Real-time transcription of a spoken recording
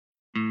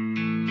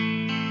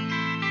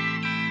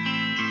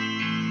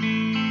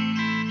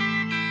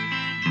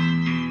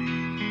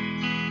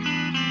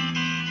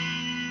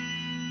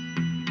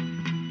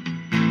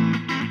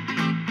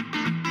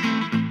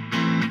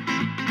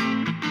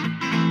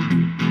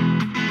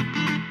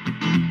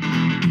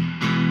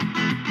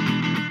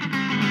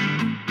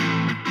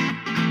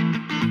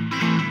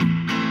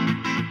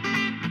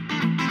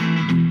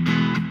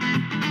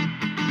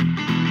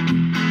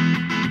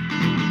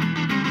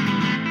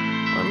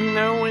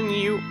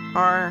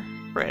are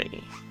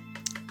ready.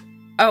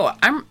 Oh,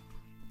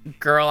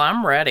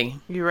 I'm ready.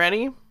 You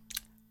ready?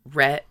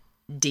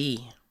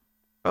 Ready.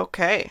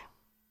 Okay.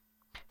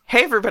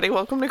 Hey, everybody.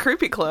 Welcome to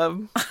Creepy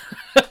Club.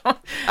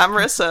 I'm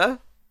Rissa.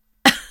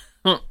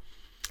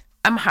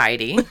 I'm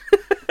Heidi.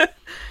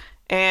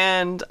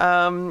 And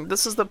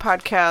this is the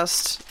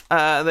podcast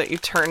that you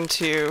turn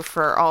to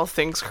for all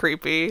things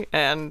creepy,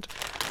 and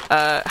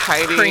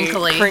Heidi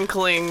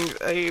crinkling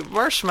a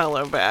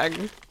marshmallow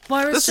bag.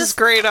 Well, This is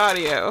great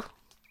audio.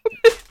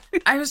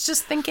 I was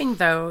just thinking,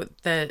 though,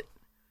 that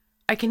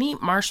I can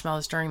eat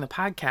marshmallows during the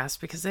podcast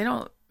because they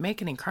don't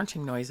make any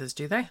crunching noises,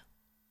 do they?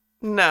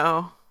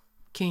 No.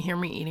 Can you hear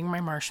me eating my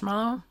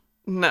marshmallow?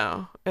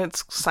 No.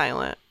 It's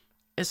silent.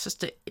 It's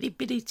just a itty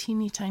bitty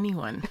teeny tiny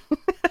one.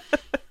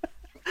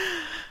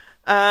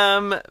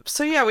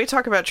 So yeah, we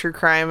talk about true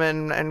crime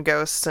and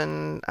ghosts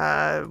and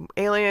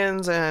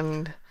aliens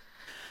and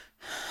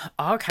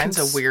all kinds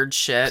of weird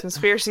shit.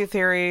 Conspiracy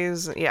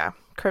theories, yeah.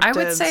 Cryptids. I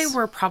would say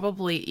we're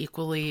probably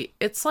equally,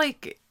 it's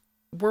like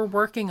we're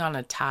working on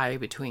a tie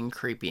between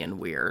creepy and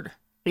weird.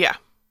 Yeah.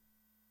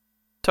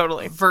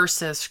 Totally.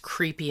 Versus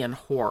creepy and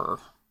horror.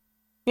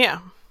 Yeah.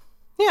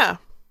 Yeah.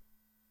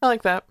 I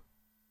like that.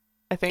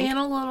 I think. And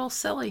a little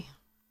silly.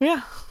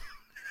 Yeah.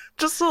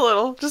 Just a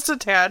little. Just a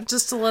tad.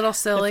 Just a little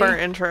silly. If our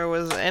intro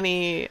was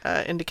any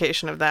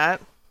indication of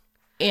that.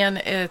 And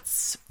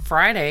it's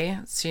Friday,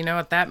 so you know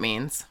what that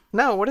means.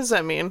 No, what does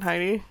that mean,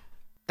 Heidi?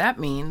 That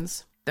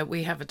means that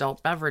we have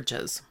adult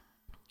beverages.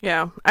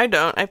 Yeah, I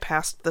don't. I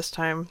passed this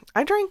time.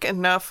 I drank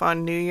enough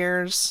on New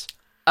Year's.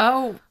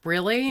 Oh,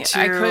 really?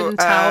 I couldn't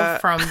tell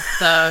from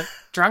the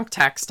drunk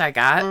text I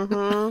got.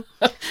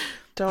 Mm-hmm.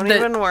 Don't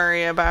even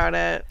worry about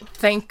it.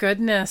 Thank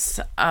goodness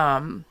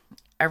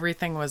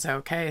everything was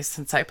okay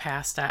since I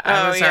passed out.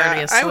 I was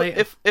already asleep.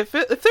 If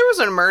there was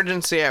an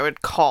emergency, I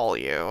would call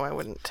you. I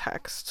wouldn't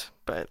text,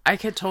 but... I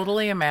could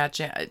totally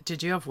imagine.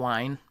 Did you have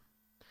wine?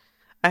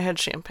 I had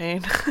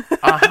champagne.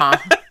 Uh-huh.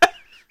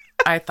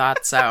 I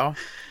thought so.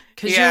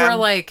 Because you were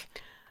like,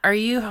 are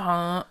you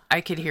home?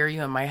 I could hear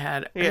you in my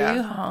head. Are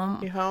you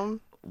home? You home?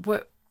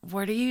 What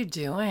are you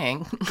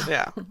doing?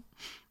 Yeah.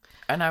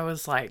 And I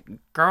was like,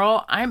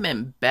 girl, I'm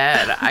in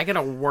bed. I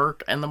gotta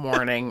work in the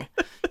morning.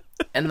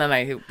 And then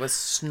I was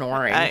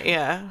snoring.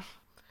 Yeah. Okay.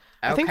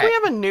 I think we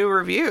have a new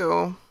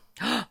review.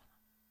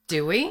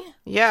 Do we?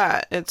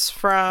 Yeah, it's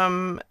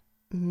from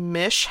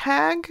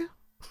Mishhag.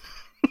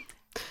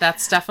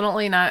 That's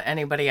definitely not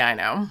anybody I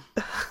know.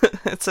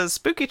 It says,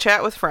 spooky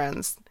chat with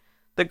friends.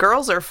 The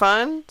girls are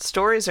fun,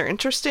 stories are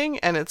interesting,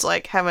 and it's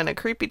like having a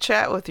creepy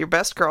chat with your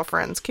best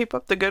girlfriends. Keep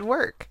up the good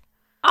work.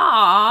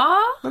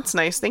 Aww. That's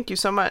nice. Thank you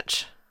so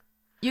much.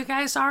 You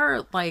guys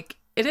are like,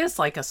 it is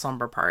like a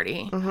slumber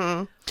party.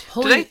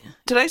 Mm-hmm.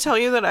 Did I tell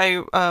you that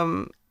I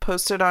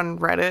posted on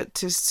Reddit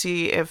to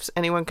see if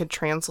anyone could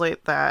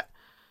translate that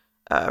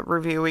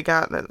review we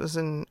got that was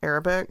in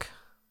Arabic?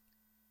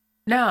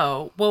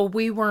 No. Well,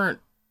 we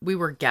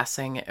were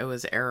guessing it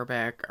was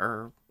Arabic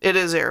or... It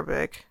is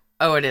Arabic.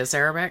 Oh, it is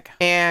Arabic?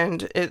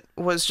 And it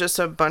was just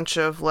a bunch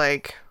of,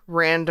 like,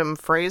 random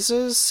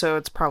phrases, so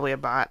it's probably a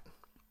bot.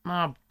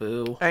 Oh,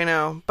 boo. I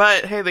know.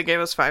 But, hey, they gave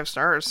us 5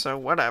 stars, so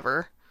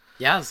whatever.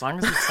 Yeah, as long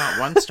as it's not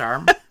 1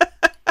 star.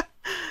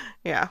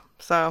 Yeah,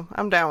 so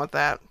I'm down with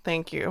that.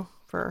 Thank you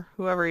for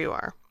whoever you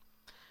are.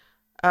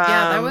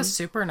 Yeah, that was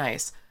super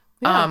nice.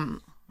 Yeah.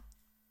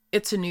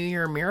 It's a New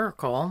Year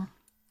miracle.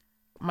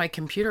 My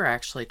computer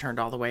actually turned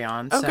all the way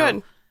on, so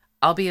good.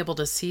 I'll be able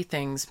to see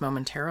things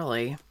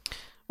momentarily.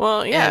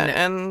 Well, yeah,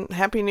 and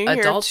Happy New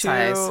Year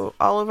to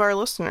all of our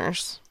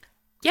listeners.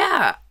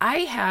 Yeah, I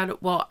had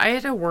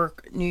to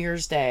work New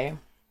Year's Day,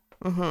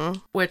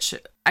 which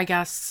I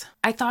guess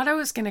I thought I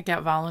was going to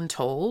get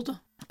voluntold,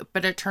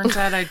 but it turns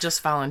out I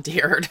just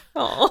volunteered.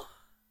 Oh,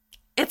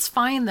 it's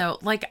fine though.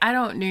 Like,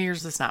 New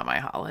Year's is not my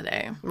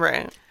holiday.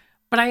 Right.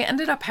 But I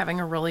ended up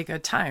having a really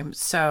good time.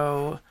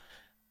 So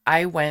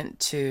I went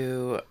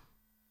to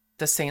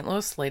the St.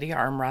 Louis Lady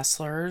Arm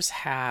Wrestlers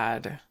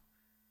had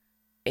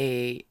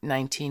a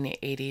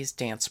 1980s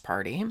dance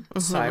party.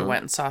 So I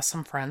went and saw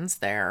some friends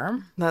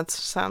there. That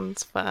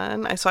sounds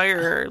fun. I saw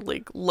your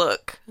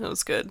look. It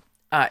was good.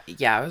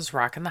 Yeah, I was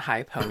rocking the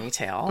high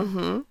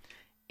ponytail.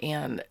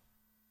 And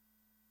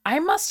I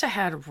must have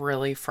had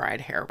really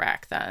fried hair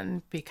back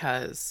then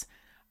because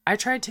I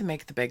tried to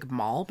make the big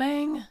mall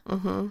bang.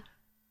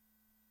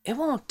 It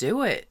won't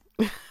do it.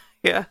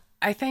 Yeah.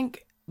 I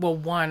think, well,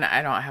 one,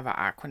 I don't have an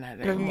Aquanet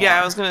anymore.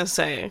 Yeah, I was going to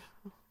say.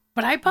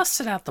 But I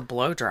busted out the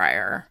blow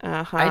dryer.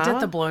 I did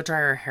the blow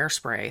dryer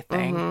hairspray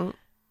thing.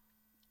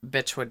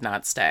 Bitch would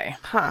not stay.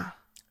 Huh.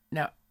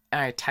 No,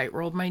 I tight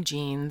rolled my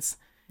jeans.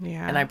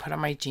 Yeah. And I put on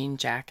my jean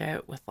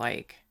jacket with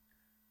like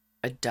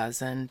a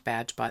dozen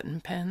badge button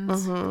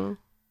pins.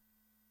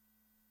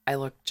 I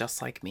looked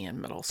just like me in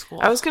middle school.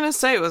 I was going to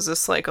say, was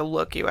this like a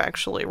look you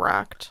actually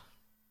rocked?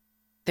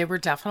 They were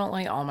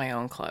definitely all my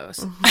own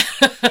clothes.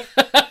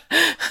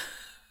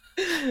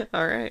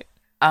 All right.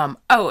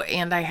 Oh,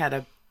 and I had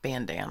a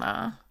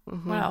bandana.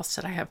 What else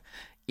did I have?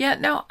 Yeah,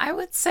 no, I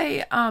would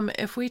say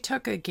if we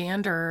took a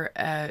gander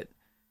at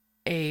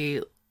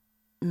a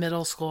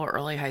middle school,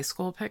 early high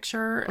school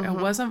picture. It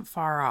wasn't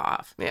far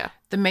off. Yeah.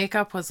 The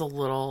makeup was a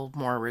little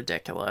more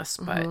ridiculous,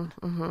 but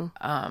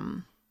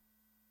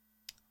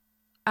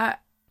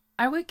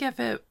I would give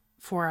it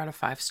 4 out of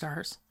 5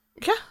 stars.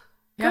 Yeah.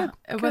 Yeah.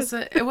 It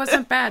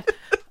wasn't bad.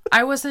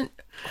 I wasn't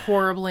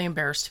horribly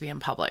embarrassed to be in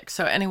public.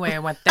 So anyway, I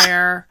went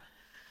there.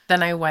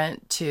 Then I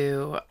went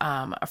to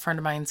a friend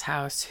of mine's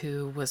house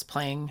who was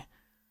playing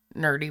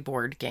nerdy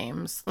board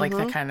games, like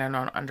they kind of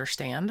don't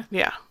understand.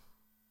 Yeah.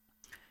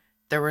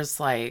 There was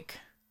like,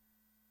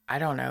 I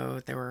don't know,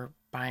 they were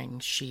buying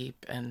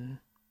sheep and...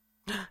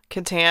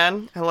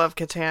 Catan. I love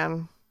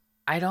Catan.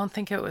 I don't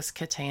think it was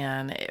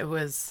Catan. It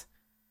was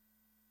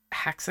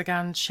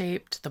hexagon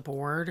shaped, the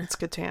board. It's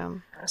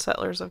Catan.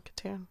 Settlers of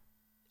Catan.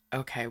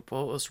 Okay,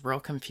 well, it was real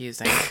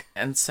confusing.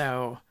 And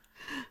so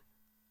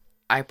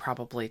I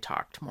probably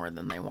talked more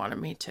than they wanted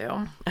me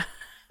to.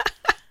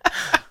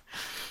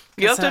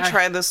 You have to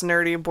try this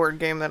nerdy board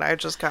game that I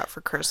just got for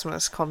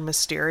Christmas called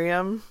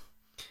Mysterium.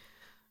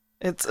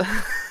 It's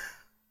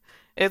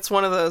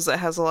one of those that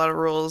has a lot of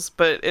rules,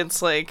 but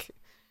it's like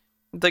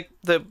the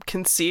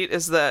conceit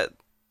is that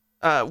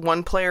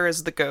one player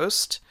is the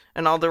ghost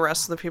and all the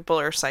rest of the people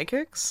are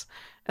psychics,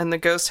 and the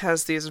ghost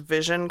has these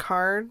vision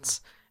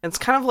cards. It's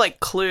kind of like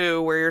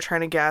Clue, where you're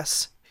trying to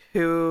guess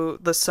who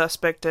the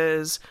suspect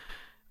is,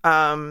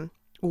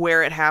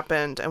 where it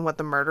happened, and what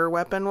the murder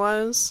weapon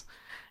was.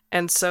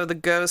 And so the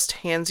ghost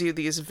hands you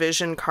these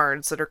vision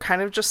cards that are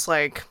kind of just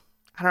like,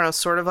 I don't know,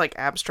 sort of like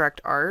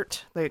abstract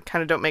art. They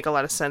kind of don't make a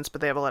lot of sense,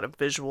 but they have a lot of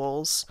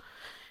visuals.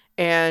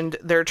 And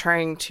they're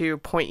trying to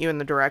point you in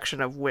the direction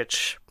of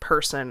which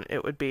person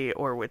it would be,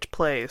 or which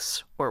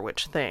place, or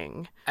which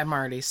thing. I'm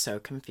already so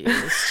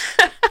confused.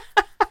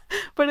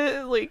 But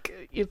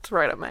it's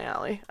right up my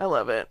alley. I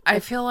love it. I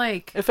feel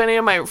like... If any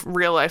of my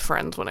real life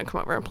friends want to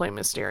come over and play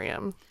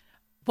Mysterium,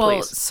 well,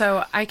 please.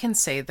 So I can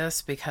say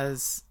this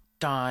because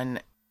Dawn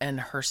and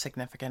her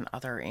significant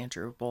other,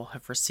 Andrew, will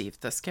have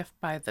received this gift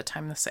by the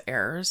time this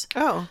airs.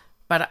 Oh.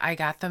 But I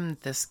got them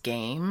this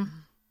game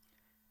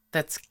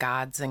that's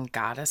Gods and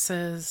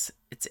Goddesses.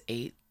 It's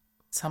 8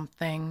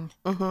 something.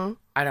 Mm-hmm.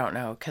 I don't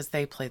know, because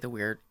they play the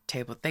weird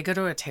table. They go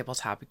to a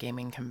tabletop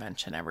gaming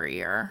convention every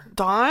year.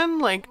 Dawn?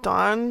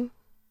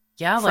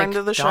 Yeah, friend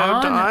of the show,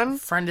 Dawn?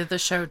 Friend of the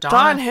show, Dawn.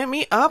 Dawn, hit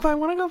me up. I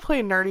want to go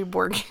play nerdy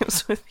board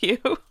games with you.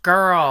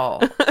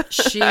 Girl,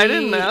 she I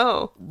didn't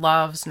know.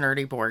 Loves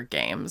nerdy board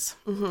games.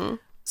 Mm-hmm.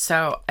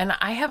 So, and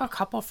I have a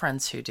couple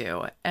friends who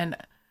do, and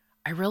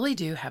I really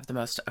do have the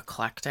most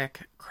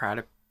eclectic crowd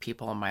of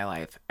people in my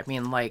life. I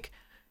mean, like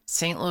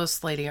St.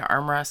 Louis Lady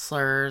Arm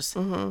Wrestlers,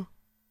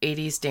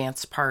 80s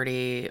Dance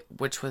Party,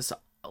 which was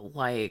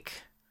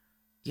like,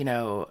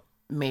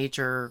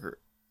 major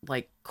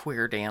like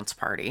queer dance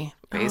party,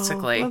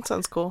 basically. Oh, that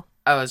sounds cool.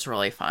 Oh, it was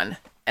really fun.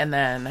 And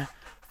then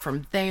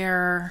from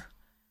there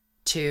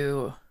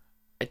to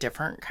a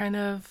different kind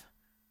of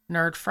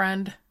nerd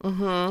friend,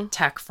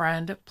 tech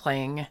friend,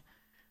 playing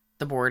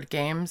the board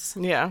games.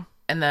 Yeah.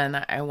 And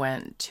then I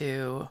went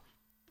to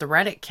the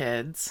Reddit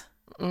kids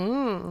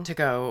to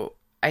go.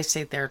 I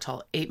stayed there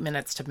till 8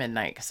 minutes to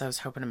midnight because I was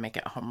hoping to make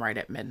it home right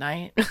at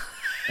midnight.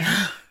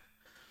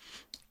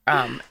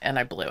 And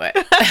I blew it.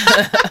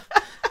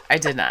 I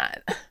did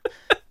not.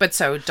 But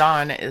so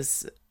Dawn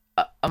is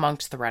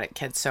amongst the Reddit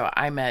kids. So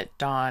I met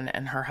Dawn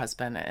and her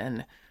husband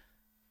and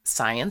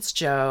Science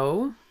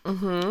Joe.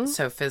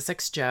 So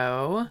Physics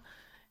Joe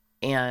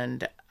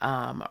and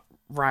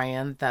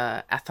Ryan,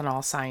 the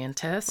ethanol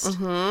scientist,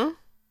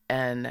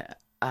 and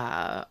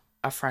a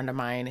friend of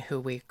mine who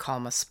we call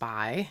him a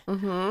spy.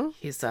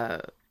 He's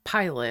a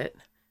pilot,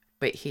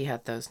 but he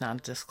had those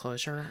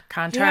non-disclosure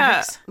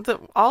contracts. Yeah,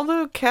 all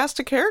the cast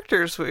of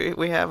characters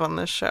we have on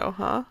this show,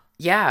 huh?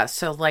 Yeah,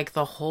 so like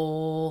the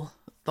whole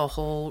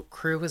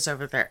crew was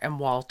over there, and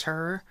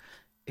Walter,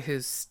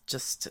 who's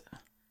just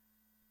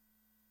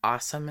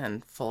awesome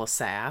and full of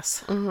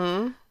sass.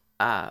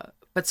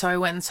 But so I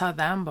went and saw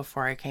them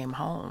before I came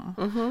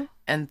home,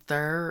 and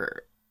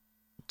they're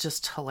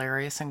just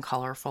hilarious and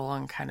colorful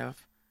and kind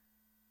of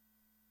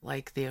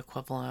like the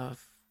equivalent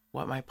of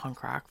what my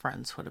punk rock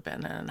friends would have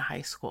been in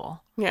high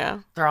school. Yeah,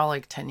 they're all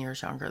like 10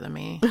 years younger than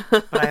me,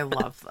 but I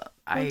love them.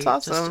 I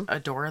awesome. Just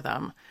adore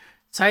them.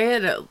 So I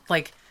had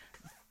like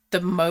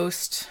the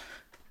most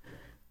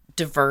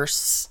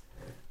diverse,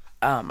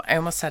 I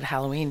almost said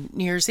Halloween,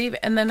 New Year's Eve.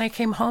 And then I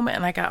came home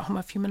and I got home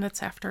a few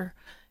minutes after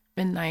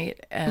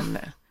midnight.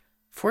 And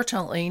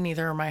fortunately,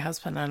 neither my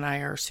husband and I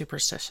are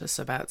superstitious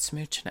about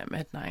smooching at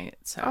midnight.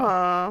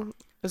 So,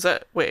 is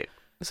that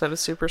a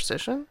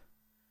superstition?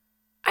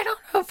 I don't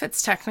know if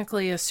it's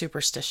technically a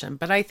superstition,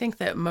 but I think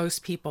that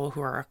most people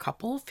who are a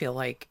couple feel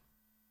like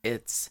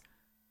it's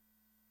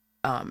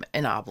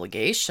an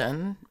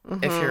obligation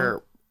if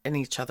you're in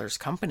each other's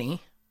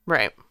company.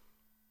 Right.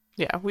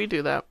 Yeah, we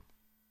do that.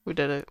 We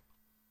did it.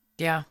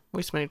 Yeah.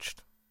 We smooched.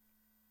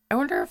 I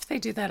wonder if they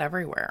do that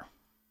everywhere.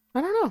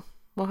 I don't know.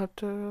 We'll have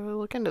to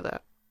look into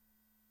that.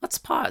 Let's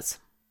pause.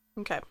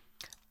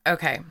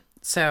 Okay.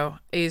 So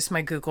I used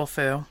my Google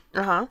foo.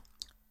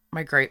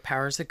 My great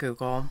powers of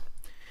Google.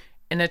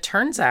 And it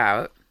turns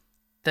out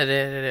that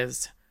it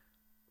is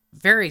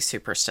very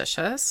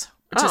superstitious,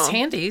 which is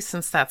handy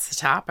since that's the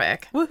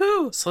topic.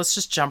 Woohoo! So let's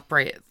just jump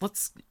right.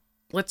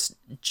 Let's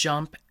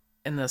jump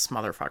in this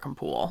motherfucking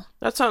pool.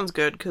 That sounds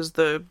good, because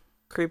the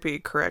creepy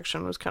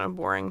correction was kind of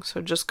boring.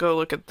 So just go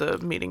look at the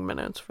meeting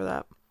minutes for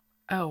that.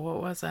 Oh,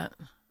 what was it?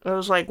 It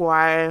was like,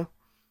 why...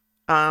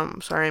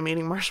 sorry, I'm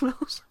eating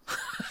marshmallows.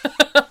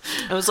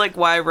 It was like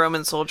why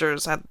Roman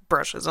soldiers had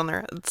brushes on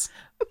their heads.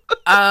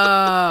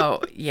 Oh,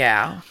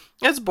 yeah.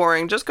 It's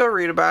boring. Just go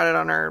read about it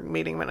on our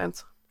meeting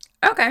minutes.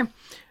 Okay.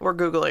 Or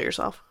Google it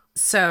yourself.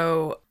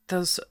 So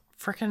those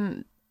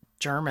freaking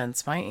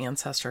Germans, my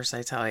ancestors,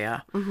 I tell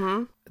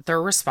you,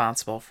 they're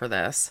responsible for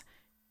this.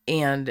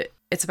 And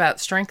it's about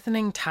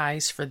strengthening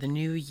ties for the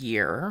new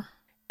year.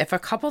 If a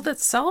couple that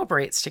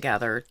celebrates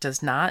together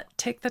does not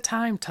take the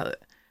time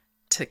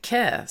to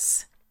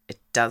kiss, it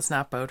does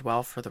not bode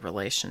well for the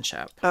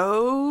relationship.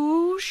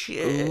 Oh,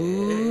 shit.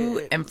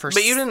 Ooh,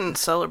 but you didn't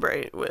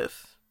celebrate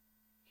with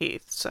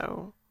Heath,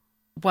 so...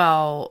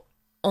 Well,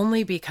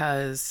 only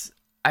because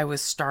I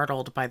was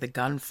startled by the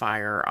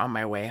gunfire on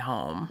my way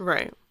home.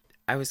 Right.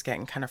 I was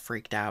getting kind of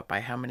freaked out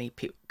by how many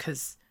people...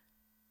 Because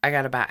I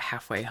got about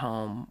halfway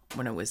home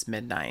when it was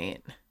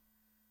midnight.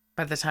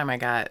 By the time I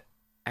got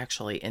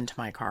actually into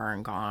my car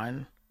and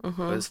gone, it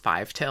was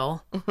 5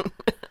 till.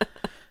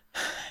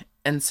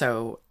 And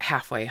so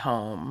halfway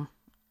home,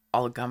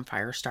 all the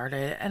gunfire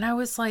started. And I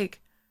was like,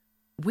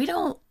 we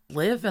don't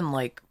live in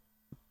like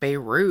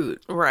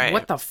Beirut. Right.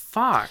 What the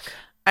fuck?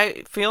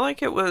 I feel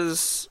like it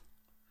was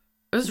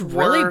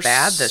really worse.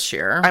 bad this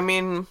year. I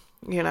mean,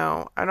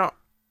 I don't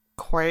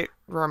quite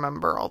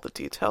remember all the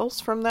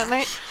details from that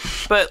night,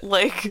 but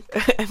like,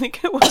 I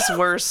think it was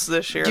worse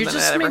this year than it ever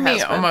has been. You just made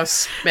me almost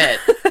spit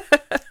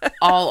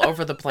all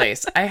over the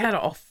place. I had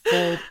a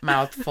full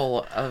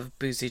mouthful of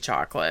boozy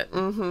chocolate.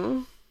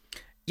 Mm-hmm.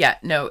 Yeah,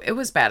 no, it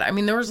was bad. I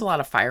mean, there was a lot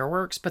of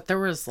fireworks, but there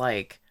was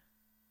like,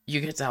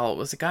 you could tell it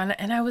was a gun.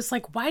 And I was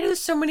like, why do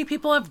so many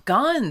people have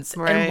guns?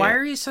 Right. And why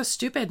are you so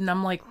stupid? And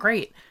I'm like,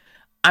 great,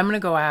 I'm going to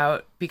go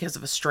out because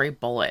of a stray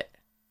bullet.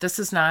 This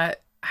is not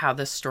how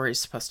this story is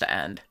supposed to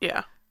end.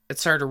 Yeah. It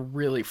started to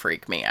really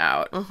freak me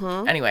out.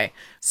 Mm-hmm. Anyway,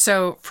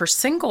 so for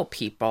single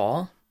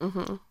people,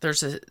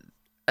 there's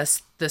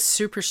the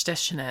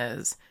superstition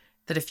is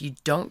that if you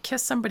don't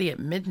kiss somebody at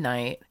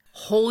midnight,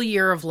 whole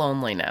year of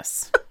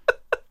loneliness.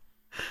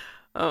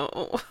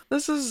 Oh,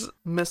 this is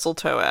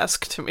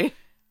mistletoe-esque to me.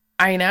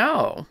 I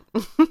know.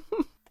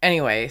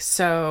 Anyway,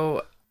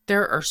 so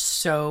there are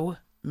so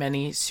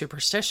many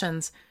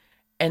superstitions,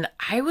 and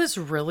I was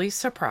really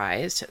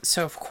surprised.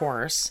 So, of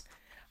course,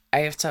 I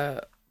have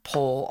to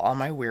pull all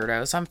my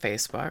weirdos on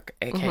Facebook,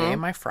 aka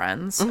my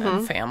friends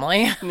and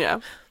family. Yeah.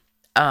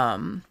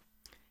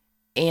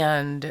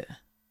 And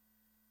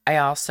I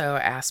also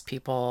asked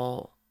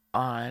people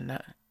on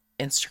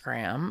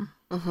Instagram.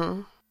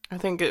 I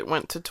think it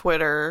went to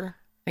Twitter.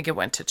 I think it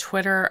went to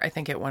Twitter. I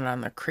think it went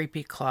on the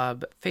Creepy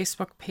Club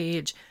Facebook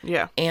page.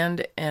 Yeah.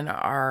 And in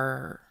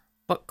our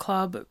book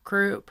club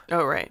group.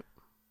 Oh, right.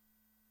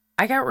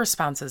 I got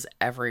responses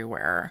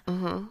everywhere.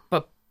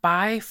 But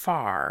by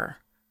far,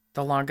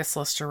 the longest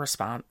list of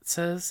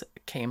responses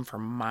came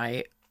from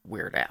my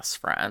weird-ass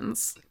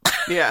friends.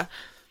 Yeah.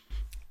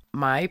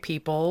 My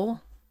people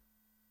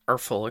are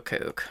full of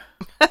kook.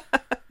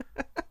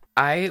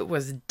 I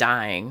was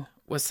dying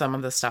with some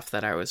of the stuff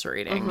that I was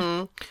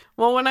reading.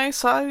 Well, when I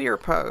saw your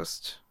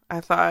post, I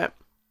thought,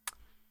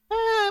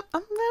 I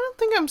don't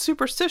think I'm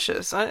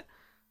superstitious. I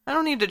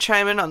don't need to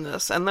chime in on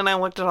this. And then I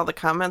looked at all the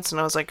comments and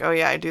I was like, oh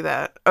yeah, I do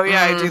that. Oh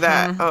yeah, I do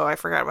that. Oh, I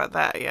forgot about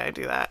that. Yeah, I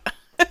do that.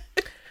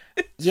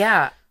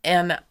 Yeah,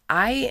 and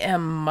I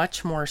am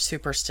much more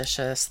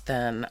superstitious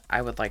than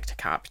I would like to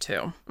cop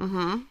to.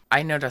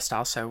 I noticed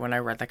also when I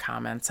read the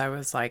comments, I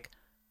was like,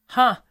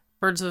 huh,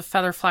 birds of a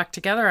feather flock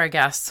together, I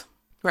guess.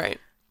 Right.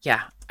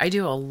 Yeah, I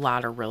do a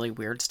lot of really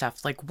weird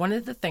stuff. Like one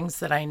of the things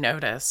that I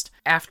noticed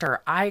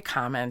after I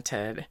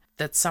commented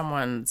that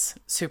someone's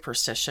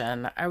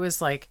superstition, I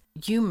was like,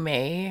 you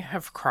may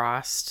have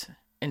crossed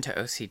into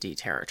OCD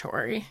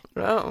territory.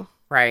 Oh.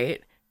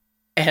 Right?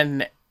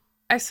 And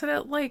I said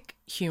it like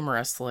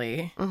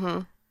humorously,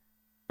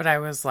 but I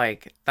was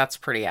like, that's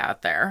pretty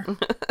out there.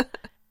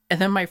 And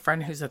then my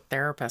friend who's a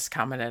therapist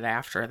commented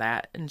after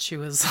that, and she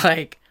was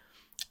like,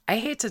 I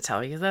hate to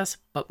tell you this,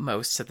 but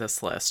most of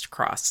this list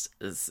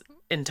crosses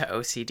into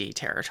OCD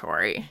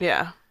territory.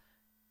 Yeah.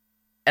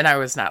 And I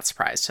was not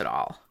surprised at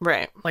all.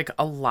 Right. Like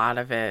a lot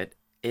of it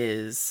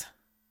is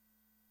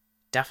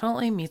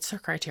definitely meets the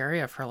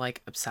criteria for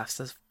like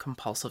obsessive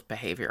compulsive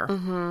behavior.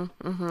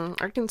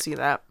 I can see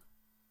that.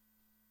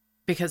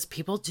 Because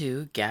people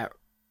do get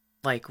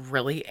like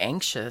really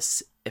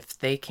anxious if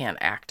they can't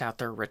act out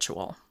their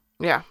ritual.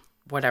 Yeah.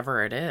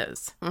 Whatever it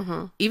is.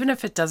 Even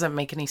if it doesn't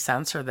make any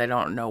sense or they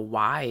don't know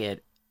why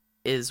it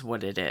is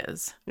what it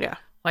is. Yeah.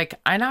 Like,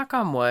 I knock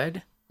on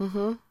wood.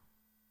 And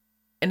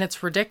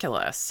it's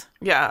ridiculous.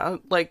 Yeah.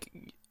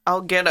 Like,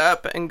 I'll get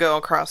up and go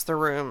across the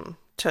room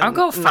to I'll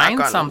go find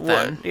knock on something.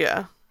 wood.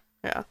 Yeah.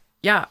 Yeah.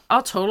 Yeah,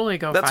 I'll totally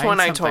go That's find one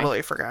I something.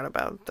 totally forgot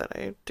about that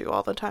I do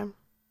all the time.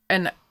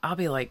 And I'll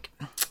be like,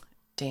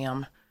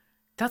 damn,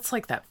 that's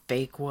like that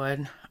fake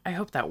wood. I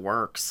hope that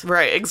works.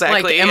 Right,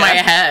 exactly. Like in my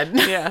head.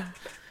 Yeah.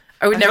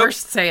 I would never hope-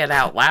 say it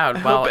out loud.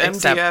 I Well, hope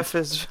except MDF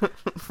is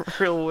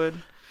real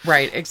wood.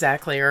 right,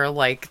 exactly. Or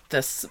like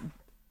this.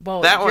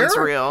 Well, That one's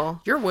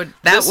real. Your wood.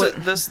 That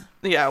would.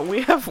 Yeah,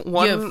 we have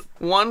one have-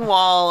 one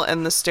wall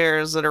and the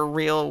stairs that are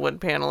real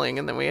wood paneling,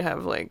 and then we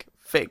have like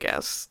fake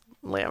ass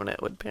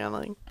laminate wood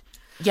paneling.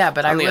 Yeah,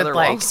 but I on the would other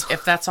like walls.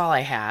 if that's all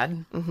I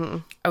had.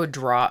 I would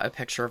draw a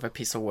picture of a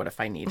piece of wood if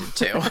I needed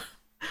to.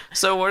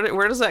 So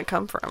where does that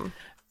come from?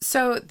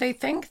 So they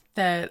think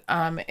that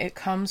it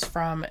comes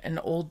from an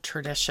old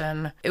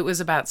tradition. It was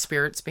about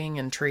spirits being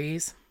in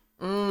trees.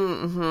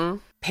 Mm-hmm.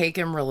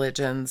 Pagan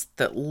religions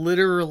that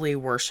literally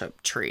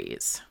worship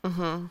trees.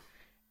 Mm-hmm.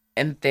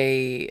 And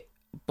they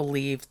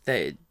believe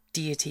that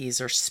deities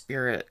or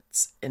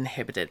spirits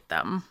inhibited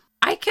them.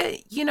 I could,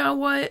 you know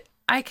what?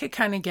 I could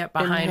kind of get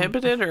behind.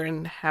 Inhibited or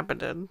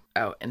inhabited?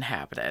 Oh,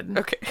 inhabited.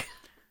 Okay.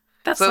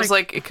 That's So it's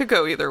like it could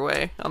go either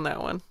way on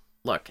that one.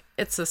 look,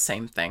 it's the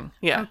same thing.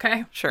 Yeah.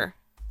 Okay. Sure.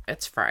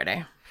 It's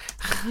Friday.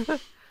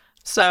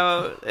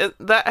 So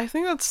I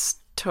think that's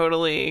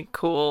totally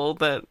cool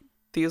that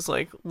these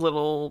like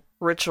little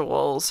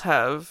rituals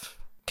have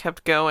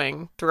kept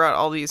going throughout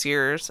all these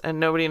years, and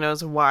nobody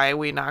knows why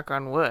we knock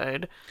on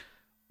wood.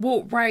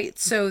 Well, right.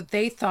 So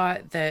they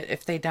thought that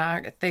if they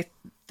died,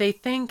 they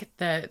think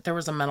that there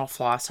was a mental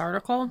floss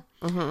article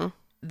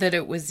that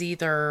it was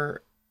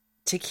either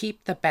to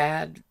keep the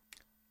bad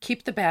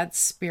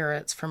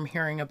spirits from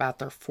hearing about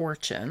their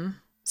fortune.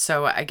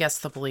 So I guess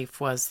the belief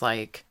was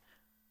like,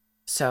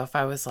 so if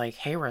I was like,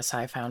 hey, Russ,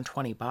 I found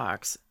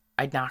 $20,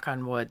 I'd knock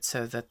on wood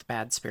so that the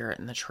bad spirit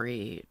in the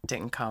tree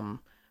didn't come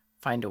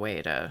find a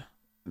way to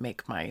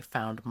make my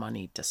found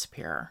money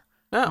disappear.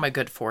 Oh. My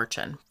good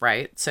fortune,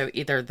 right? So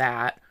either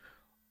that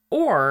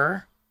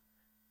or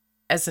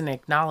as an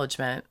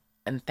acknowledgement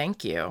and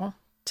thank you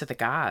to the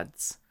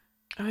gods.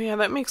 Oh yeah,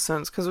 that makes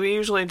sense, because we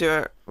usually do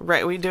it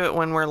right. We do it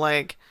when we're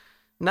like,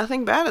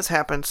 nothing bad has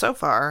happened so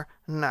far.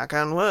 Knock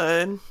on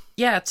wood.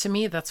 Yeah, to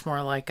me, that's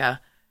more like a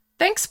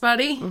thanks,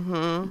 buddy.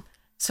 Mm-hmm.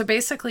 So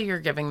basically, you're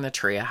giving the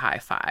tree a high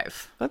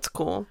five. That's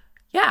cool.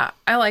 Yeah,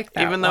 I like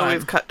that. Even though one.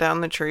 we've cut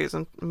down the trees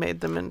and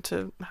made them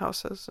into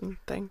houses and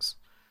things.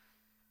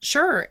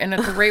 Sure. And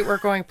at the rate we're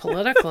going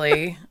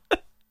politically,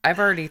 I've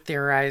already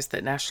theorized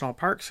that national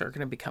parks are going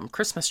to become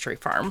Christmas tree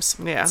farms.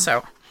 Yeah.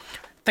 So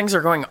things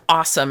are going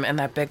awesome in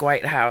that big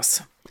white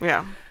house.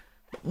 Yeah.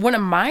 One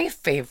of my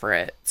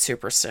favorite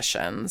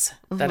superstitions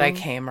that I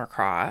came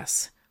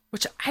across,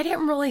 which I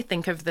didn't really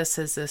think of this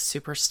as a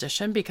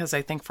superstition because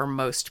I think for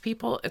most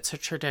people it's a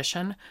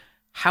tradition.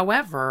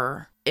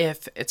 However,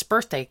 if it's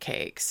birthday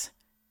cakes,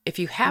 if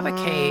you have a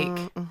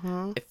cake,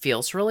 it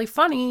feels really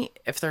funny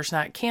if there's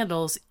not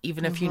candles,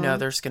 even if you know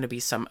there's going to be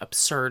some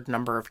absurd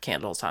number of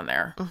candles on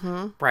there,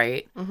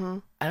 right?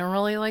 I don't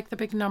really like the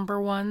big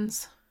number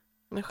ones.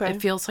 Okay.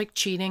 It feels like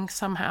cheating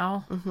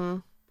somehow,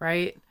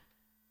 right?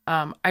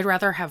 I'd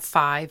rather have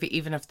 5,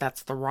 even if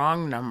that's the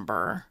wrong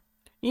number.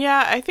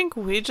 Yeah, I think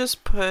we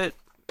just put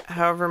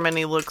however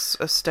many looks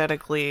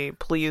aesthetically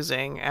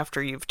pleasing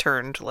after you've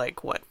turned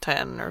like, what,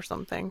 10 or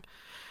something.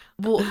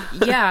 Well,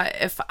 yeah,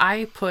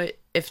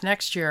 if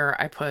next year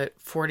I put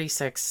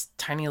 46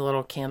 tiny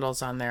little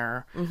candles on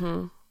there,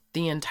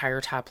 the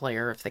entire top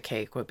layer of the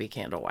cake would be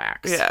candle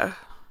wax. Yeah.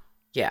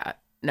 Yeah.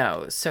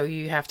 No, so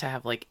you have to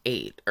have like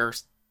 8 or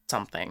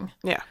something.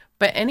 Yeah.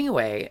 But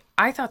anyway,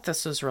 I thought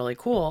this was really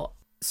cool.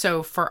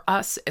 So for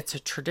us, it's a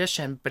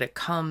tradition, but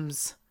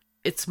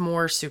it's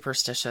more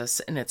superstitious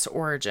in its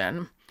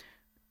origin.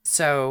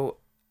 So,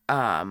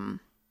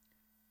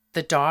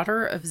 the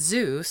daughter of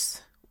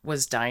Zeus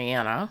was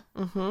Diana.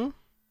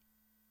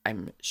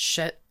 I'm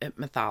shit at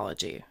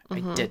mythology.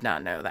 I did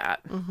not know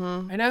that.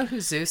 I know who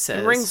Zeus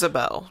is. It rings a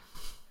bell.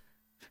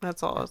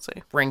 That's all I'll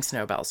say. Rings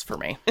no bells for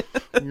me.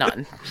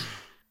 None.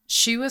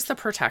 She was the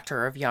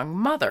protector of young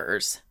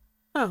mothers.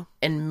 Oh.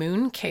 And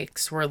moon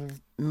cakes were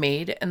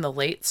made in the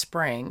late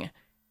spring,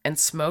 and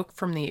smoke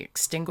from the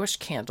extinguished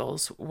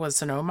candles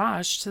was an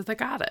homage to the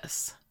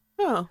goddess.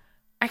 Oh.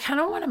 I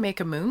kind of want to make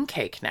a moon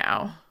cake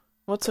now.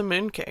 What's a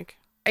moon cake?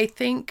 I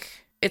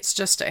think it's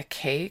just a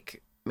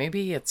cake.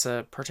 Maybe it's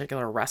a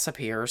particular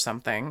recipe or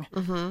something.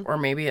 Or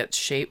maybe it's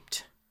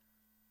shaped.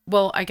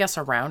 Well, I guess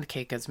a round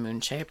cake is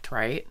moon shaped,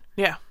 right?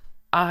 Yeah.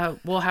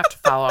 We'll have to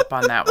follow up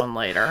on that one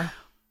later.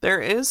 There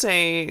is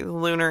a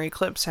lunar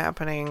eclipse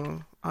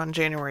happening on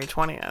January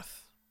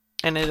 20th.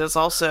 And it is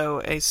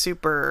also a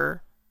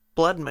super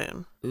blood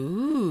moon.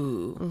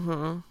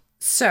 Ooh.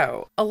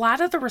 So, a lot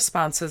of the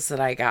responses that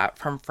I got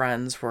from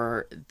friends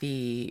were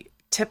the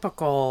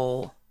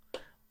typical,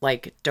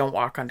 like, don't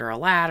walk under a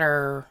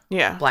ladder,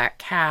 Yeah. black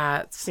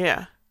cats,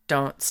 Yeah.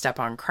 don't step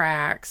on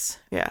cracks.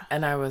 Yeah.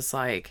 And I was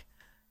like,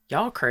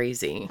 y'all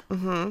crazy.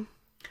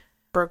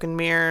 Broken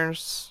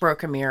mirrors.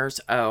 Broken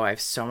mirrors. Oh, I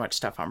have so much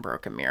stuff on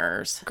broken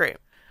mirrors. Great.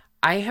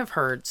 I have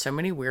heard so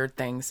many weird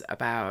things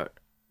about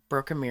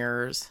broken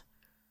mirrors,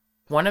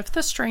 One of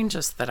the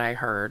strangest that I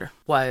heard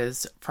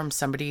was from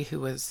somebody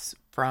who was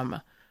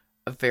from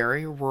a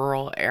very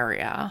rural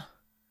area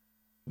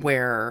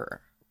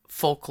where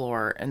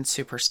folklore and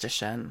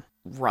superstition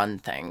run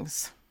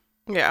things.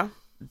 Yeah.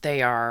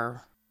 They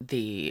are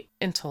the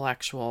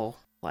intellectual,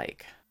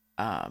 like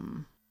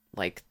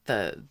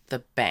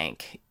the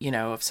bank. You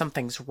know, if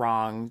something's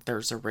wrong,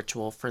 there's a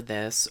ritual for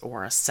this,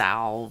 or a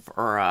salve,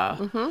 or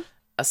a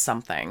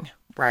something,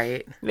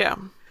 right? Yeah.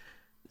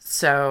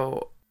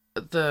 So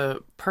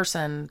the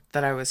person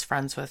that I was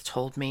friends with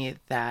told me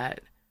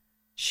that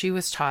she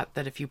was taught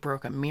that if you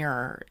broke a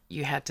mirror,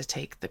 you had to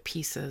take the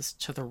pieces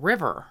to the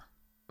river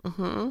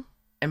and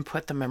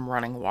put them in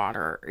running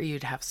water, or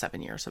you'd have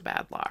 7 years of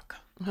bad luck.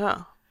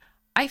 Huh.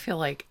 I feel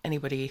like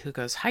anybody who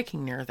goes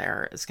hiking near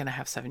there is going to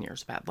have 7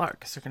 years of bad luck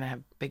because they're going to have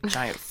a big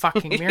giant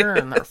fucking mirror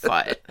in their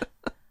foot.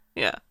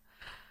 Yeah.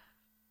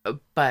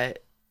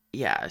 But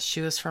yeah,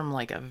 she was from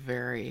like a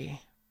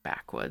very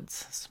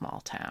backwoods small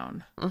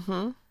town.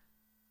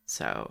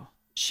 So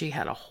she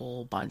had a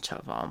whole bunch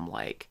of them,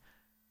 like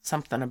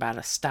something about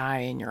a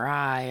sty in your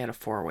eye at a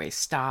 4-way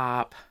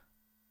stop.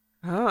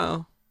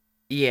 Oh.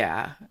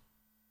 Yeah.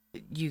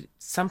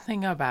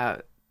 Something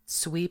about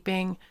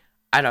sweeping.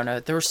 I don't know.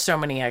 There were so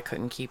many I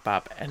couldn't keep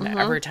up. And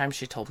every time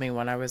she told me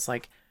one, I was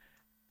like,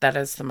 that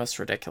is the most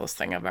ridiculous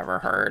thing I've ever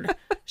heard.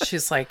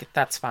 She's like,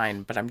 that's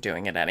fine, but I'm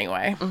doing it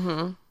anyway.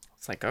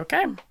 It's like,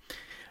 okay.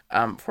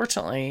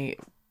 Fortunately,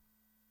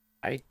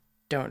 I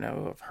don't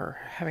know of her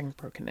having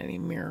broken any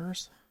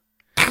mirrors.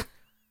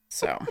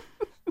 So,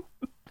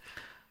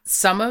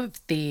 some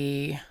of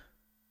the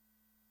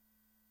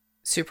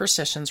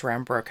superstitions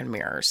around broken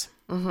mirrors.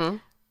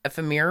 If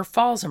a mirror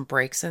falls and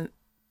breaks in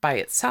by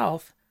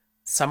itself,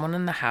 someone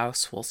in the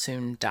house will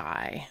soon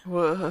die.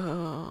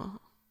 Whoa.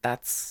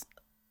 That's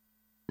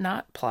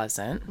not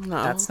pleasant.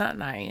 No. That's not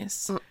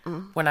nice.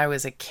 When I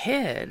was a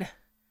kid,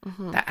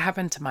 that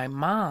happened to my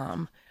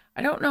mom.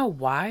 I don't know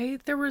why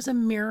there was a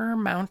mirror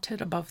mounted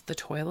above the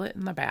toilet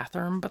in the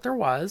bathroom, but there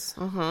was.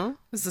 It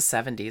was the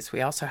 70s. We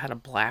also had a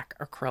black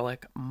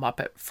acrylic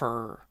Muppet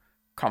fur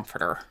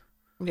comforter.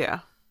 Yeah.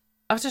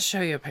 I'll just show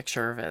you a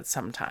picture of it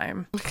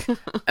sometime.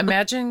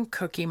 Imagine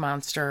Cookie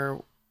Monster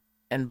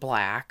in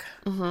black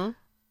and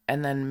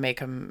then make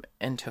him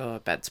into a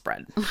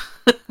bedspread.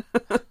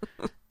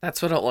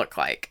 That's what it looked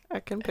like. I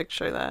can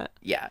picture that.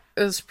 Yeah,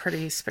 it was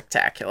pretty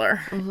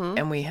spectacular.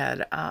 And we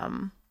had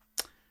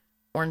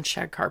orange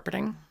shag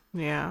carpeting.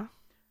 Yeah.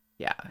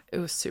 Yeah, it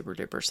was super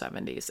duper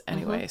 70s.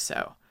 Anyway,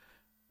 so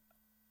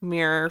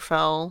Mirror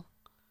fell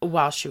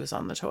while she was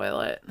on the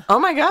toilet. Oh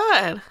my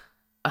god.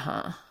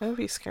 That would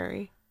be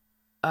scary.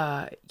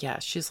 Yeah,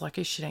 she's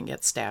lucky she didn't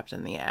get stabbed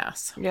in the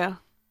ass. Yeah.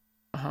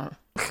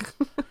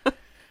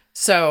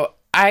 So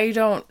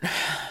I'm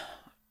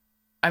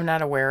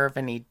not aware of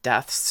any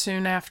deaths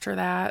soon after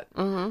that.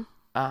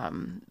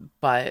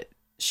 But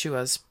she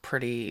was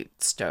pretty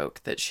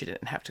stoked that she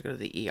didn't have to go to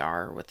the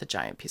ER with a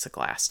giant piece of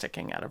glass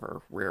sticking out of her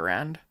rear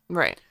end.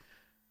 Right.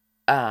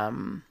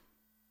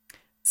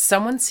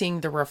 Someone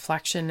seeing the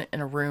reflection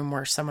in a room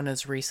where someone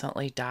has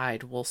recently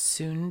died will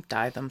soon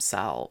die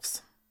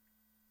themselves.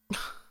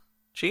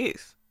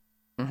 Jeez.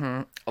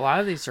 A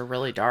lot of these are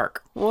really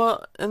dark.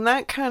 Well, and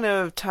that kind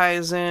of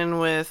ties in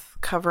with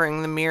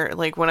covering the mirror.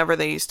 Like, whenever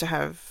they used to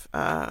have,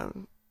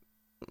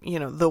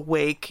 the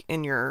wake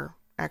in your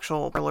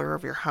actual parlor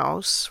of your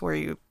house, where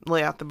you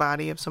lay out the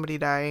body of somebody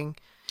dying,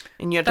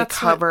 and you had to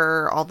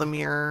cover all the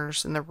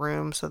mirrors in the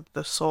room so that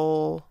the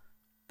soul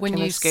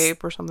can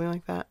escape or something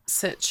like that.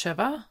 Sit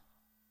Shiva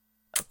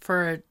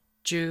for a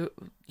Jew,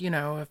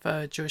 if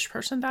a Jewish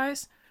person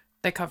dies,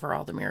 they cover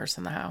all the mirrors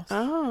in the house.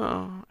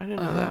 Oh, I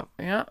didn't know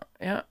that.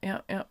 Yeah.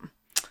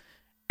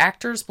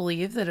 Actors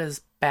believe that it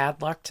is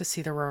bad luck to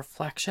see the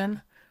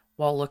reflection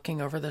while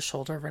looking over the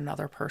shoulder of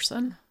another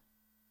person.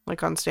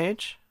 Like on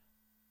stage?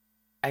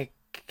 I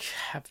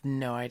have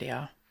no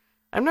idea.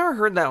 I've never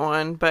heard that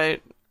one,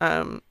 but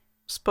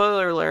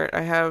spoiler alert,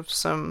 I have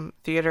some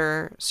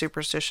theater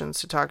superstitions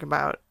to talk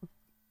about.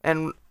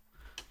 And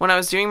when I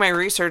was doing my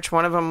research,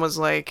 one of them was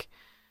like,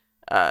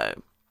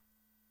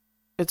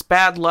 it's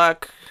bad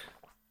luck.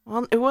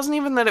 Well, it wasn't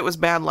even that it was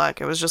bad luck.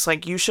 It was just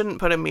like, you shouldn't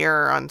put a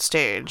mirror on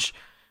stage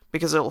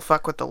because it'll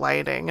fuck with the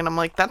lighting. And I'm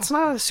like, that's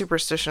not a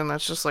superstition.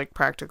 That's just like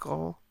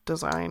practical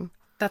design.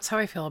 That's how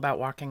I feel about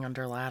walking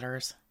under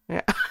ladders.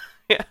 Yeah.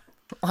 Yeah.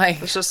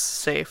 Like, it's just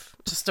safe.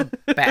 Just a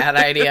bad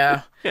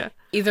idea. Yeah.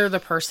 Either the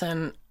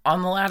person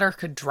on the ladder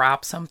could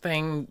drop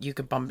something, you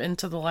could bump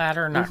into the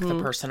ladder, knock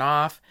the person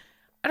off.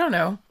 I don't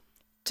know.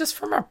 Just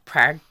from a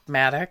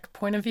pragmatic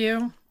point of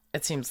view,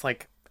 it seems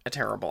like a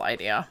terrible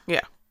idea.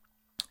 Yeah.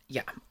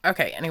 Yeah.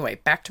 Okay.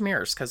 Anyway, back to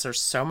mirrors because there's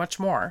so much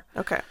more.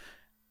 Okay.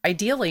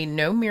 Ideally,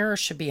 no mirror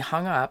should be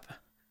hung up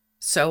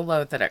so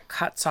low that it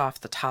cuts off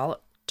the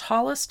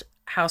tallest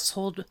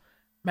household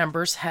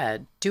member's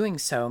head. Doing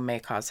so may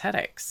cause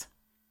headaches.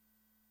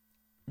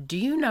 Do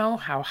you know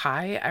how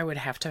high I would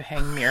have to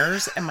hang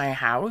mirrors in my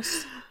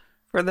house?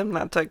 For them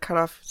not to cut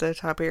off the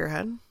top of your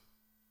head?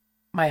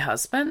 My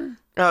husband?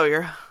 Oh,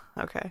 you're...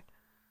 Okay.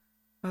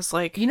 I was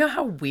like... You know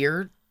how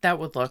weird that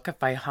would look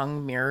if I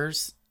hung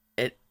mirrors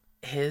at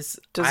his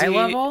Does eye he,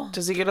 level.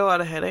 Does he get a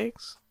lot of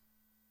headaches?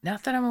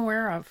 Not that I'm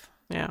aware of.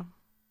 Yeah.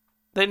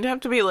 They'd have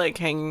to be like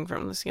hanging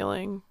from the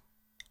ceiling.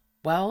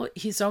 Well,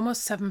 he's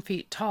almost 7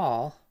 feet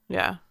tall.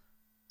 Yeah.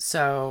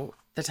 So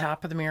the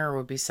top of the mirror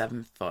would be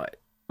 7 foot.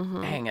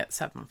 Mm-hmm. Hang at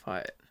 7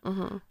 foot.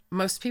 Mm-hmm.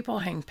 Most people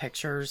hang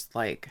pictures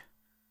like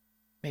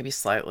maybe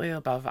slightly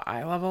above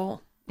eye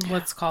level.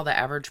 Let's call the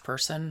average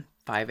person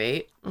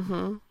 5'8".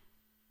 Mm-hmm.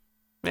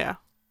 Yeah.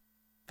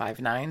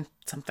 5'9",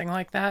 something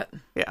like that.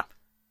 Yeah.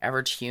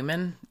 Average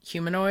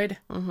humanoid.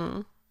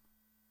 Mm-hmm.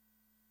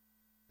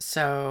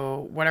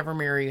 So whatever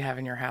mirror you have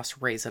in your house,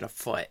 raise it a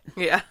foot.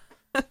 Yeah.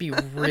 Be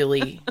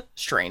really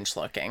strange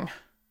looking.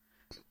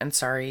 And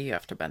sorry, you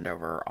have to bend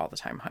over all the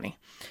time, honey.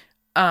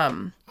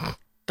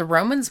 The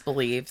Romans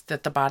believed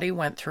that the body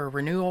went through a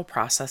renewal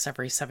process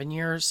every 7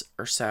 years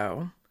or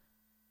so,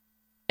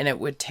 and it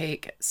would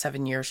take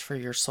 7 years for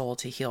your soul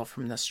to heal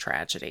from this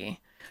tragedy.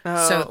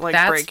 Oh, So like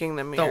that's breaking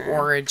the mirror. The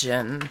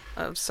origin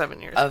of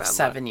 7 years of bad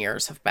 7 luck.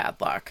 years of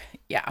bad luck.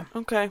 Yeah.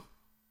 Okay.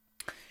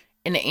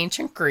 In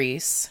ancient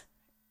Greece,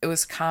 it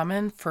was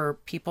common for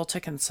people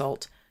to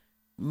consult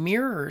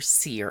mirror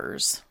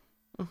seers.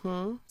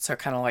 Mm-hmm. So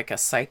kind of like a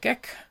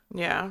psychic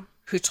Yeah.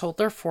 who told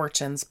their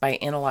fortunes by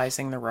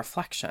analyzing the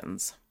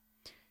reflections.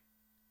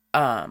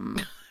 Of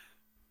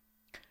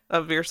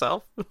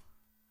yourself.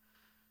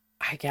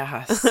 I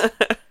guess.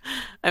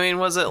 I mean,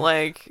 was it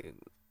like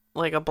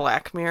a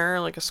black mirror,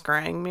 like a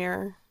scrying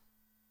mirror?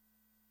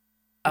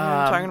 You know what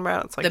I'm talking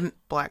about? It's like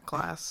black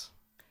glass.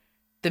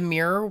 The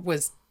mirror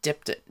was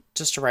dipped,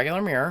 just a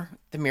regular mirror.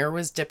 The mirror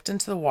was dipped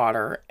into the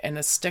water, and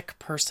a sick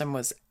person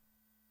was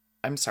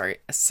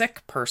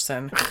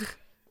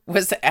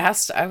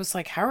asked. I was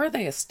like, how are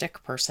they a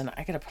sick person?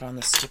 I gotta put on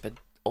the stupid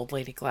old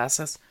lady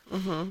glasses.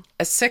 Mm-hmm.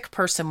 A sick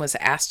person was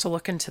asked to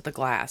look into the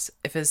glass.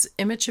 If his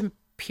image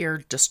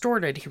appeared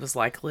distorted, he was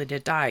likely to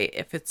die.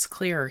 If it's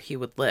clear, he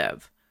would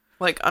live.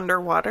 Like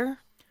underwater?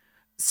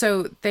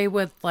 So they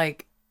would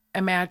like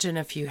imagine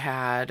if you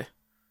had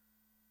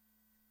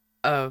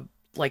a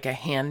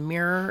hand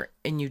mirror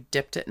and you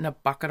dipped it in a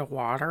bucket of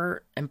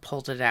water and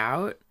pulled it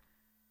out.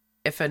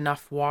 If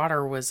enough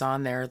water was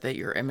on there that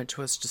your image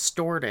was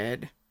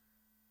distorted.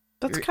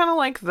 That's kind of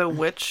like the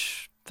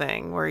witch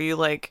thing where you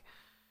like,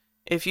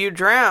 if you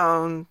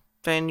drown,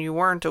 then you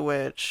weren't a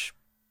witch.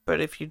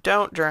 But if you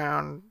don't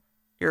drown,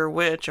 you're a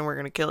witch and we're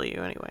going to kill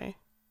you anyway.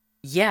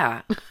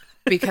 Yeah.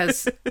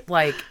 Because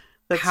like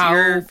That's how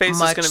your face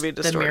much is going to be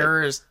distorted. the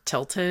mirror is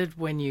tilted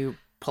when you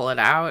pull it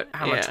out,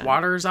 how much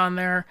water is on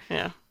there.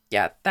 Yeah.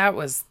 Yeah,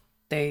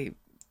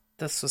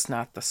 this was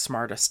not the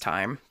smartest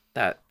time,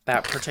 that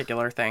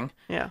particular thing.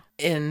 Yeah.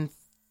 In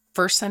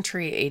 1st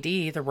century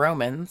AD, the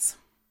Romans,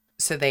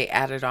 so they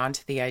added on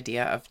to the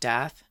idea of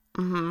death,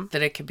 Mm-hmm.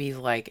 that it could be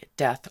like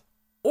death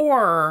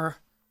or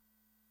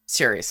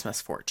serious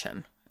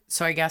misfortune.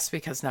 So I guess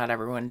because not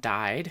everyone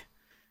died,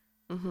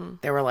 Mm-hmm.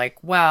 they were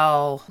like,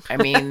 well, I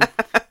mean,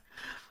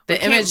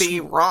 the image can't be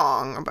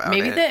wrong about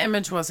maybe it. the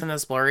image wasn't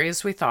as blurry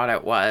as we thought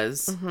it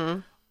was. Mm-hmm.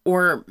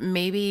 Or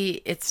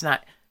maybe it's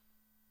not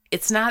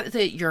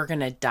that you're going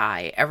to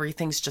die.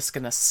 Everything's just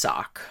going to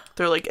suck.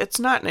 They're like, it's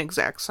not an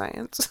exact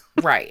science.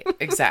 Right,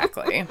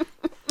 exactly.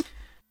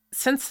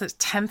 Since the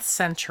 10th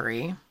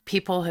century,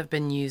 people have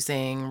been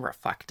using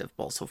reflective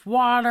bowls of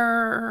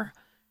water,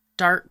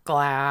 dark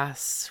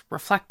glass,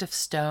 reflective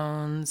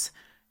stones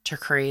to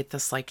create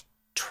this like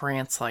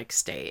trance-like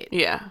state.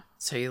 Yeah.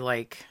 So you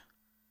like,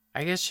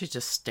 I guess you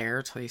just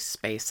stare till you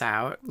space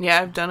out.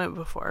 Yeah, I've done it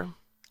before.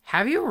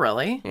 Have you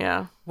really?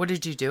 Yeah. What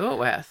did you do it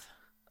with?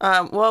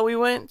 Well, we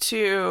went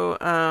to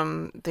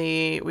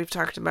we've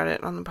talked about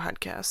it on the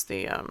podcast,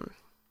 the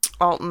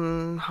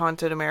Alton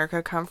Haunted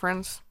America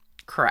conference.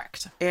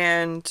 Correct.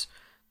 And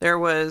there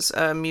was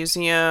a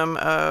museum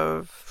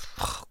of,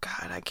 oh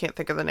God, I can't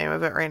think of the name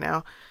of it right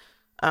now.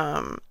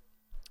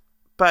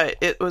 But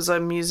it was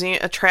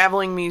a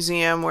traveling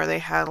museum where they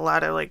had a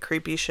lot of like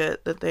creepy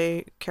shit that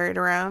they carried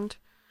around.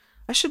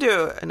 I should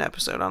do an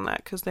episode on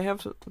that because they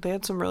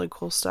had some really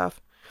cool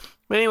stuff.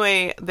 But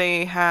anyway,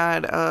 they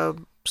had a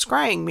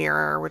scrying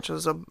mirror, which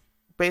was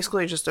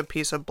basically just a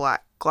piece of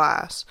black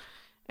glass.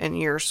 And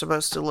you're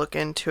supposed to look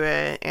into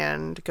it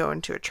and go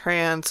into a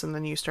trance, and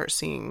then you start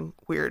seeing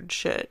weird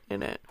shit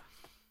in it.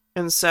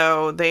 And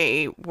so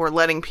they were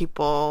letting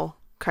people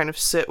kind of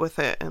sit with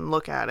it and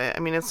look at it. I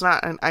mean, it's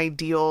not an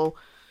ideal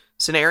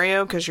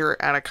scenario because you're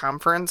at a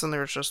conference and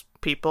there's just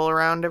people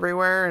around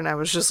everywhere. And I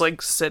was just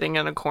like sitting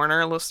in a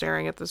corner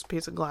staring at this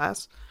piece of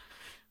glass.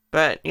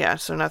 But yeah,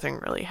 so nothing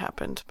really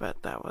happened,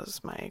 but that was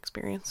my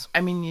experience.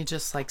 I mean, you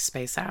just like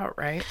space out,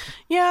 right?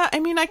 Yeah, I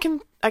mean, I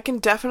can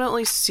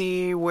definitely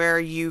see where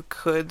you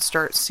could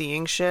start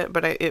seeing shit,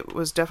 but it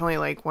was definitely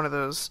like one of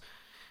those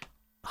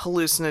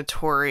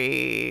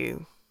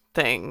hallucinatory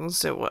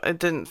things. It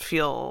didn't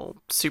feel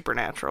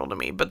supernatural to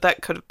me, but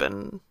that could have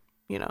been,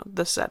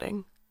 the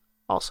setting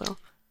also.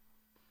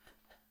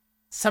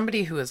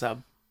 Somebody who is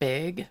a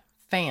big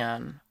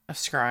fan of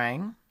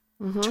scrying,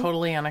 Mm-hmm.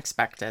 totally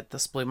unexpected.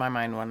 This blew my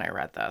mind when I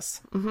read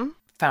this. Mm-hmm.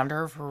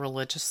 founder of a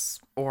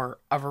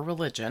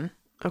religion,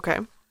 Okay.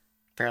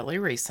 fairly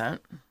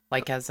recent,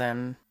 like as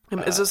in,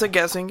 Is this a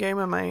guessing game?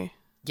 Am I?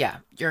 yeah,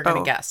 you're going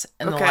to Oh, guess.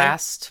 In the okay.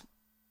 last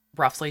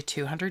roughly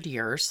 200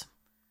 years,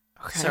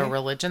 Okay. so a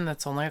religion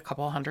that's only a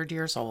couple hundred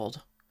years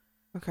old,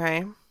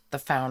 Okay. the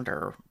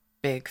founder,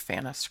 big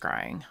fan of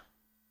scrying.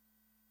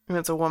 And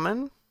it's a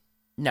woman?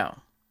 No.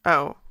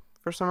 Oh,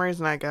 for some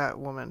reason I got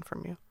woman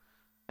from you.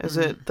 Is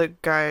it the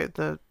guy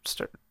that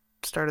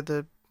started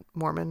the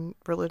Mormon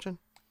religion?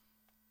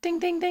 Ding,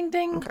 ding, ding,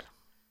 ding. Okay.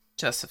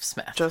 Joseph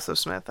Smith. Joseph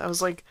Smith. I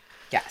was like,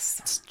 Yes.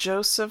 it's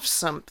Joseph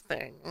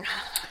something.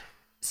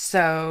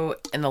 So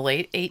in the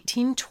late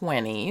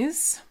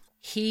 1820s,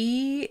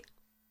 he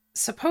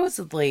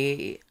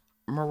supposedly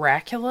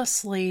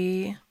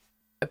miraculously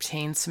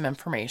obtained some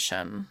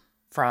information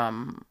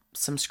from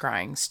some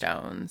scrying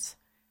stones,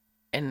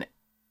 and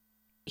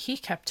he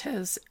kept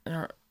his in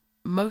a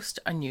most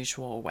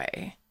unusual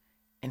way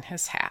in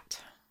his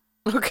hat.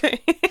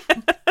 Okay.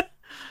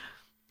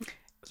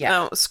 Yeah.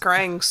 Now,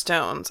 scrying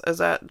stones, is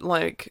that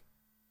like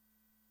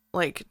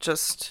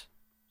just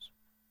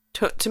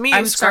to me?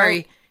 I'm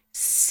sorry,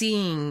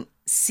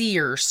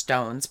 seer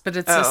stones, but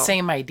it's the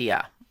same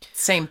idea,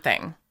 same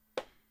thing.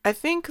 I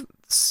think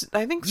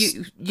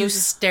You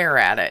stare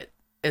at it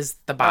is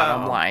the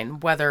bottom line,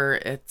 whether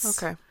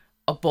it's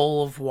a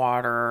bowl of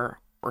water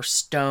or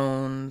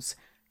stones.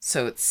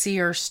 So it's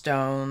seer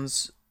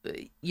stones.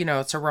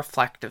 It's a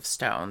reflective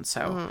stone.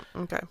 So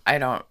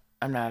I'm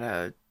not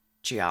a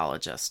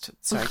geologist,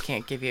 so I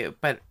can't give you,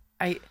 but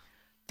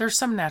there's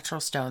some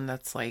natural stone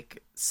that's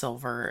like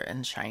silver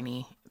and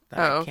shiny that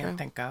I can't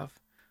think of.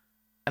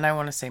 And I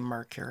want to say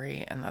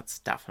mercury, and that's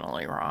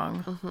definitely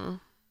wrong.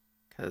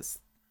 Because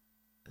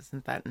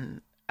isn't that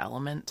an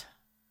element?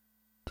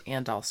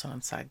 And also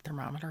inside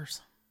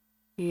thermometers.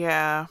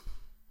 Yeah.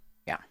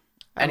 Yeah.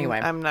 Anyway.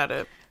 I'm not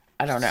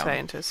I don't know.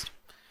 Scientist.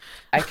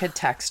 I could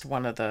text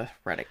one of the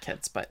Reddit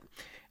kids, but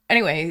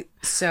anyway,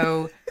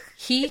 so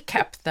he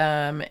kept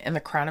them in the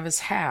crown of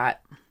his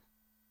hat,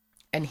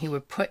 and he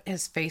would put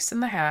his face in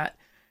the hat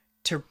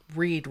to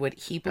read what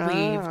he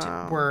believed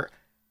were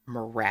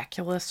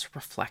miraculous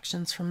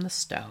reflections from the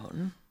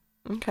stone.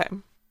 Okay.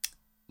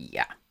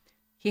 Yeah.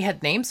 He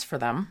had names for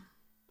them.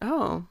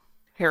 Oh.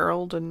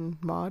 Harold and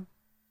Maud.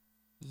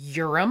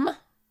 Urim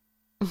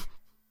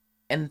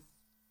and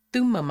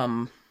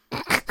Thummim.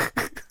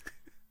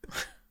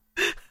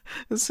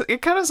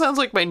 It kind of sounds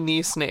like my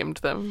niece named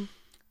them.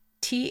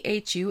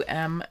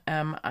 Thummim.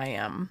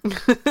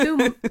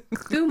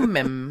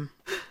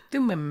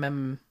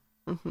 Thummim.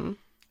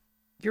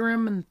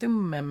 Urim and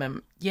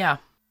Thummim. Yeah.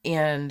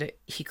 And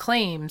he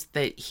claims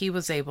that he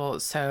was able,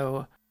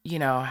 so you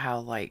know how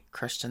like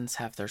Christians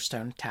have their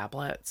stone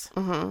tablets?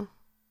 Mm-hmm.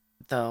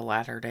 The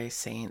Latter-day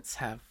Saints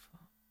have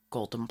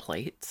golden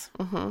plates.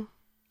 Mm-hmm.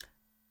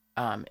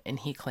 And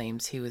he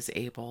claims he was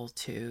able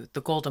to,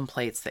 the golden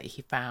plates that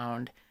he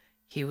found,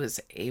 he was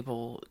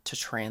able to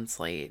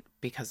translate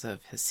because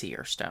of his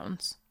seer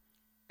stones.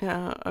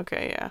 Yeah,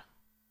 okay, yeah.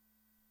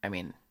 I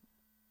mean,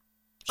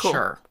 Cool.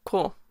 sure.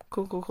 Cool.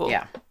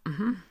 Yeah.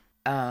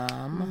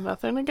 Mm-hmm.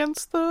 Nothing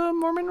against the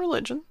Mormon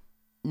religion.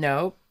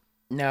 Nope.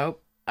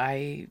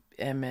 I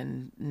am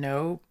in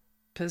no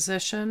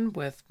position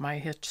with my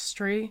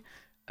history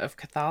of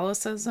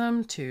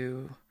Catholicism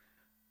to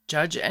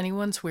judge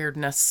anyone's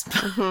weirdness,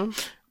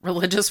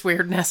 religious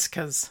weirdness,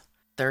 because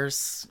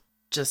there's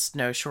just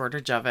no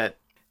shortage of it.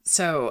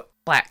 So,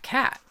 black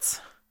cats.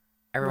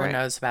 Everyone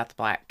knows about the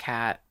black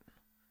cat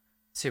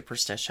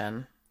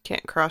superstition.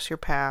 Can't cross your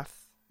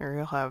path or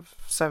you'll have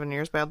 7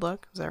 years bad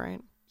luck. Is that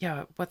right?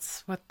 Yeah,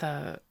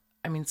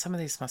 I mean, some of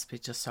these must be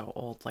just so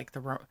old. Like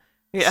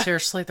Yeah.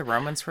 Seriously, the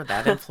Romans were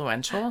that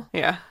influential?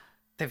 Yeah.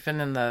 They've been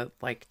in the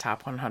like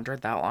top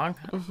 100 that long.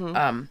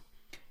 Mm-hmm.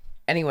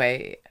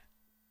 Anyway,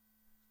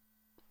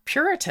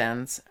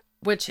 Puritans,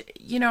 which,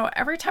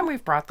 every time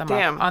we've brought them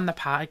up on the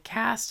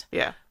podcast,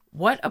 yeah,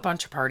 what a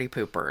bunch of party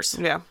poopers.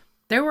 Yeah.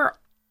 They were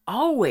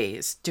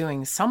always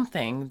doing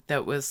something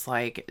that was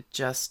like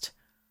just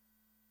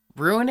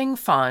ruining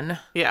fun.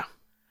 Yeah.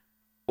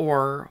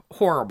 Or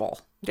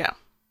horrible. Yeah.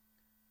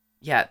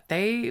 Yeah,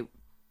 they're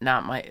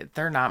not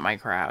my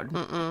crowd.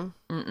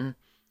 Mm-mm.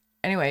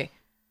 Anyway,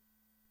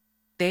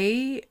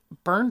 they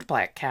burned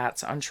black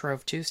cats on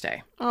Shrove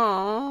Tuesday.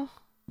 Aww.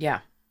 Yeah.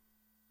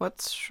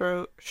 What's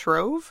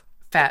Shrove?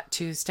 Fat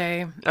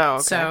Tuesday. Oh,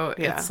 okay. So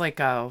it's like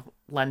a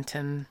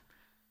Lenten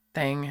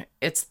thing.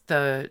 It's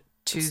the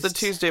Tuesday. It's the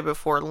Tuesday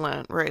before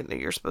Lent, right? That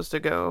you're supposed to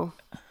go.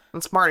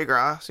 It's Mardi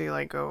Gras, so you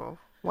like go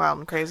wild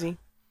and crazy.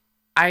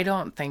 I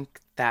don't think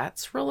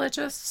that's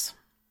religious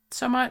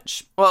so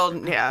much. Well,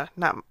 yeah,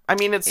 not. I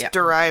mean, it's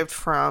derived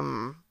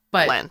from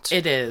Lent.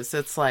 It is.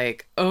 It's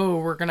like, oh,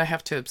 we're gonna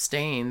have to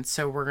abstain,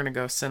 so we're gonna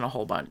go sin a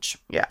whole bunch.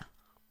 Yeah.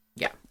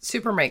 Yeah.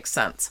 Super makes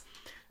sense.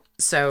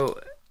 So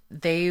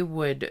they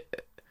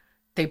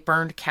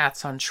burned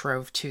cats on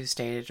Shrove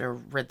Tuesday to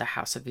rid the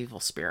house of evil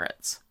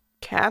spirits.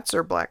 Cats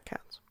or black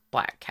cats?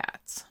 Black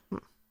cats.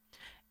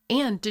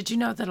 And did you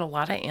know that a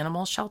lot of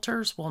animal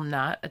shelters will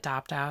not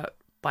adopt out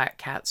black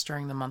cats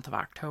during the month of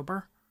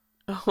October?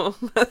 Oh,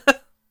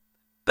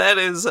 that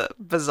is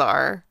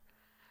bizarre.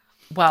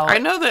 Well, I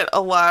know that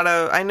a lot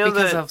of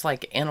because of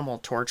like animal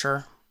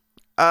torture.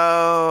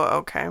 Oh,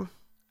 okay.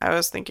 I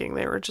was thinking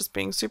they were just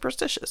being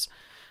superstitious.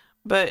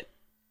 But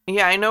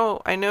yeah, I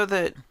know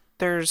that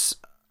there's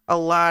a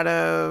lot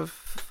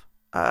of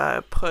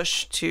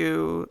push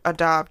to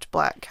adopt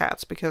black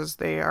cats because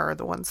they are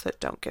the ones that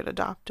don't get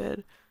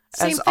adopted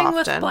Same as thing often.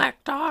 with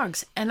black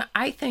dogs. And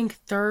I think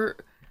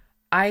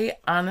I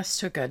honest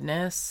to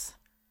goodness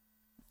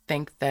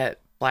think that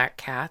black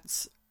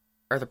cats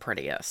are the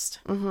prettiest.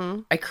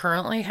 Mm-hmm. I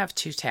currently have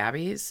 2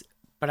 tabbies,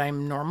 but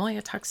I'm normally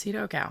a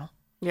tuxedo gal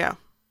Yeah.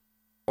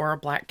 or a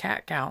black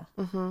cat gal.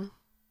 Mm-hmm.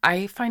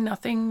 I find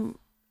nothing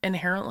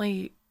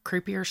inherently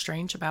creepy or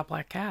strange about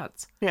black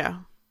cats. Yeah.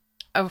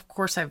 Of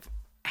course, I've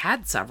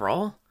had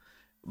several,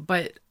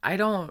 but I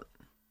don't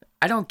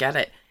get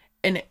it.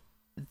 And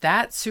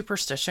that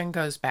superstition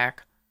goes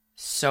back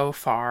so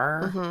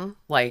far, Mm-hmm.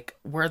 like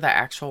where the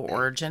actual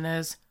origin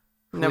is,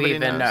 who Nobody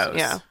even knows?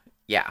 Yeah.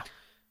 Yeah.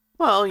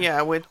 Well,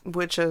 yeah,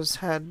 witches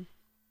had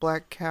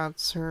black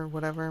cats or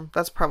whatever.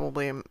 That's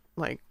probably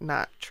like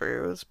not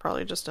true. It's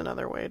probably just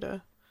another way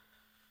to,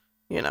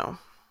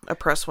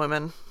 oppress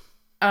women.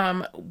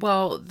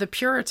 Well, the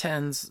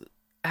Puritans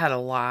had a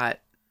lot.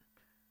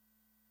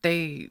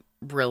 They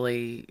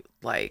really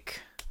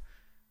like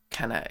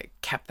kind of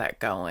kept that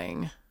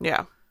going.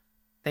 Yeah.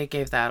 They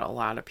gave that a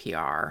lot of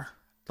PR,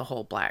 the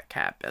whole black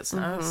cat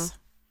business.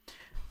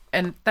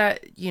 And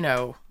that,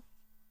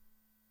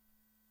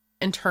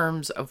 in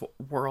terms of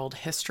world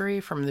history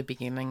from the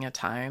beginning of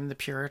time, the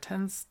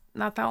Puritans,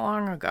 not that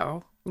long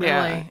ago.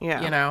 Really,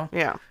 Yeah.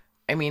 Yeah.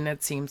 I mean,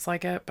 it seems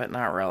like it, but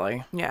not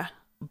really. Yeah.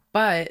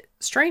 But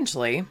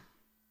strangely,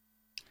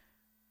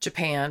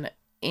 Japan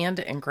and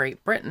in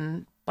Great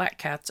Britain, black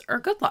cats are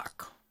good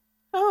luck.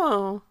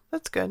 Oh,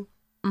 that's good.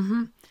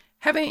 Mm-hmm.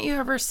 Haven't you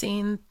ever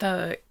seen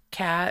the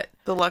cat?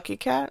 The lucky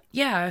cat?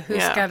 Yeah, who's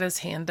Yeah. got his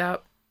hand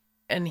up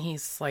and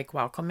he's like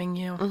welcoming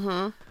you.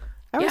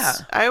 Mm-hmm. Yeah.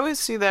 I always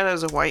see that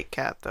as a white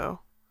cat, though.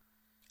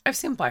 I've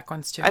seen black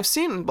ones too. I've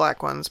seen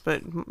black ones,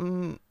 but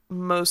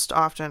most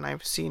often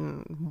I've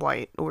seen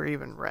white or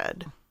even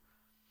red.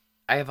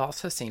 I have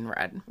also seen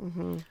red.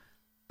 Mm-hmm.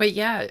 But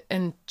yeah,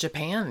 in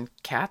Japan,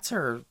 cats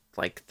are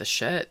like the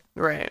shit.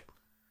 Right.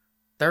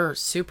 They're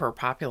super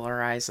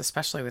popularized,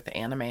 especially with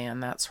anime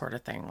and that sort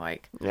of thing.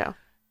 Like, Yeah.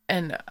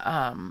 and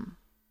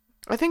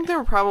I think they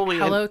were probably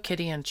Hello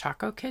Kitty and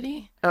Choco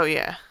Kitty. Oh,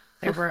 yeah.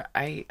 They were.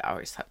 I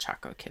always thought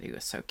Choco Kitty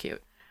was so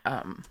cute.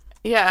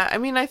 Yeah, I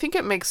mean, I think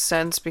it makes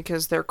sense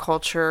because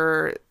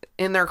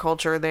in their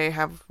culture, they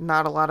have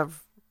not a lot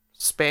of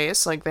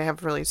space. Like, they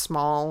have really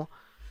small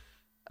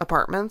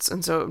apartments,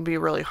 and so it would be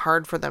really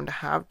hard for them to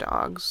have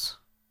dogs.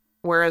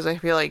 Whereas I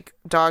feel like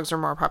dogs are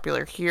more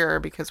popular here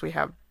because we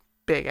have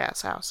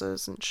big-ass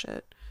houses and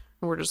shit.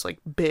 And we're just, like,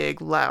 big,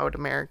 loud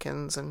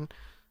Americans, and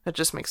that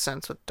just makes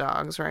sense with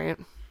dogs, right?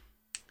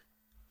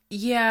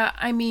 Yeah,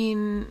 I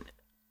mean,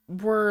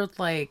 we're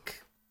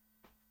like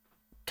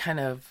kind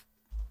of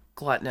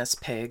gluttonous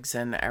pigs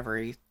in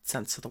every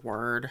sense of the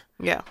word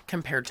Yeah.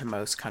 compared to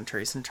most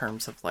countries in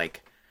terms of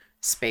like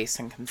space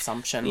and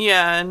consumption.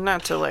 Yeah, and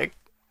not to, like,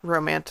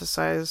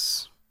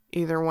 romanticize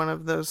either one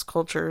of those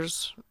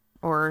cultures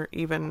or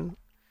even,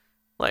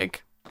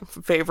 like,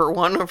 favor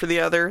one over the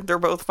other. They're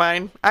both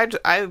fine.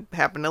 I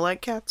happen to like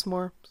cats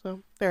more,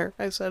 so there,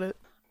 I said it.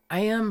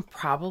 I am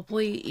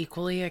probably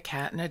equally a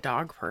cat and a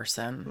dog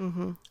person.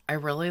 Mm-hmm. I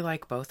really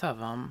like both of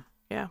them.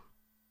 Yeah.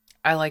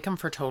 I like them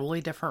for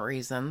totally different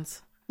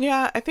reasons.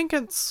 Yeah, I think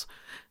it's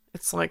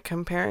like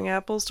comparing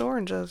apples to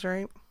oranges,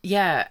 right?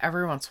 Yeah,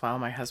 every once in a while,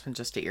 my husband,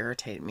 just to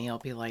irritate me, he'll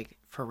be like,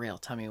 for real,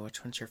 tell me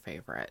which one's your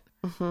favorite.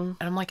 Mm-hmm. And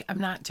I'm like, I'm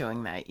not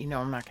doing that.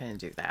 I'm not going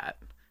to do that.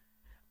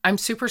 I'm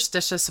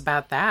superstitious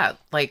about that.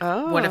 Like,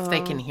 what if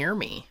they can hear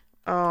me?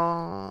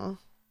 Oh.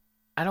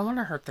 I don't want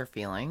to hurt their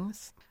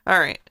feelings. All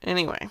right.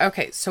 Anyway.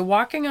 Okay, so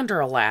walking under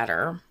a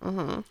ladder,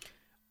 Mm-hmm.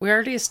 we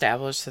already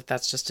established that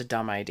that's just a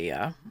dumb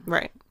idea,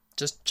 Right.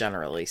 just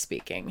generally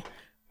speaking.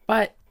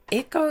 But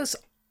it goes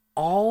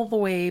all the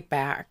way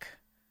back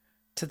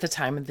to the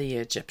time of the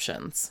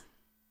Egyptians.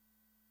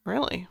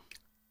 Really?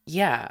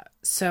 Yeah,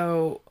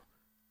 so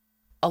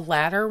a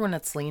ladder, when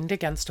it's leaned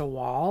against a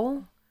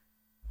wall,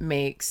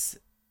 makes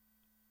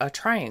a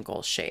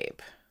triangle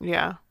shape.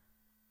 Yeah.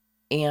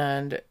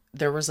 And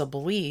there was a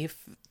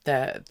belief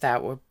that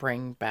that would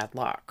bring bad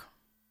luck.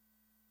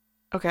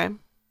 Okay.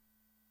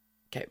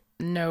 Okay,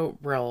 no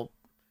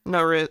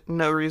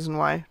reason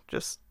why.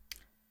 Just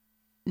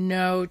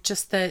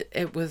that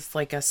it was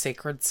like a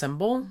sacred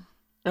symbol.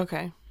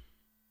 okay.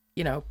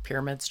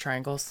 Pyramids,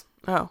 triangles.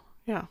 Oh,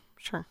 yeah,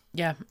 sure.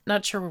 Yeah,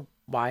 not sure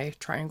why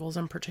triangles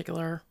in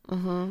particular.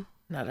 Mm-hmm.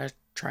 Not a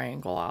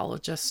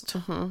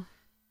triangleologist.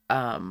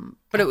 Mm-hmm.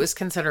 But it was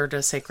considered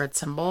a sacred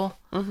symbol.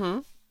 Mm-hmm.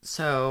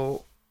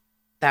 So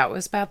that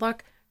was bad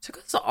luck. So it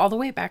goes all the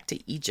way back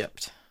to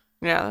Egypt.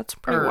 Yeah, that's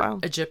pretty Or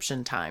wild.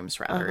 Egyptian times,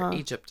 rather. Uh-huh.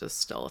 Egypt is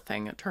still a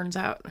thing, it turns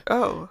out.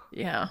 Oh.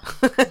 Yeah.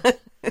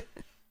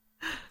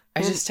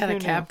 I just had a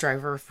cab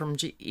driver from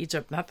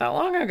Egypt not that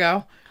long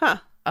ago. Huh.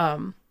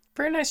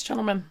 Very nice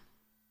gentleman.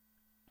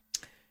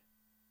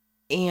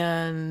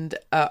 And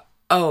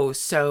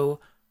so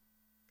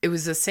it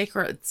was a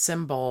sacred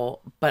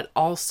symbol, but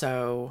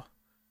also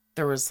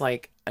there was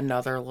like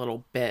another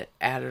little bit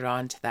added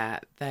on to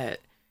that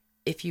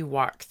if you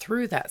walk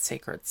through that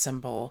sacred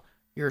symbol,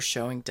 you're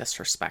showing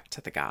disrespect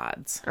to the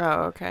gods.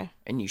 Oh, okay.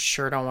 And you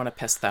sure don't want to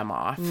piss them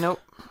off.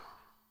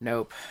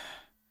 Nope.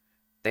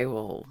 They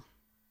will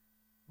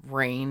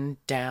rain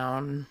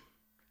down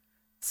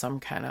some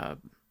kind of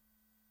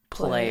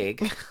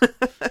plague.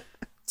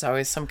 It's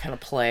always some kind of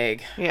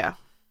plague. Yeah.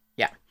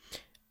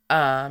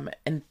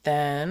 And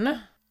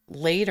then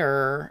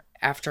later,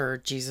 after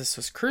Jesus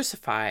was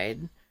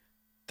crucified,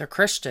 the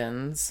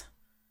Christians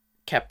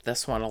kept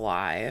this one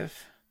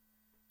alive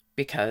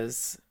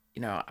because,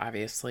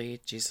 obviously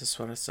Jesus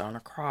was on a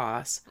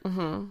cross,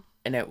 and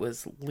it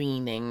was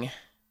leaning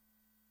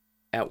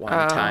at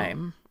one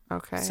time.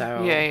 Okay.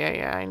 So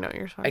yeah. I know what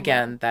you're talking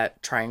again,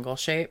 that triangle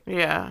shape.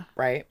 Yeah.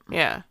 Right?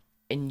 Yeah.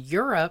 In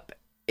Europe,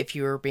 if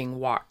you were being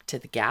walked to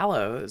the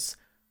gallows,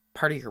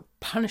 part of your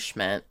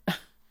punishment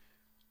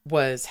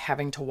was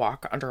having to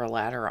walk under a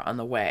ladder on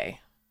the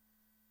way.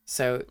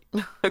 So,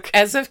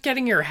 as if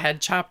getting your head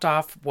chopped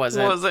off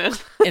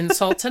wasn't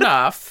insult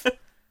enough,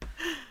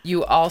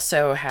 you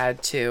also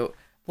had to,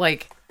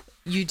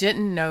 you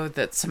didn't know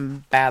that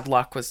some bad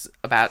luck was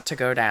about to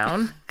go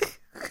down.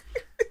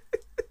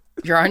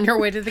 You're on your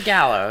way to the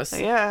gallows.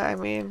 Yeah, I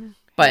mean.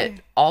 But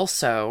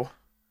also,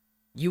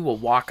 you will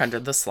walk under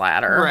this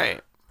ladder.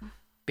 Right.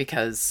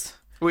 Because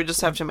we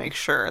just have to make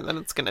sure that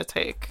it's going to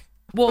take.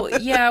 Well,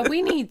 yeah,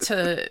 we need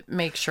to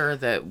make sure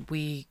that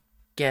we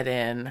get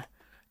in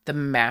the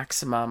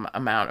maximum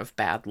amount of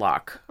bad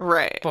luck.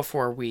 Right.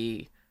 Before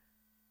we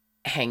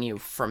hang you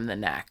from the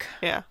neck.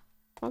 Yeah.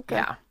 Okay.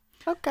 Yeah.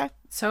 Okay.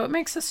 So it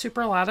makes a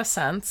super lot of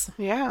sense.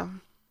 Yeah.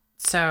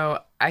 So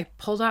I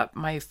pulled up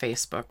my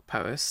Facebook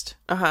post.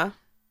 Uh-huh.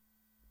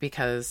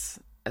 Because,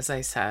 as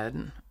I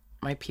said,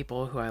 my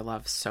people who I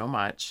love so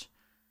much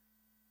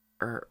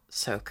are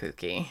so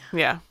kooky.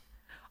 Yeah.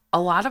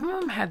 A lot of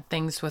them had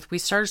things we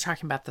started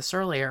talking about this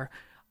earlier.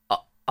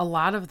 A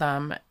lot of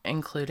them,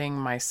 including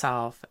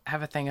myself,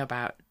 have a thing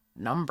about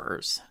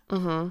numbers.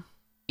 Mm-hmm.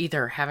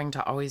 Either having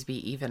to always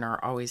be even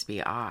or always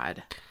be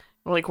odd.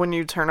 Like when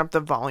you turn up the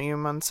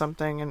volume on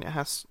something and it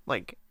has,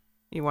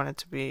 you want it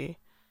to be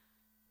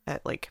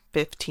at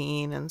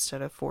 15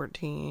 instead of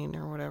 14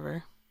 or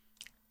whatever.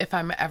 If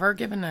I'm ever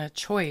given a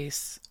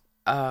choice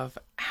of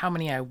how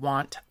many I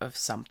want of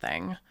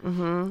something,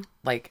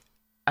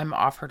 I'm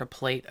offered a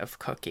plate of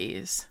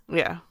cookies.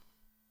 Yeah.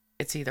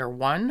 It's either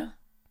 1,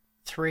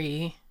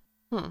 3,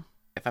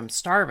 if I'm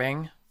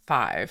starving,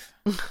 5.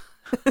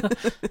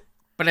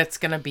 But it's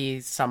going to be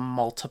some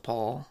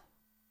multiple.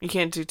 You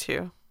can't do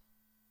 2.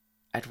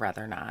 I'd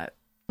rather not.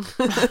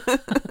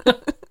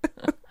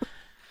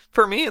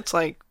 For me, it's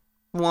 1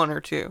 or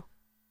 2.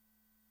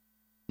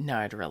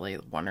 No,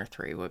 1 or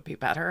 3 would be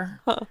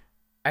better. Huh.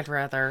 I'd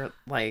rather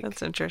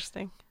That's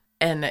interesting.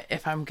 And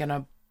if I'm going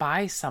to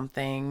buy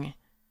something,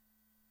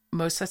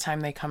 most of the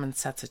time they come in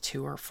sets of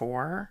 2 or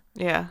 4.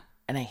 Yeah.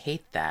 And I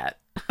hate that.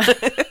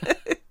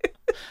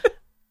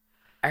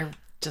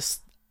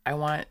 I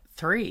want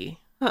 3.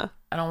 Huh.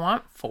 I don't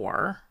want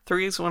 4.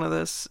 3 is one of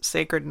those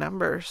sacred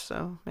numbers,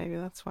 so maybe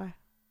that's why.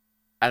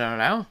 I don't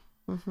know.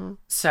 Mm-hmm.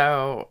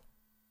 So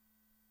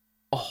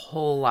a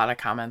whole lot of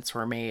comments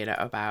were made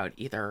about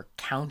either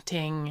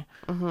counting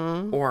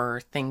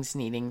or things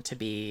needing to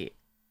be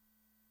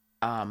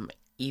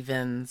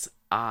evens,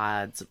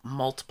 odds,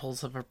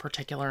 multiples of a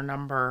particular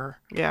number.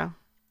 Yeah.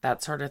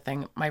 That sort of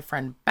thing. My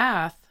friend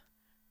Beth,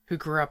 who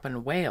grew up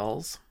in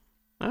Wales,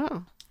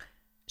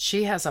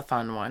 she has a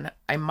fun one.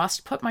 I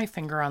must put my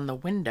finger on the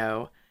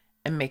window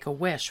and make a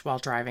wish while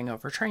driving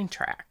over train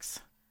tracks.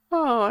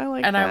 Oh, I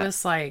like that. And I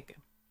was like,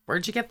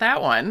 where'd you get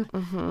that one?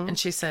 Mm-hmm. And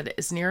she said,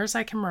 as near as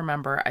I can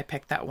remember, I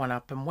picked that one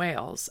up in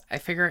Wales. I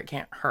figure it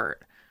can't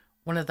hurt.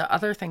 One of the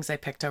other things I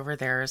picked over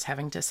there is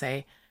having to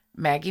say,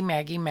 Maggie,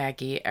 Maggie,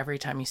 Maggie, every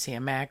time you see a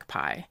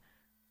magpie.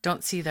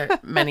 Don't see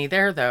that many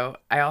there, though.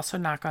 I also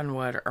knock on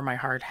wood or my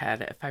hard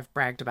head if I've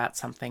bragged about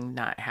something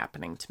not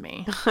happening to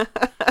me.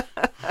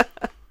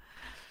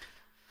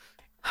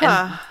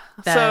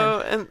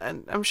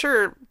 And I'm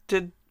sure,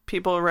 did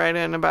people write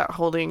in about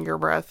holding your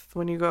breath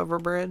when you go over a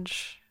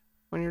bridge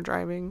when you're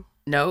driving?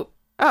 Nope.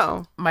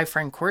 Oh. My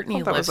friend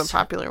Courtney that was a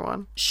popular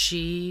one.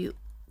 She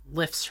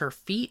lifts her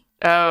feet.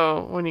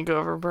 Oh, when you go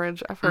over a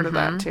bridge. I've heard of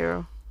that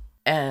too.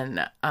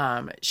 And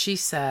she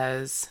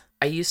says,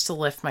 I used to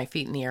lift my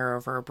feet in the air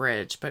over a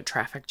bridge, but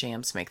traffic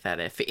jams make that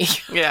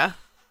iffy. Yeah.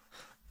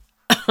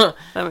 That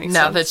makes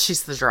now sense. that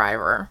she's the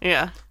driver.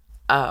 Yeah.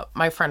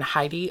 My friend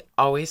Heidi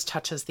always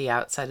touches the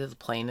outside of the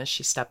plane as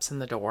she steps in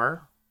the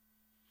door.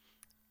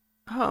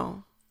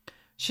 Oh.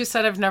 She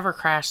said, I've never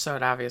crashed, so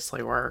it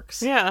obviously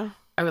works. Yeah.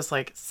 I was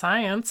like,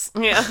 science.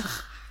 Yeah.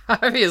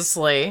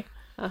 Obviously.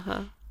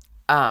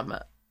 Uh-huh.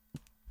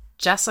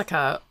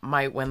 Jessica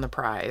might win the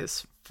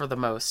prize for the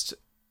most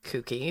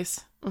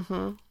cookies.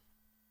 Mm-hmm.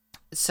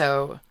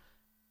 So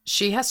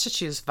She has to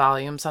choose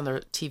volumes on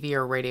the TV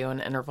or radio in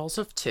intervals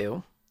of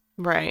 2.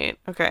 Right.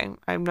 Okay.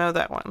 I know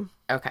that one.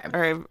 Okay.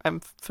 Or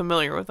I'm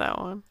familiar with that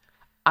one.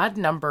 Odd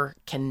number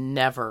can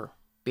never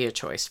be a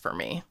choice for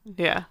me.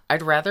 Yeah.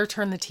 I'd rather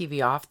turn the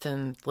TV off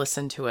than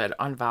listen to it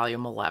on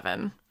volume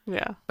 11.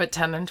 Yeah. But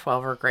 10 and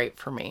 12 are great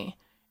for me.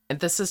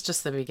 And this is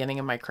just the beginning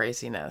of my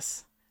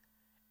craziness.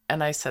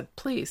 And I said,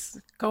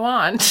 please, go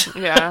on.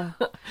 Yeah.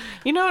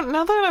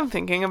 Now that I'm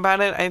thinking about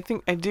it, I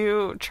think I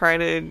do try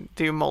to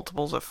do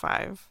multiples of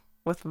 5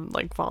 with,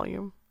 like,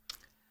 volume.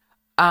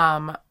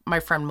 My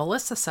friend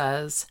Melissa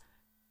says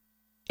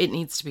it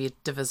needs to be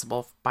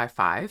divisible by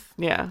 5.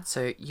 Yeah.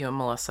 So you and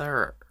Melissa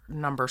are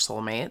number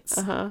soulmates.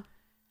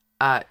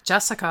 Uh-huh.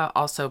 Jessica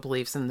also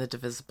believes in the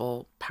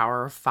divisible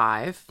power of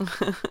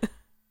 5.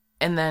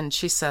 And then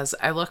she says,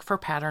 I look for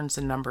patterns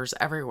in numbers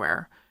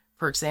everywhere.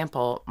 For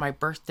example, my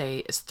birthday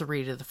is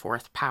 3 to the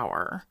 4th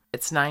power.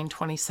 It's 9,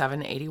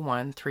 27,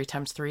 81. 3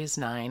 times 3 is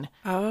 9.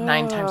 Oh.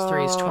 9 times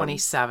 3 is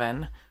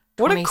 27.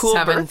 What a cool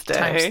 27 birthday.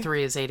 times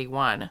 3 is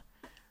 81.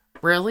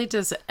 Rarely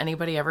does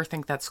anybody ever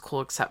think that's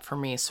cool except for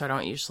me, so I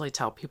don't usually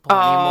tell people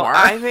anymore.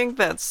 I think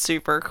that's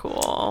super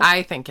cool.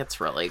 I think it's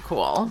really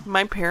cool.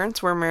 My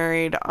parents were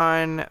married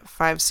on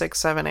 5, 6,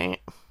 7, 8.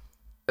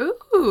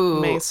 Ooh.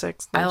 May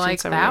 6th, I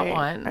like that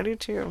one. I do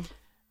too.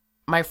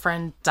 My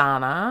friend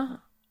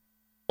Donna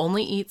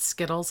only eats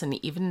Skittles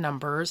in even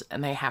numbers,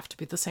 and they have to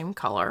be the same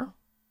color.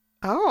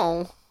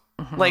 Oh.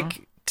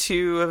 Like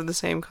 2 of the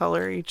same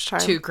color each time?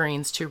 2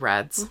 greens, 2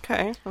 reds.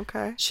 Okay.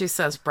 She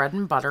says bread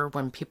and butter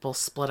when people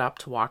split up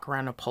to walk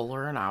around a pole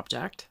or an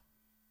object.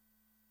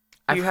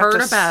 I've You have heard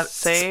to about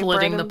say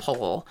splitting bread the and-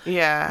 pole.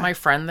 Yeah. My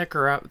friend that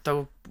grew up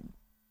the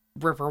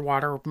river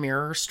water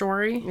mirror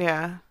story,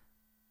 Yeah.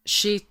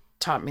 she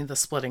taught me the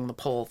splitting the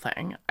pole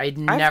thing. I'd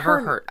I've never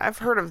heard. heard I've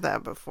heard of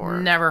that before.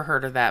 never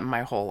heard of that in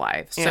my whole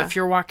life. So Yeah. if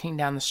you're walking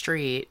down the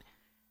street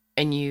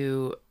and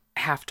you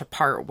have to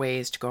part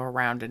ways to go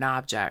around an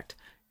object,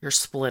 you're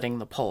splitting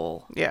the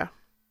pole. Yeah.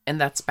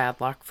 And that's bad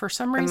luck for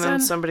some And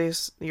reason. then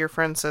your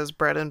friend says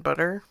bread and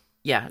butter.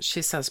 Yeah,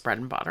 she says bread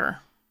and butter.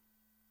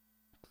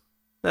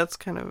 That's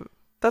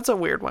a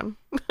weird one.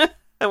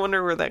 I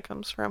wonder where that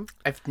comes from.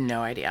 I have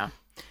no idea.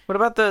 What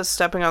about the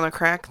stepping on the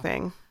crack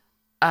thing?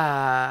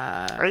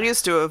 I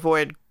used to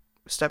avoid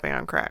stepping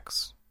on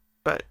cracks,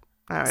 but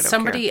now I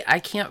don't care. I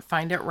can't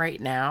find it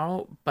right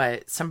now,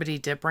 but somebody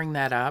did bring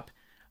that up.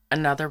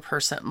 Another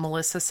person,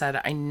 Melissa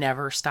said, I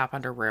never stop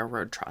under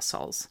railroad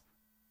trestles,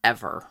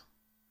 ever.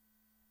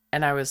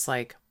 And I was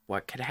like,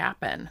 what could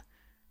happen?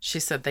 She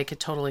said they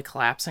could totally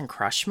collapse and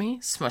crush me,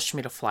 smush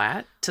me to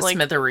flat, to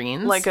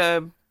smithereens. Like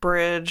a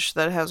bridge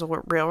that has a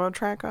railroad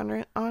track on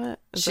it?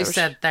 She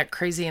said that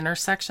crazy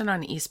intersection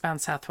on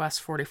eastbound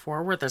Southwest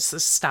 44 where there's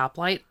this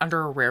stoplight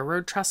under a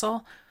railroad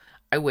trestle,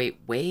 I wait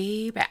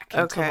way back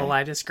until the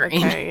light is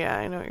green. Okay, yeah,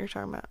 I know what you're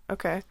talking about.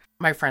 Okay.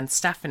 My friend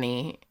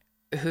Stephanie,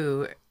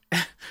 who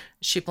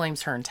she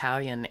blames her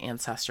Italian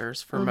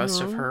ancestors for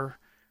most of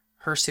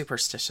her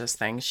superstitious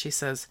things. She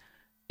says,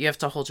 you have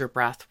to hold your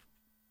breath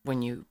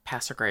when you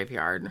pass a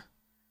graveyard.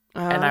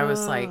 And I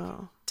was like,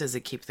 does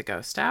it keep the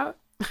ghost out?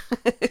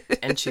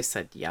 And she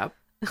said, yep.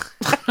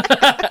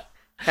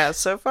 Has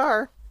so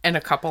far. And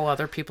a couple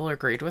other people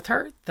agreed with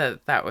her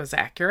that was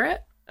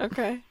accurate.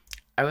 Okay.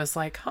 I was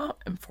like, huh,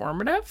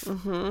 informative.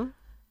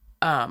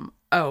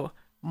 Mm-hmm.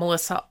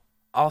 Melissa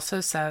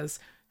also says,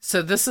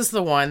 so this is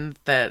the one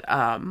that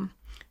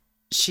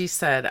she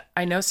said,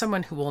 I know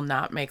someone who will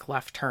not make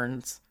left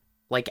turns,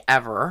 like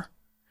ever.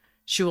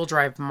 She will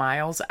drive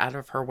miles out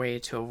of her way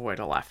to avoid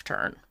a left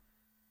turn.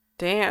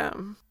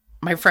 Damn.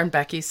 My friend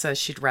Becky says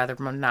she'd rather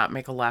not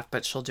make a left,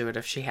 but she'll do it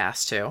if she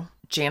has to.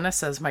 Jana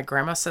says, my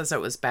grandma says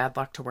it was bad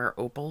luck to wear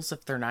opals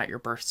if they're not your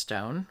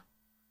birthstone.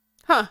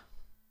 Huh.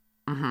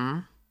 Mm-hmm.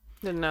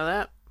 Didn't know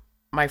that.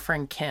 My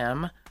friend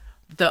Kim,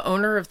 the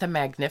owner of the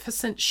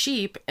Magnificent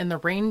Sheep and the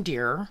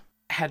Reindeer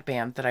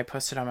headband that I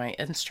posted on my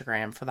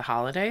Instagram for the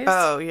holidays.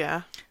 Oh,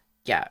 yeah.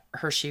 Yeah,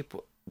 her sheep,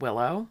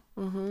 Willow,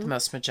 the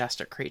most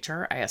majestic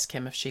creature. I asked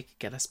Kim if she could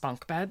get us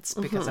bunk beds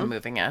because I'm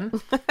moving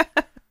in.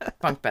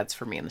 Bunk beds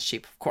for me and the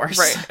sheep, of course.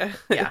 Right.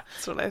 Yeah.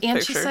 That's what I And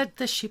pictured. she said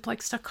the sheep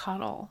likes to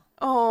cuddle.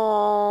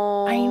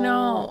 Oh. I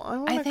know. I I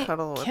want to think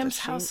cuddle with Kim's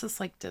a sheep. house is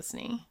like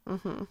Disney.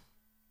 Mm-hmm.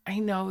 I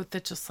know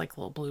that just like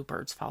little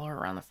bluebirds follow her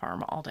around the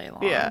farm all day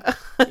long. Yeah.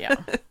 Yeah.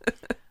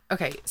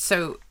 Okay,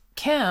 so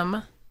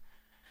Kim,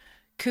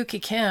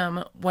 Kooky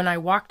Kim, when I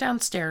walk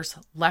downstairs,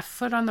 left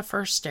foot on the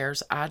first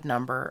stairs, odd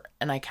number,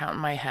 and I count in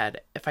my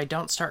head. If I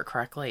don't start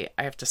correctly,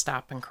 I have to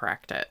stop and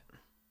correct it.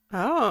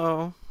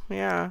 Oh,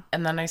 yeah.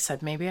 And then I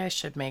said, maybe I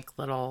should make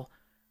little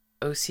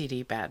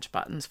OCD badge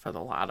buttons for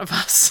the lot of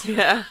us.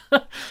 Yeah.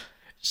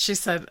 She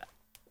said,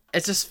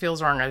 it just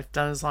feels wrong. I've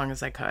done as long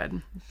as I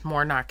could.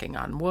 More knocking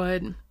on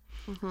wood.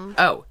 Mm-hmm.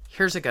 Oh,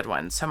 here's a good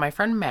one. So my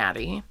friend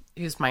Maddie,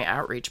 who's my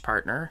outreach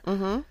partner,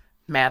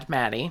 Mad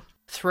Maddie,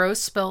 throw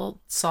spilled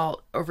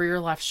salt over your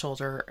left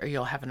shoulder or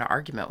you'll have an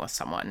argument with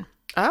someone.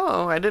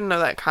 Oh, I didn't know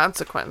that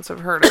consequence.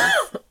 I've heard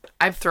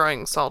of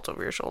throwing salt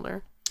over your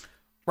shoulder.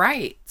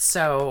 Right.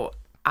 So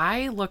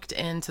I looked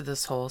into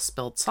this whole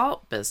spilled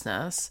salt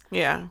business.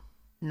 Yeah.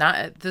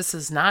 This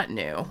is not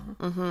new.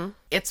 Mm-hmm.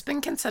 It's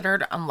been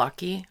considered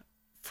unlucky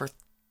for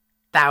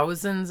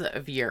thousands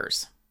of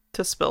years.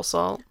 To spill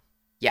salt?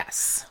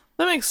 Yes.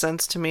 That makes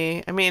sense to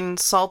me. I mean,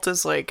 salt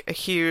is like a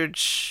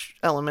huge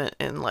element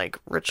in like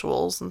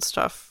rituals and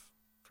stuff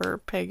for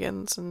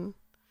pagans and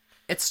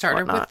it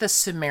started whatnot. with the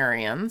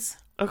Sumerians.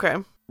 Okay.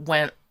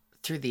 Went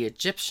through the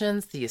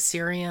Egyptians, the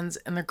Assyrians,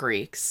 and the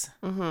Greeks.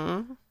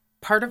 Mm-hmm.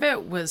 Part of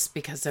it was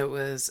because it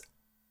was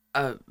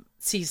a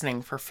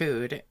seasoning for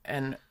food,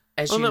 and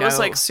as you know, it was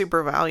like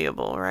super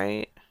valuable,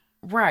 right?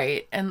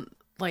 Right, and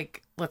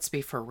like let's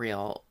be for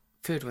real,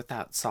 food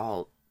without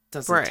salt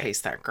doesn't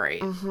taste that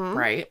great,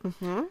 right?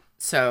 Mm-hmm.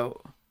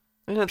 So,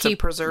 and it's a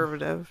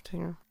preservative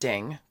too.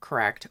 Ding,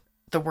 correct.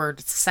 The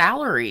word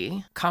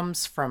salary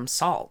comes from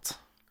salt.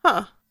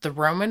 Huh. The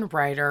Roman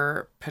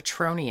writer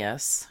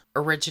Petronius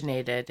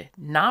originated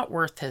 "not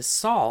worth his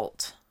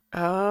salt."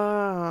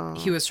 Oh.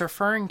 He was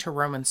referring to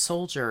Roman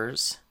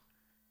soldiers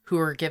who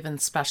were given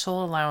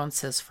special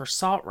allowances for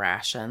salt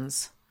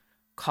rations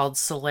called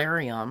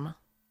salarium,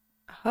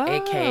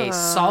 aka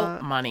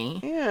salt money.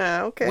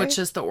 Yeah, okay. Which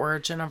is the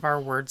origin of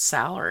our word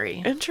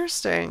salary.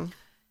 Interesting.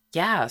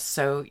 Yeah,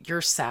 so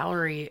your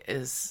salary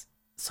is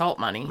salt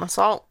money. My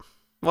salt.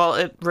 Well,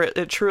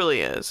 it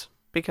truly is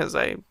because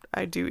I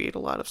do eat a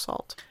lot of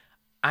salt.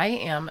 I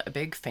am a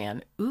big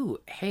fan. Ooh,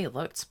 hey,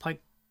 let's plug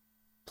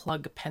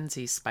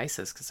Penzeys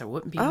Spices because I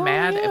wouldn't be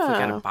mad if we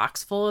got a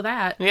box full of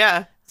that.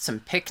 Yeah.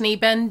 Some Pickney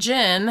Bend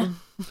gin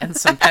and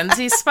some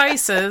Penzeys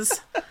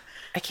Spices.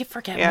 I keep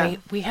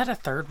forgetting we had a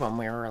third one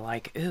we were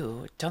like,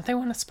 ooh, don't they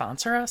want to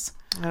sponsor us?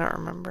 I don't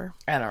remember.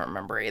 I don't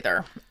remember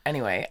either.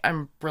 Anyway,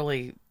 I'm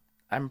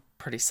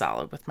pretty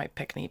solid with my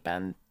Pickney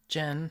Bend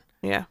gin.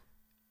 Yeah.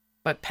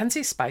 But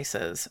Penzeys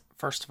Spices,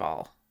 first of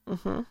all,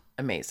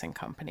 amazing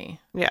company.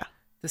 Yeah.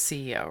 The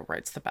CEO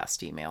writes the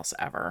best emails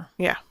ever.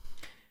 Yeah.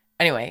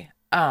 Anyway,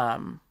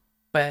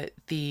 but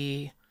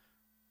the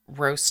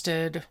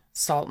roasted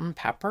salt and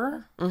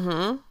pepper.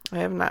 I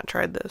have not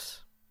tried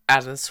this. Out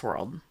of this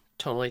world.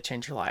 Totally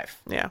change your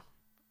life. Yeah.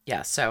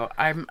 Yeah, so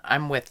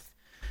I'm with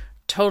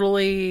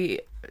totally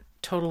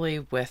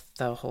with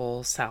the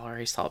whole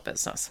salary salt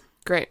business.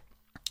 Great.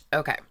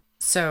 Okay.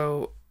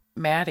 So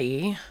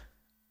Maddie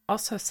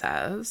also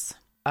says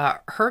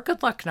her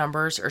good luck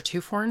numbers are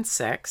 2, 4, and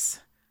 6.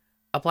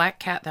 A black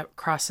cat that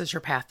crosses your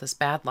path is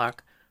bad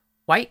luck.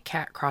 White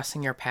cat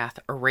crossing your path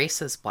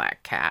erases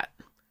black cat.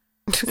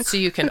 So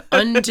you can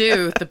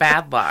undo the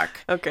bad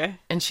luck. Okay.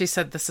 And she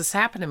said, this has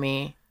happened to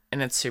me,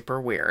 and it's super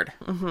weird.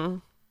 Mm-hmm.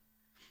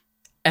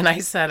 And I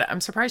said,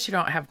 I'm surprised you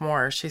don't have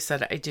more. She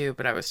said, I do,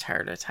 but I was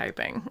tired of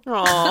typing.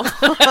 Oh.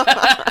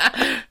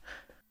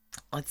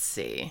 Let's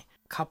see.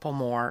 A couple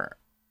more.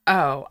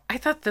 Oh, I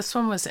thought this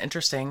one was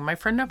interesting. My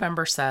friend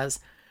November says,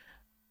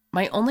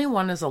 my only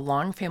one is a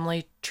long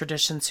family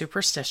tradition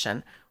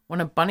superstition.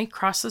 When a bunny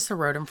crosses the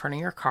road in front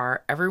of your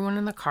car, everyone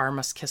in the car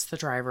must kiss the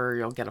driver or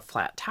you'll get a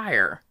flat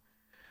tire.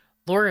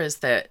 Lore is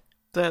that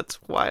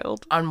that's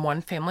wild. On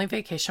one family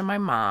vacation, my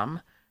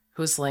mom,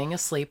 who was laying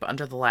asleep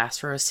under the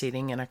last row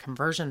seating in a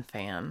conversion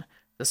fan,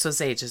 this was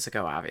ages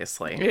ago,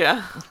 obviously.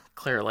 Yeah.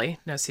 Clearly,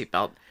 no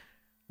seatbelt,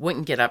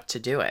 wouldn't get up to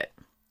do it.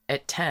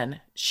 At 10,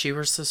 she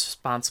was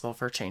responsible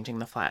for changing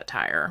the flat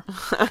tire.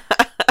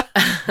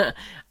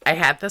 I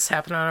had this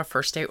happen on a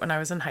first date when I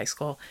was in high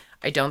school.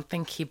 I don't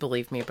think he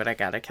believed me, but I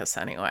got a kiss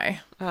anyway.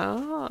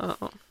 Oh.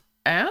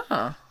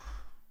 Oh.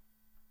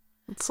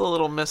 It's a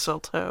little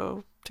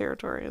mistletoe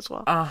territory as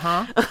well.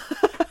 Uh-huh.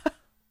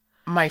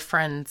 My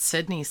friend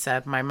Sydney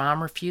said, my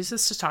mom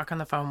refuses to talk on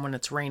the phone when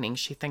it's raining.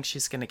 She thinks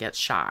she's going to get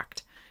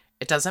shocked.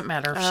 It doesn't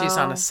matter if she's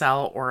on a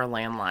cell or a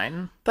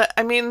landline. But,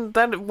 I mean,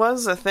 that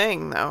was a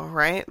thing, though,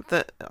 right?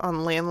 That on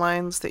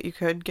landlines that you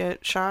could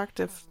get shocked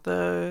if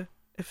the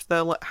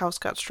house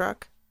got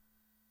struck?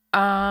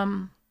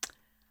 I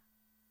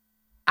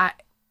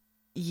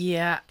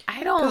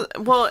don't...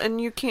 Well, and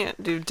you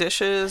can't do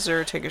dishes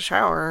or take a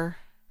shower.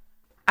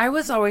 I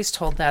was always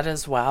told that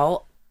as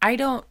well. I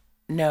don't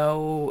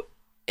know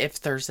if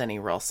there's any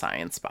real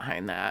science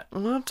behind that.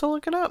 We'll have to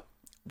look it up.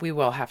 We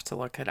will have to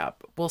look it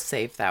up. We'll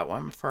save that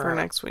one for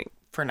next week.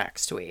 For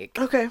next week.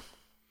 Okay.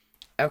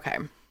 Okay.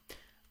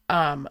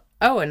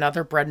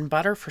 Another bread and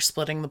butter for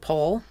splitting the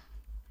pole.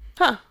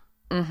 Huh.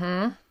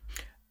 Mm-hmm.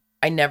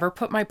 I never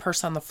put my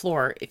purse on the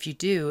floor. If you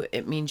do,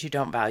 it means you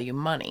don't value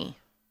money.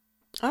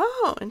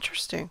 Oh,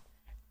 interesting.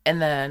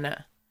 And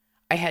then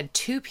I had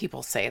 2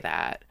 people say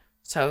that.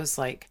 So I was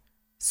like,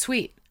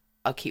 sweet.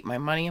 I'll keep my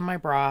money in my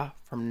bra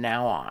from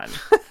now on.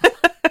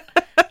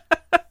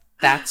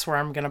 That's where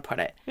I'm going to put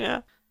it.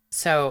 Yeah.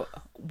 So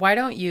why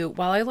don't you,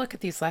 while I look at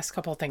these last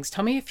couple of things,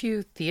 tell me a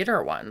few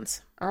theater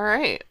ones. All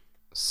right.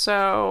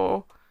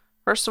 So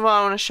first of all,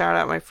 I want to shout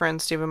out my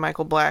friend Stephen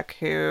Michael Black,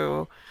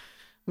 who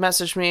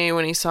messaged me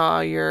when he saw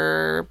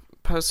your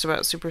post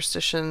about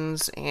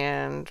superstitions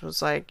and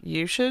was like,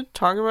 you should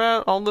talk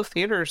about all the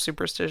theater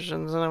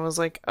superstitions. And I was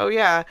like, oh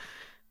yeah,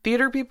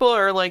 theater people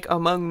are like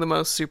among the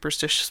most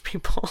superstitious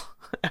people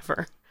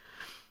ever.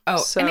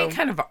 Oh, So, any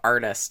kind of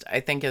artist, I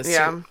think, is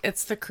Yeah.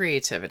 it's the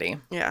creativity.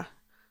 yeah.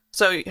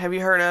 So, have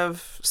you heard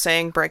of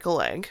saying break a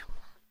leg?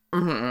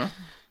 Mm-hmm.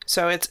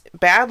 So, it's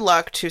bad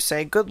luck to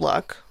say good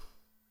luck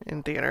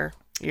in theater.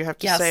 You have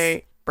to Yes.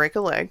 say break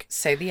a leg.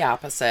 Say the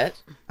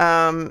opposite.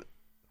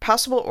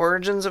 Possible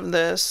origins of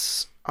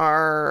this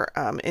are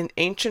in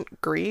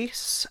ancient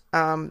Greece.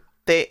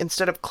 They,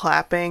 instead of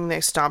clapping,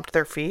 they stomped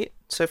their feet.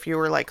 So if you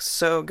were like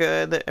so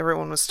good that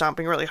everyone was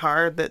stomping really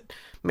hard, that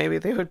maybe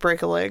they would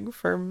break a leg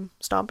from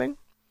stomping.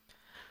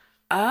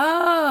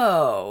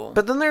 Oh.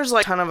 But then there's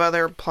like a ton of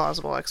other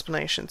plausible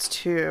explanations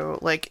too.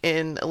 Like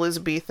in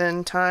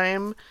Elizabethan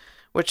time,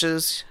 which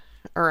is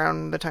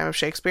around the time of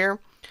Shakespeare,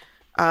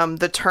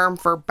 the term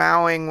for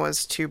bowing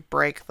was to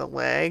break the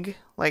leg,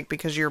 like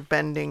because you're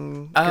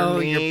bending your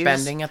knees. You're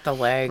bending at the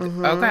leg.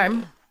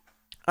 Okay.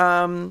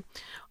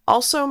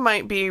 Also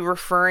might be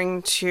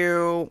referring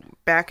to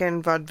back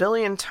in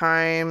vaudevillian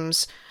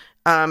times,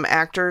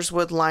 actors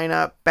would line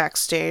up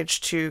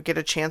backstage to get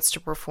a chance to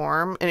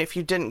perform, and if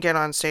you didn't get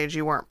on stage,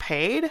 you weren't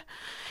paid.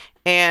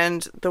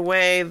 And the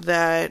way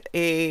that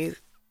a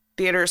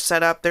theater is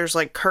set up, there's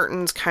like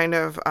curtains kind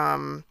of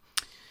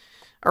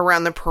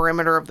around the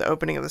perimeter of the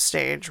opening of the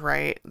stage,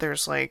 right?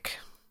 There's like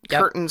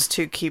curtains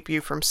to keep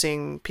you from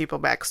seeing people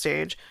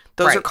backstage.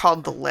 Those are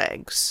called the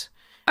legs.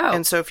 Oh,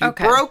 and so if you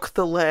broke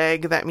the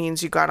leg, that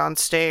means you got on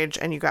stage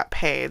and you got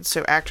paid.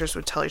 So actors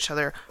would tell each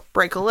other,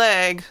 break a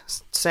leg,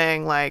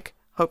 saying like,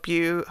 hope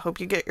you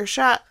get your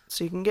shot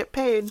so you can get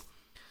paid.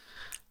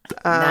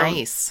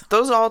 Nice.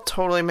 Those all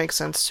totally make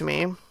sense to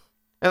me. And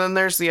then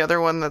there's the other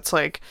one that's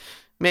like,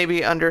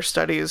 maybe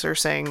understudies are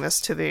saying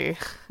this to the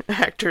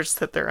actors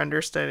that they're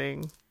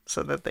understudying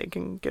so that they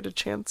can get a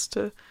chance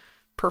to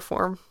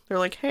perform. They're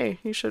like, hey,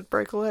 you should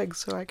break a leg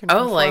so I can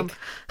perform. Like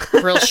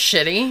real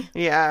shitty?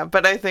 Yeah,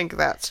 but I think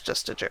that's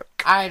just a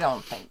joke. I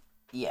don't think.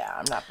 Yeah,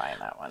 I'm not buying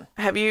that one.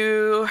 Have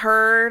you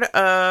heard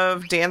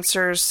of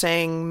dancers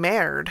saying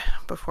merde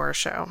before a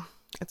show?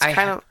 It's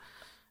kind of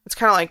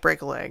like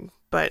break a leg,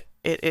 but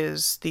it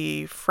is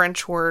the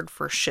French word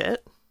for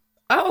shit.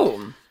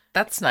 Oh,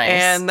 that's nice.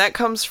 And that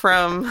comes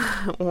from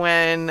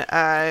when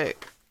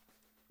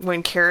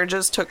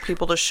carriages took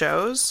people to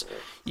shows.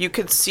 You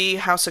could see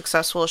how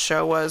successful a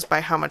show was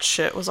by how much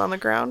shit was on the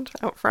ground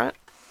out front.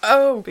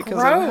 Oh, because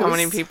of how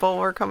many people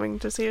were coming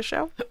to see a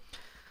show.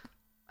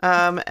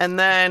 And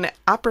then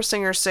opera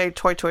singers say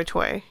toi toi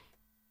toi,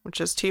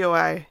 which is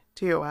T-O-I,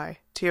 T-O-I,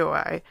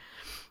 T-O-I.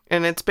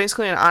 And it's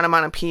basically an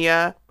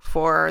onomatopoeia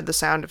for the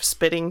sound of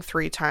spitting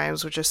 3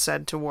 times, which is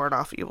said to ward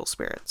off evil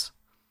spirits.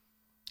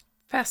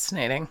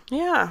 Fascinating.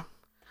 Yeah.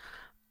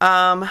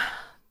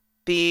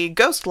 The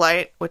ghost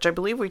light, which I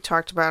believe we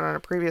talked about on a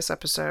previous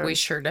episode. We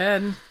sure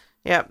did.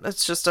 Yeah,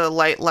 it's just a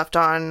light left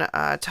on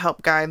to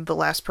help guide the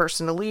last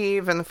person to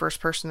leave and the first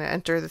person to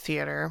enter the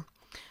theater.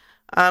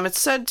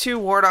 It's said to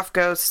ward off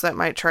ghosts that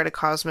might try to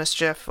cause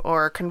mischief,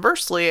 or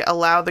conversely,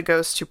 allow the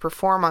ghosts to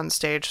perform on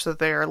stage so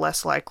they are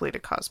less likely to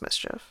cause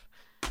mischief.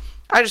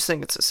 I just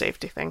think it's a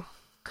safety thing.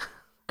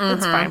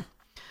 It's fine.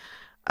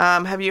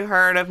 Have you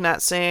heard of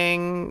not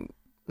saying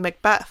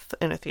Macbeth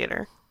in a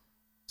theater?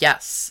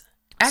 Yes.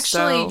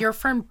 Actually, your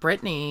friend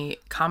Brittany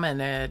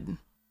commented,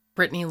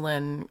 Brittany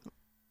Lynn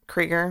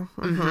Krieger.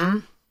 Mm-hmm.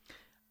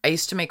 I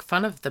used to make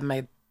fun of the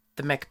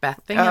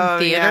Macbeth thing in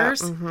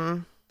theaters. Yeah.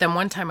 Then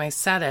one time I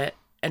said it,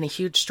 and a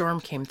huge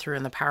storm came through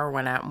and the power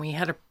went out, and we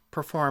had to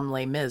perform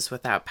Les Mis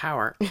without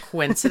power.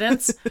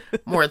 Coincidence?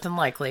 More than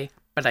likely.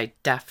 But I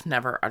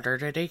never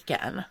uttered it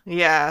again.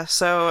 Yeah,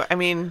 so, I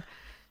mean,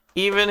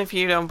 even if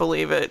you don't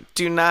believe it,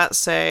 do not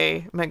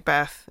say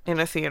Macbeth in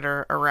a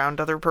theater around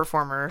other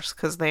performers,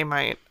 because they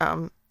might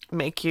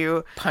make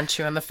you... punch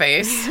you in the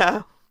face.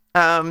 Yeah.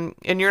 And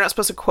you're not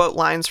supposed to quote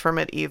lines from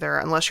it either,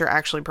 unless you're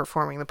actually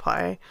performing the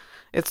play.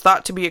 It's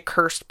thought to be a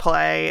cursed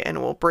play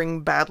and will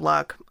bring bad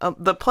luck.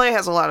 The play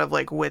has a lot of,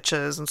 like,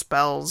 witches and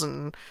spells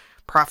and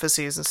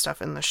prophecies and stuff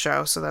in the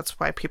show, so that's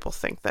why people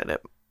think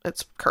that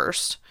it's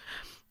cursed.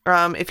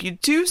 If you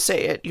do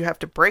say it, you have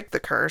to break the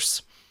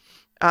curse.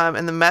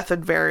 And the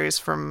method varies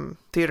from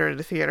theater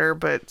to theater,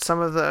 but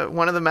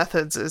one of the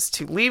methods is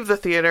to leave the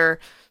theater,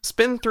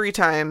 spin 3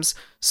 times,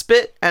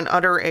 spit, and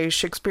utter a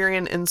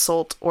Shakespearean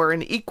insult or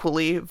an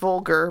equally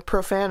vulgar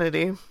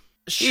profanity.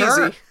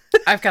 Sure. Easy.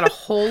 I've got a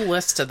whole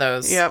list of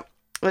those. Yep.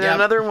 And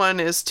another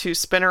one is to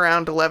spin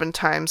around 11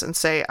 times and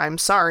say, I'm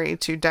sorry,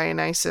 to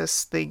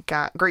Dionysus, the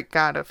Greek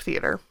god of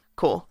theater.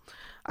 Cool.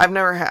 I've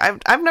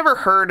never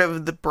heard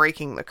of the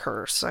breaking the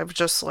curse. I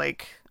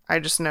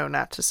just know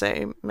not to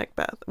say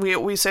Macbeth.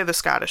 We say the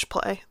Scottish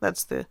play.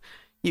 That's the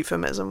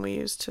euphemism we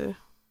use to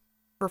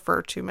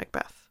refer to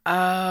Macbeth.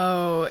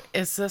 Oh,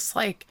 is this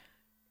like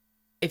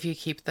if you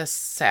keep the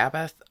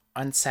Sabbath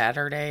on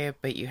Saturday,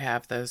 but you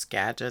have those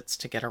gadgets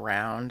to get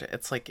around?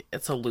 It's like,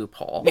 it's a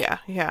loophole. Yeah.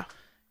 Yeah.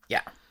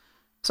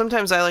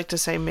 Sometimes I like to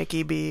say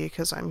Mickey B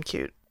because I'm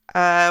cute.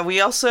 We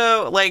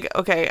also, I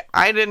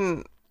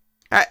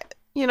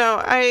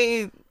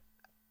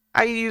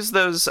use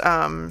those,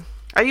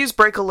 I use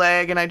break a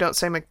leg and I don't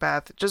say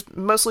Macbeth, just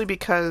mostly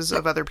because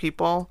of other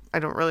people. I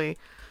don't really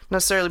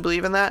necessarily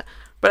believe in that.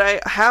 But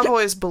I have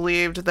always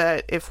believed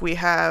that if we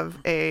have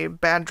a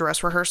bad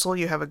dress rehearsal,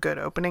 you have a good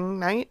opening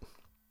night.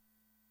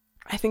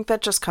 I think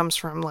that just comes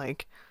from,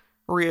 like,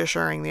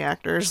 reassuring the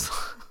actors.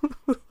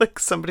 Like,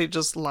 somebody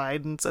just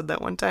lied and said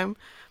that one time.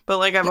 But,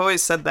 like, I've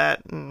always said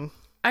that. And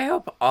I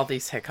hope all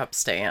these hiccups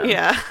stay in.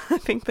 yeah, I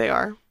think they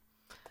are.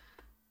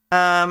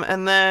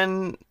 And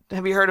then,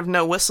 have you heard of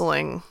no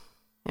whistling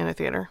in a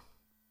theater?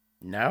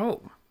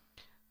 No.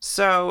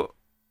 So,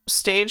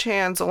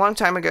 stagehands, a long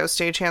time ago,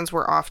 stagehands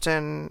were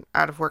often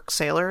out-of-work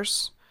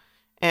sailors.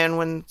 And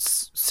when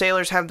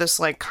sailors have this,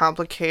 like,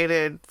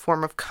 complicated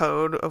form of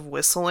code of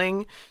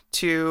whistling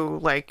to,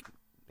 like,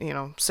 you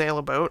know, sail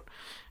a boat.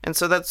 And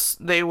so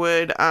they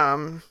would,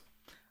 Oh,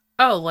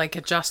 like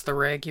adjust the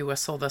rig, you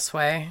whistle this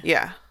way?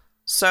 yeah.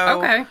 So,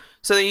 Okay.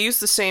 So they use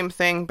the same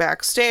thing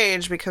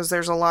backstage because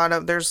there's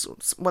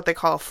what they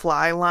call a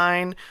fly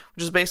line,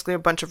 which is basically a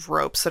bunch of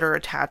ropes that are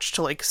attached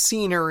to, like,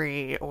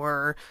 scenery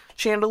or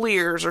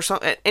chandeliers or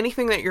something,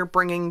 anything that you're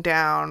bringing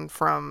down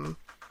from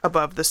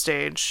above the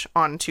stage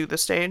onto the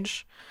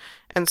stage.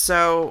 And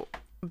so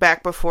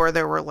back before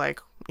there were, like,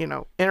 you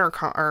know,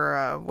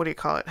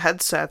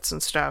 headsets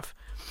and stuff,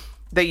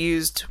 they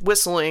used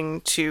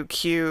whistling to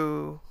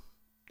cue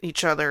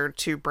each other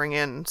to bring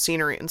in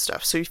scenery and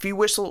stuff. So if you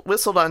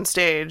whistled on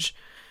stage,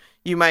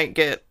 you might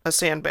get a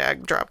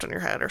sandbag dropped on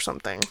your head or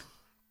something.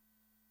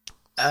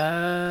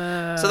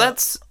 So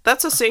that's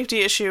a safety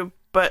issue,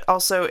 but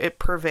also it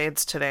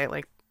pervades today.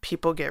 Like,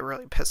 people get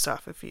really pissed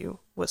off if you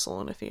whistle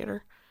in a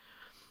theater.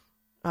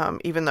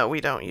 Even though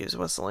we don't use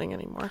whistling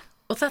anymore.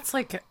 Well, that's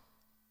like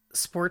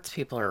sports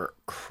people are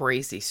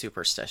crazy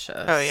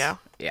superstitious. Oh, yeah.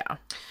 Yeah.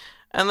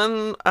 And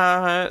then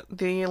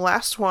the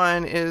last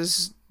one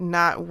is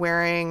not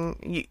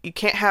wearing... You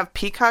can't have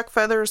peacock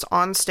feathers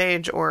on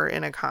stage or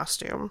in a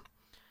costume.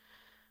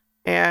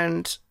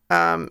 And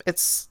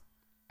it's...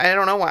 I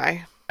don't know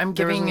why. I'm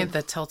giving it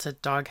the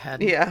tilted dog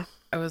head. Yeah.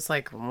 I was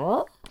like,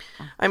 what?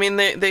 I mean,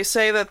 they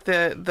say that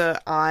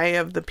the eye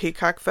of the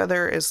peacock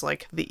feather is,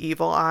 like, the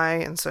evil eye,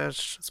 and so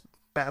it's just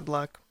bad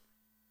luck.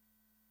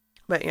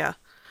 But yeah.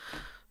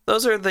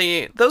 Those are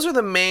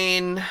the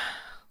main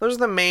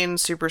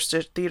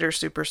theater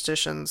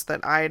superstitions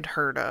that I'd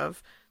heard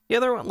of. The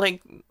other one,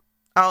 like,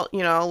 I'll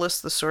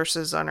list the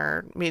sources on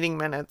our meeting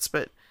minutes,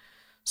 but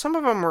some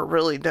of them were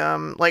really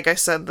dumb. Like I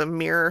said, the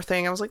mirror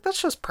thing, I was like,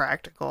 that's just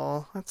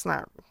practical. That's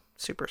not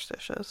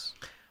superstitious.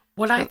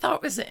 What I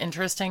thought was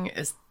interesting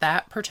is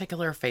that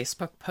particular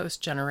Facebook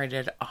post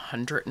generated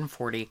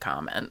 140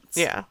 comments.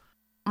 Yeah.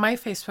 My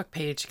Facebook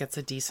page gets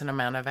a decent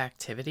amount of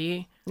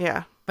activity.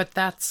 Yeah. But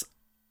that's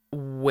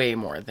way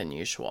more than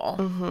usual.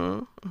 Mm-hmm.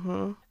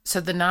 Mm-hmm. So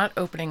the not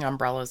opening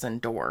umbrellas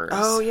indoors.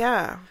 Oh,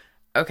 yeah.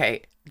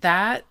 Okay.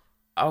 That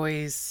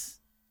always,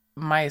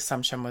 my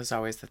assumption was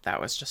always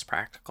that was just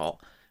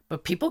practical.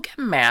 But people get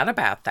mad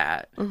about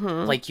that.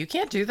 Mm-hmm. Like, you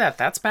can't do that.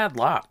 That's bad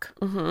luck.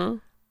 Mm-hmm.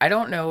 I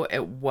don't know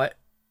at what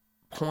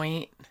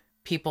point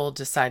people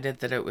decided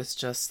that it was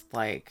just,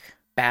 like,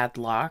 bad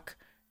luck.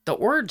 The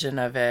origin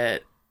of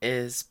it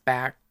is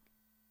back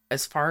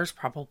as far as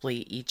probably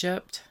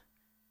Egypt.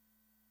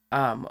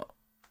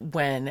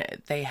 When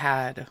they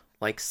had,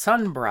 like,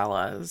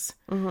 sunbrellas,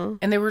 Mm-hmm.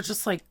 and they were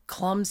just, like,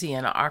 clumsy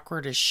and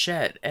awkward as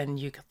shit, and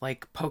you could,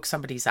 like, poke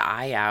somebody's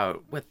eye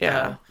out with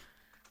the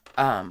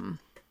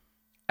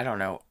I don't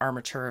know,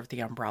 armature of the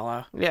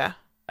umbrella. Yeah.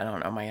 I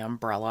don't know my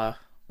umbrella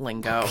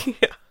lingo.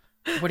 Yeah.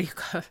 What do you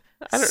call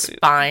I don't-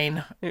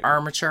 spine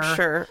armature?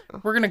 Sure.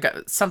 We're gonna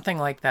go something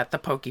like that, the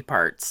pokey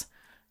parts.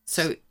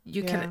 So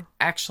you Yeah. can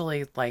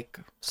actually, like,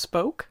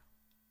 Spoke?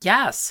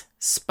 yes,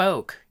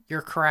 spoke.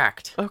 You're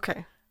correct.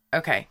 Okay.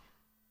 Okay.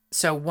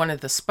 So one of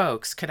the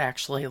spokes could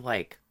actually,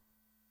 like,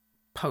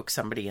 poke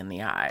somebody in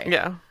the eye.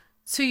 Yeah.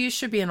 So you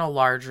should be in a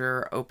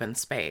larger open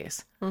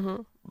space.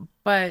 Mm-hmm.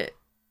 But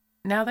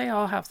now they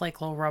all have, like,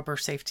 little rubber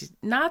safety.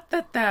 Not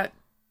that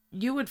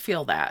you would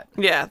feel that.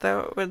 Yeah,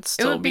 that would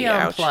still It would be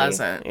ouchy.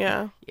 unpleasant.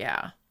 Yeah.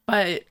 Yeah.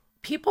 But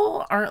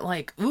people aren't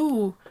like,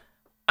 ooh,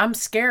 I'm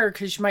scared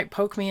because you might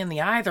poke me in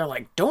the eye. They're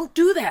like, don't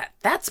do that.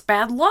 That's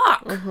bad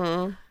luck.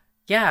 Mm-hmm.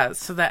 Yeah.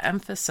 So the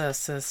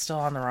emphasis is still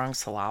on the wrong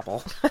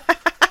syllable.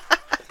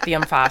 The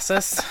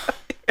emphasis.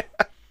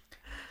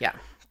 Yeah.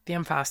 The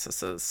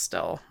emphasis is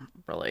still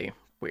really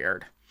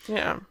weird.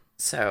 Yeah.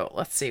 So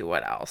let's see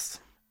what else.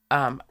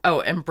 And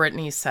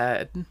Brittany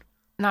said,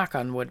 knock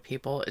on wood,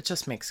 people. It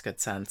just makes good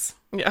sense.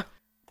 Yeah.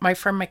 My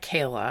friend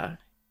Michaela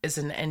is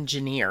an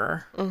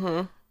engineer.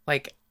 Mm-hmm.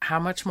 Like, how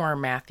much more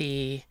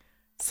mathy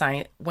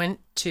science went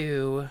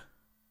to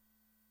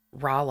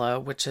Rolla,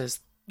 which is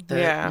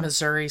the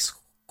Missouri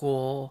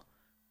School,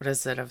 what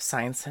is it, of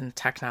Science and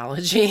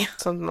Technology?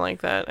 Something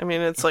like that. I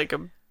mean, it's like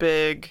a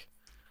big,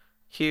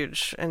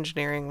 huge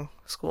engineering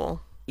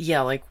school.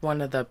 Yeah, like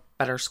one of the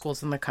better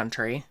schools in the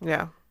country.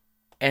 Yeah.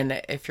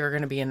 And if you're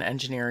going to be an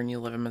engineer and you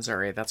live in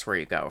Missouri, that's where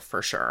you go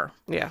for sure.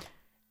 Yeah.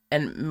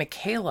 And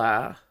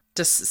Michaela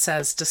just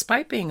says,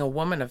 despite being a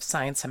woman of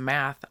science and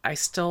math, I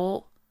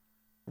still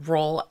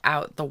roll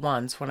out the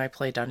ones when I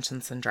play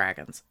Dungeons and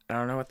Dragons. I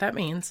don't know what that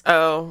means.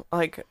 Oh,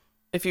 like,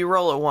 if you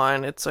roll a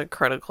 1, it's a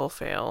critical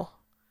fail.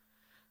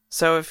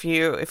 So if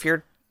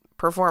you're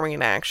performing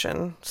an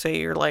action, say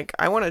you're like,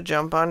 I want to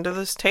jump onto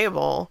this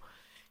table,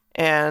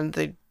 and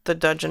the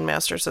dungeon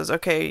master says,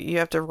 okay, you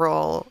have to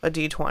roll a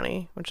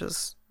d20, which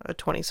is a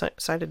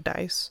 20-sided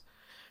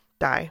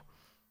die.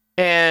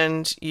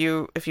 And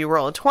if you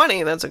roll a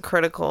 20, that's a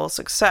critical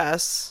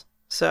success.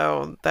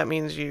 So that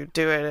means you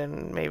do it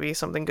and maybe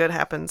something good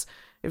happens.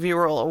 If you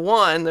roll a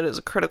 1, that is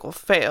a critical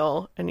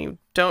fail, and you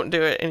don't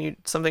do it and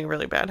something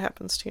really bad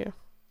happens to you.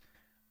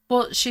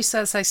 Well, she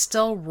says I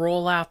still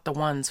roll out the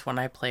ones when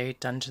I play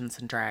Dungeons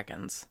and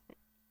Dragons.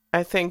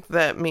 I think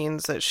that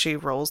means that she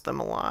rolls them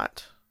a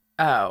lot.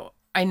 Oh,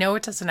 I know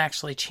it doesn't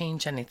actually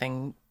change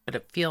anything, but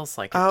it feels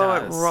like it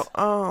does.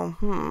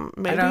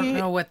 Maybe I don't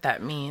know what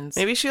that means.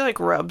 Maybe she like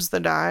rubs the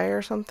die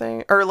or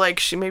something, or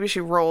like maybe she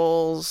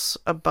rolls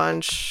a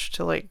bunch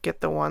to like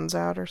get the ones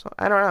out or something.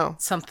 I don't know.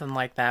 Something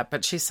like that.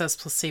 But she says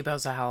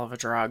placebo's a hell of a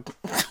drug.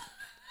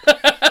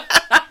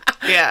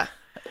 Yeah.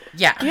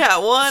 Yeah. Yeah.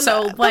 Well,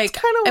 so like,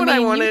 that's kind of what I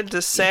wanted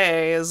to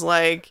say is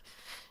like,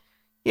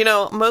 you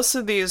know, most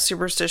of these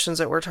superstitions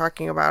that we're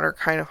talking about are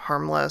kind of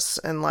harmless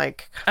and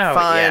like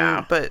fun,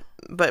 yeah.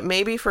 but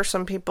maybe for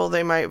some people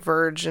they might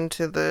verge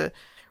into the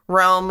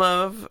realm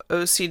of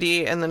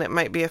OCD, and then it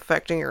might be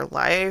affecting your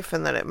life,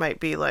 and then it might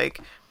be like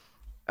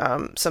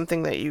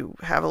something that you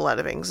have a lot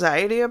of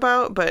anxiety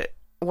about. But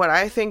what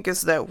I think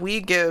is that we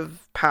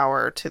give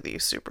power to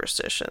these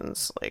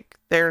superstitions. Like,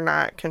 they're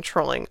not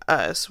controlling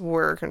us,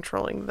 we're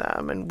controlling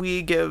them, and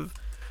we give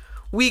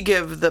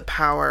the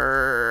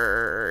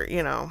power,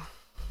 you know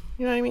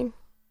what I mean?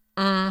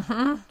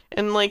 Mm-hmm.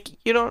 And like,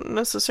 you don't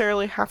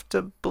necessarily have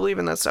to believe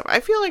in that stuff. I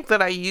feel like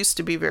that I used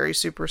to be very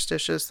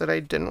superstitious, that I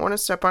didn't want to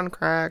step on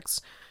cracks,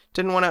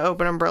 didn't want to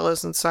open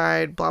umbrellas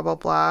inside, blah, blah,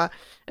 blah.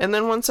 And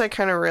then once I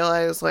kind of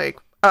realized like,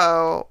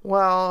 oh,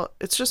 well,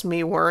 it's just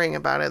me worrying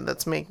about it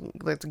that's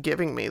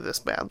giving me this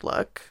bad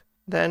luck,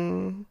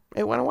 then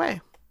it went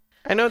away.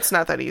 I know it's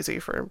not that easy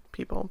for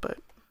people, but...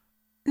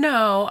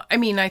 No, I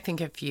mean, I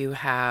think if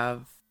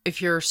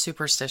your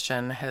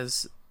superstition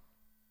has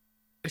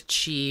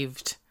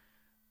achieved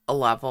a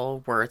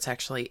level where it's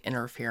actually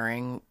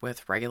interfering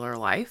with regular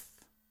life,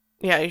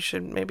 yeah, you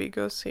should maybe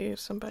go see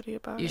somebody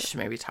about it. You should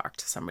maybe talk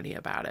to somebody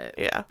about it.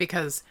 Yeah.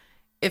 Because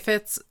if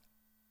it's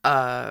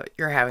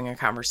you're having a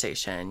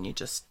conversation, you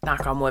just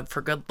knock on wood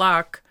for good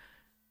luck,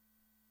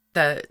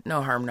 that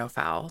no harm, no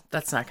foul.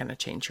 That's not going to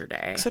change your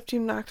day. Except you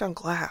knocked on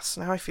glass.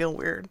 Now I feel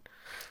weird.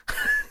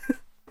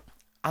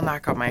 I'll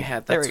knock on my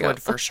head. That's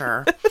wood for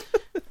sure.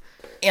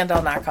 And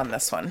I'll knock on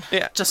this one.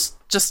 Yeah.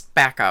 Just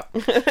back up.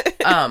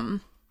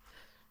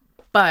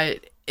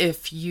 But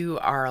if you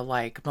are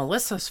like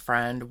Melissa's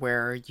friend,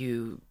 where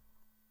you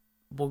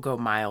will go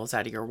miles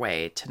out of your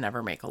way to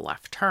never make a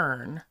left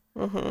turn,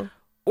 mm-hmm.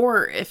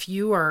 or if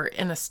you are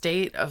in a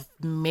state of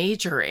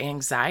major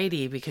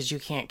anxiety because you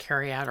can't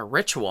carry out a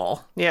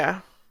ritual,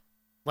 yeah,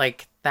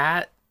 like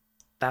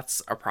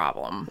that's a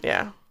problem.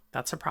 Yeah,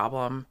 that's a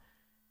problem.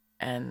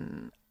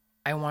 And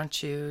I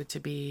want you to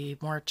be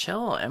more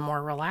chill and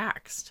more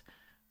relaxed.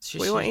 So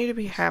we want you to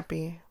be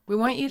happy. We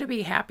want you to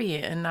be happy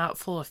and not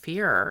full of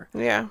fear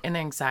and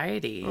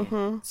anxiety.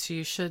 Mm-hmm. So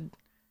you should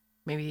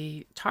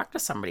maybe talk to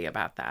somebody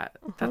about that.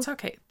 Mm-hmm. That's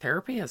okay.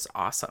 Therapy is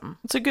awesome.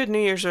 It's a good New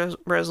Year's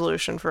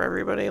resolution for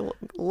everybody.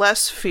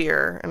 Less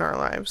fear in our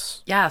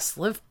lives. Yes,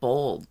 live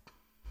bold.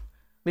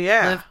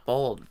 Yeah. Live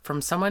bold.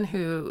 From someone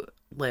who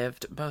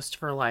lived most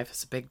of her life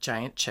as a big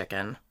giant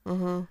chicken,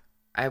 mm-hmm.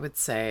 I would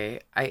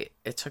say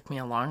it took me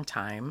a long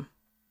time,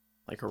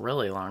 like a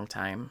really long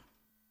time,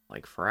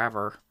 like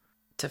forever,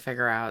 to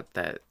figure out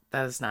that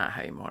is not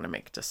how you want to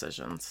make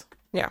decisions.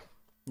 Yeah.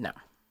 No.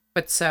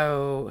 But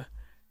so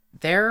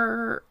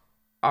there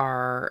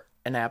are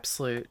an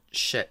absolute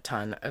shit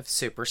ton of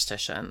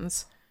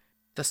superstitions.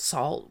 The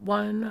salt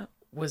one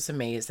was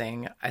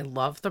amazing. I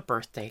love the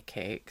birthday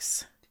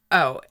cakes.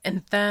 Oh,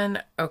 and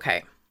then,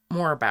 okay,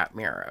 more about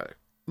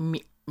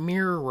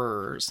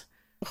mirrors.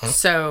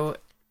 So...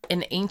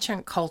 in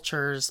ancient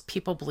cultures,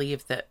 people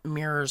believed that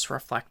mirrors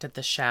reflected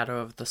the shadow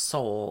of the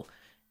soul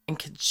and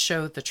could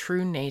show the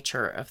true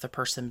nature of the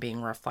person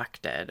being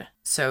reflected.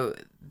 So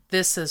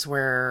this is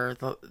where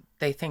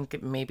they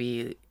think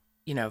maybe,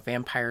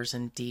 vampires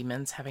and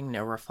demons having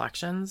no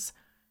reflections,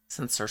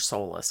 since they're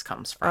soulless,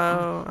 comes from.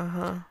 Oh,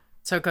 uh-huh.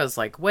 So it goes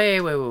like way,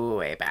 way, way,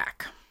 way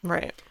back.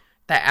 Right.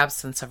 The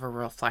absence of a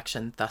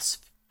reflection, thus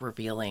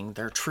revealing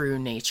their true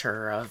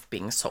nature of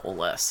being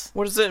soulless.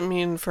 What does it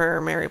mean for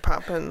Mary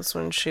Poppins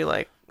when she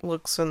like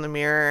looks in the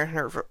mirror and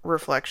her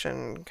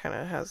reflection kind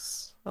of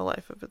has a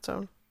life of its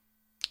own?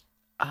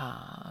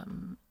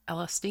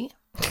 LSD?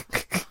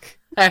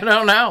 I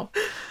don't know.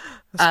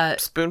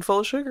 Spoonful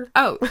of sugar.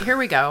 Oh, here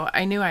we go.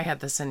 I knew I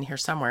had this in here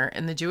somewhere.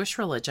 In the Jewish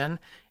religion,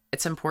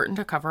 it's important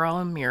to cover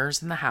all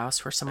mirrors in the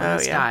house where someone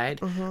has died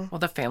mm-hmm. while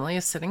the family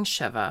is sitting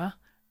Shiva,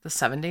 the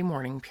 7-day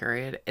mourning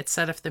period. It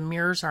said if the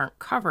mirrors aren't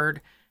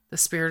covered, the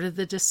spirit of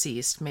the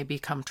deceased may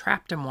become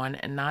trapped in one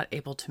and not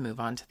able to move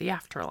on to the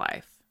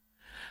afterlife.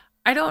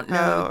 I don't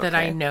know that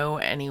I know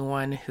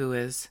anyone who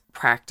is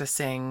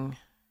practicing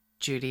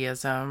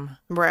Judaism.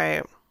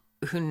 Right.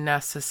 who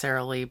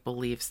necessarily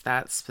believes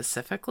that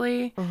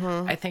specifically.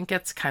 I think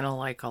it's kind of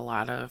like a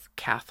lot of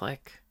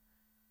Catholic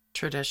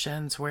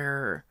traditions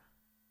where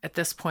at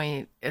this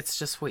point it's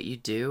just what you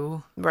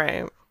do.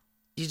 Right.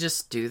 You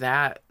just do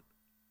that.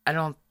 I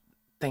don't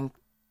think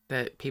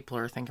that people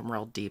are thinking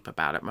real deep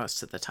about it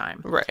most of the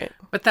time. Right.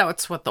 But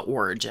that's what the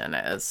origin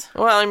is.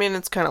 Well, I mean,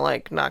 it's kind of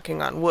like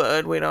knocking on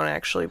wood. We don't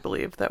actually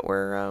believe that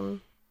we're,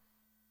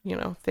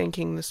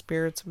 thanking the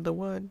spirits of the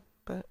wood,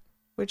 but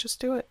we just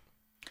do it.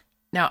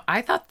 Now,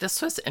 I thought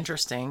this was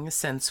interesting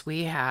since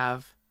we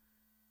have,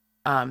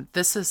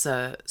 this is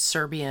a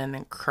Serbian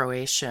and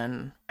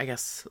Croatian, I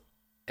guess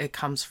it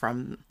comes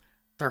from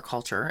their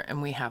culture,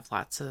 and we have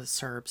lots of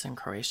Serbs and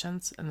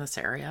Croatians in this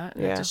area,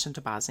 in addition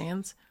to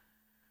Bosnians.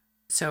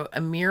 So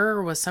a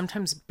mirror was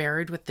sometimes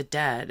buried with the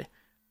dead,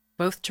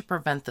 both to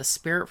prevent the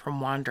spirit from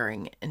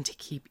wandering and to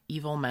keep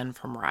evil men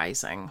from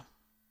rising.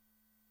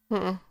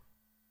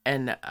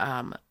 And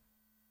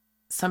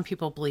some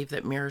people believe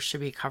that mirrors should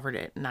be covered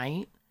at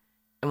night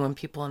and when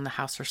people in the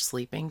house are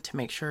sleeping to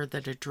make sure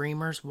that a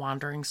dreamer's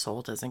wandering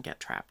soul doesn't get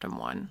trapped in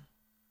one.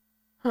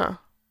 Huh.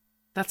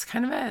 That's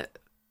kind of a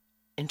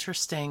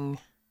interesting...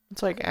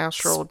 It's like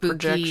astral spooky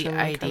projection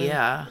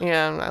idea.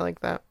 Yeah, I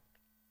like that.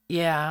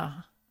 Yeah.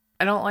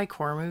 I don't like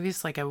horror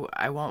movies. Like,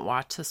 I won't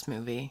watch this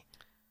movie,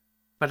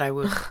 but I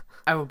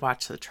would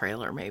watch the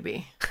trailer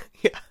maybe.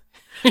 Yeah.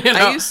 You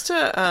know? I used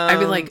to... I'd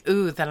be like,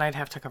 ooh, then I'd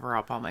have to cover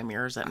up all my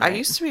mirrors at night. I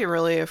used to be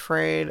really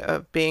afraid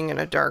of being in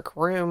a dark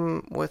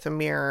room with a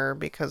mirror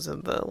because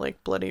of the,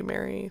 like, Bloody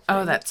Mary thing.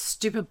 Oh, that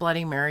stupid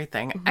Bloody Mary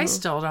thing. I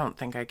still don't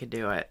think I could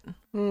do it.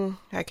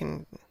 I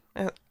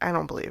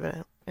don't believe in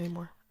it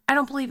anymore. I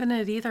don't believe in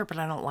it either, but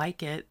I don't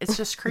like it. It's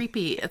just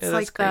creepy. It's It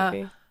like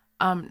creepy.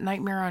 the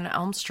Nightmare on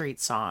Elm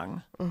Street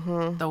song.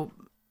 Though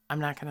I'm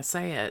not going to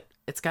say it.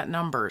 It's got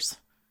numbers.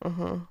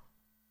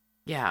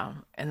 Yeah.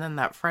 And then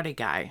that Freddy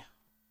guy.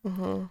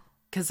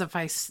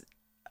 Because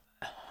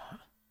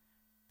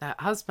that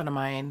husband of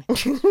mine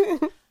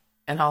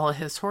and all of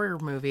his horror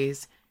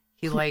movies,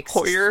 he likes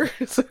Hoyer?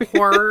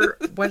 horror.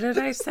 What did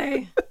I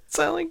say? It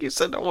sounded like you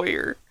said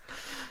Hoyer.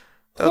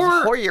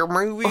 Those Hoyer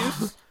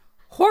movies.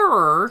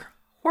 Horror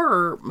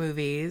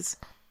movies.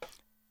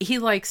 He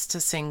likes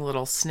to sing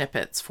little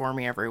snippets for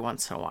me every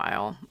once in a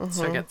while.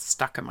 So it gets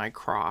stuck in my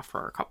craw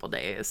for a couple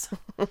days.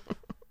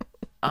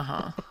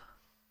 How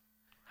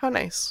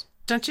nice.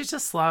 Don't you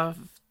just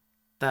love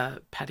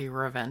the petty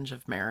revenge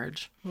of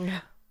marriage?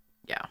 Yeah.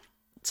 Yeah.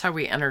 It's how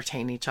we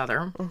entertain each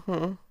other.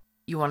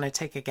 You want to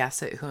take a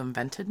guess at who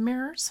invented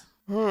mirrors?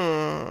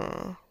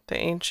 The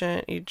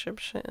ancient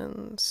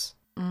Egyptians.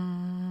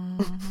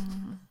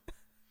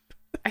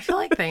 I feel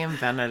like they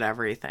invented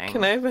everything.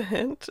 Can I have a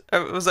hint?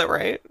 Was that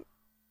right?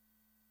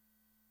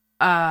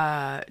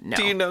 No.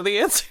 Do you know the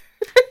answer?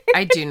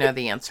 I do know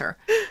the answer.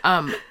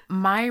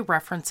 My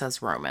reference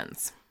is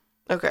Romans.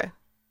 Okay.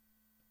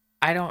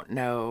 I don't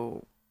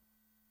know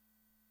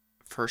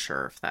for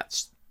sure if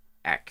that's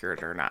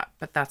accurate or not,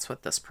 but that's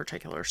what this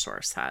particular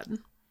source said.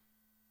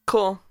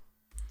 Cool.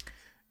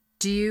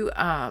 Do you,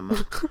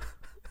 and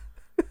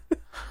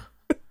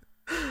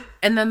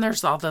then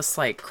there's all this,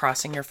 like,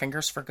 crossing your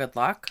fingers for good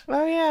luck.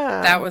 Oh,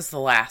 yeah. That was the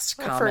last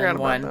I common forgot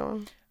one.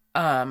 about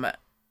that one.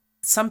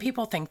 Some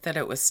people think that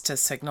it was to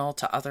signal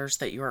to others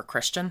that you were a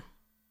Christian.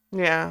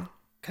 Yeah.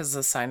 Because of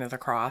the sign of the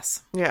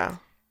cross. Yeah.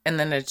 And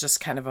then it just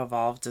kind of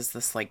evolved as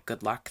this, like,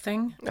 good luck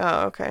thing.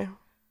 Oh, okay.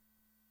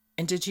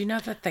 And did you know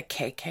that the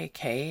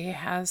KKK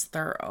has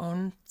their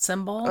own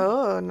symbol?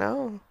 Oh,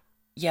 no.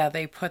 Yeah,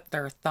 they put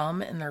their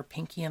thumb and their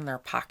pinky in their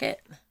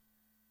pocket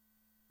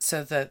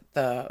so that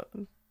the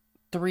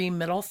 3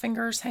 middle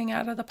fingers hang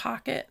out of the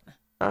pocket.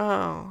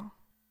 Oh.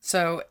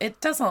 So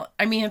it doesn't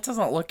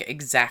look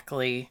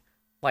exactly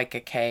like a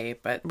K,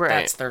 but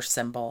that's their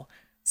symbol.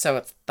 So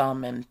it's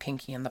thumb and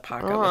pinky in the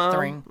pocket with the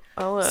ring.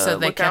 I'll so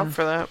they look can out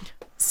for that.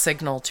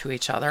 signal to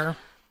each other.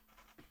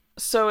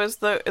 So is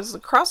the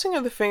crossing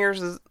of the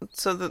fingers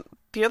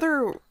the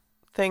other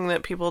thing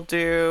that people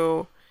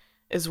do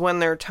is when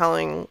they're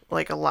telling,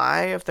 like, a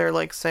lie, if they're,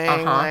 like,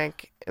 saying,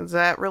 like, is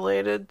that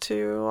related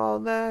to all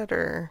that,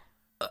 or?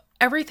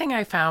 Everything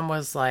I found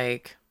was,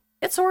 like,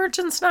 its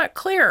origin's not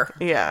clear.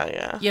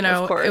 Yeah. You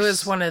know, of course. it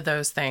was one of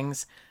those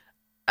things.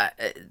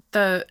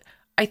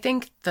 I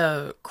think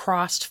the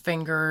crossed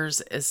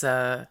fingers is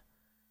and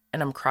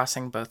I'm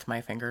crossing both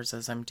my fingers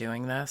as I'm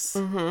doing this.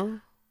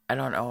 I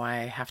don't know why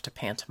I have to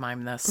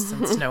pantomime this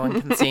since no one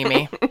can see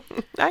me.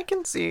 I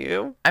can see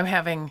you. I'm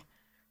having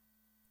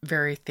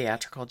very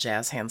theatrical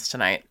jazz hands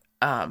tonight.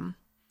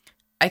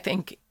 I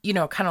think, you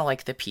know, kind of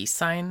like the peace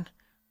sign,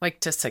 like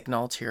to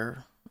signal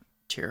to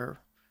your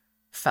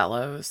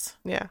fellows.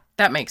 Yeah.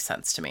 That makes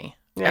sense to me.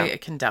 Yeah. I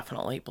can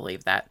definitely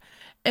believe that.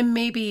 And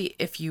maybe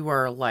if you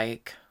were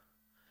like,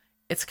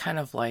 it's kind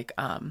of like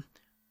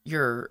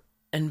you're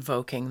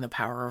invoking the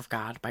power of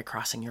God by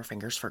crossing your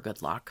fingers for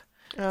good luck.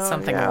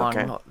 Something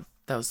along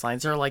those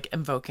lines. Or like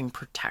invoking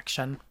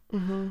protection.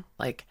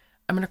 Like,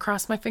 I'm going to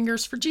cross my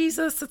fingers for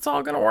Jesus. It's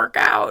all going to work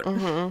out.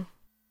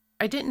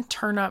 I didn't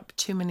turn up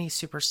too many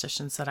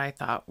superstitions that I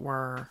thought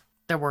were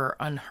that were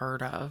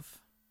unheard of.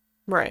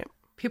 Right.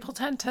 People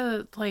tend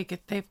to,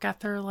 like, they've got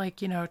their,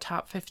 like,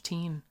 top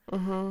 15.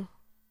 Mm-hmm.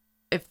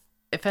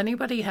 If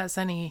anybody has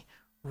any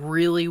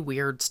really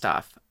weird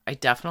stuff, I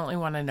definitely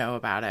want to know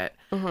about it.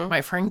 Mm-hmm.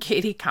 My friend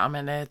Katie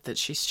commented that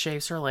she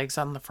shaves her legs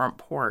on the front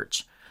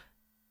porch,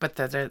 but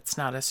that it's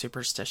not a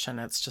superstition.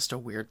 It's just a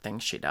weird thing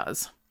she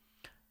does.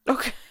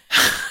 Okay.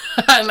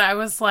 And I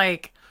was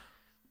like,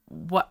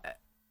 what?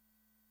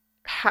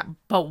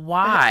 But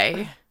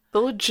why? The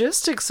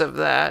logistics of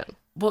that.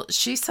 Well,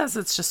 she says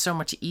it's just so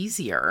much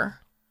easier.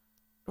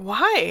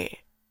 Why?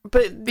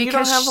 But Because you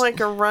don't have like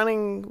a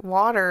running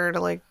water to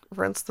like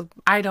rinse the...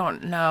 I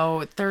don't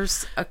know.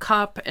 There's a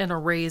cup and a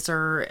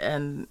razor,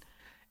 and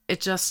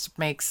it just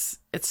makes...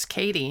 It's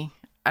Katie.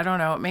 I don't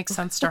know. It makes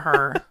sense to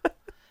her.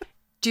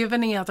 Do you have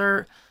any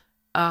other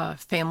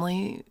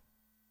family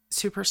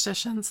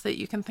superstitions that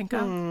you can think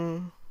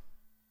of?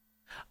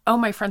 Oh,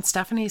 my friend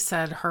Stephanie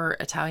said her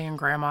Italian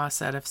grandma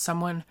said if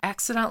someone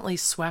accidentally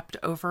swept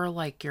over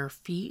like your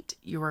feet,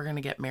 you were going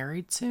to get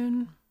married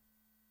soon.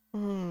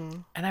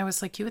 And I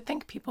was like, you would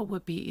think people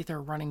would be either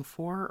running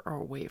for or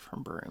away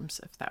from brooms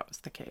if that was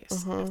the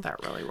case, if that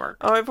really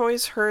worked. Oh, I've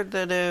always heard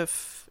that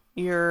if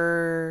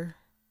you're...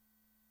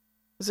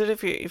 Is it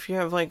if you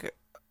have like...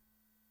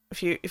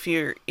 If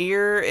your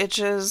ear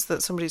itches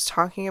that somebody's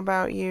talking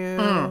about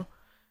you...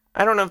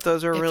 I don't know if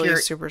those are if really your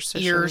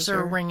superstitions. Ears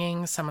are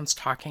ringing, someone's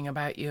talking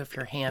about you. If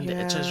your hand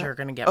itches, you're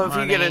going to get money.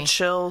 money. If you get a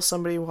chill,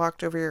 somebody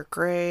walked over your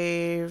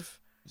grave.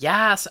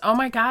 Yes. Oh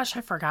my gosh,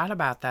 I forgot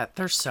about that.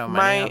 There's so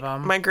many of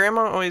them. My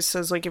grandma always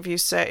says, like,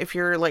 if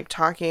you're like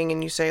talking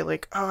and you say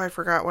like, oh, I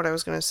forgot what I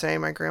was going to say,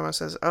 my grandma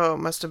says, oh, it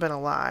must have been a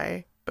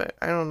lie. But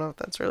I don't know if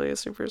that's really a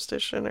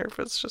superstition or if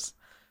it's just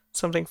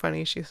something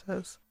funny she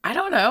says. I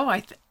don't know.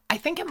 I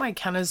think it might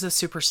count as a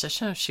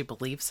superstition if she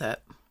believes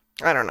it.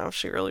 I don't know if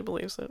she really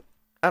believes it.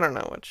 I don't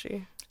know what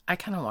she... I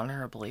kind of want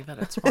her to believe it.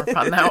 It's more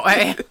fun that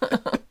way.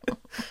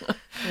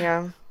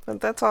 Yeah, but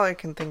that's all I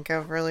can think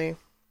of, really.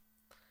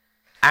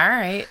 All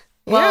right.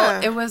 Well,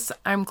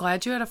 I'm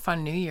glad you had a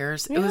fun New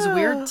Year's. Yeah. It was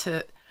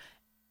weird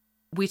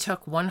we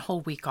took one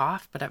whole week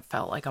off, but it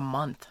felt like a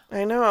month.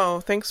 I know.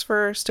 Thanks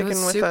for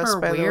sticking with us,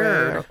 by the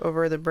way,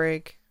 over the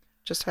break.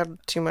 Just had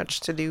too much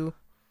to do.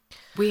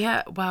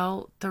 There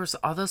was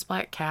all those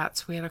black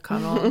cats we had to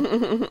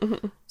cuddle.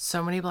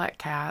 So many black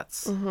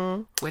cats.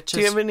 Do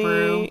you have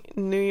any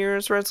New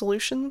Year's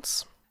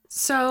resolutions?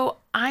 So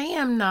I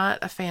am not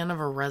a fan of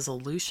a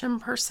resolution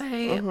per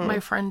se. My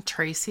friend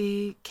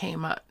Tracy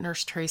came up,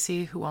 Nurse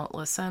Tracy, who won't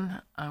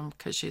listen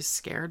because she's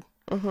scared.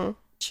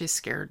 She's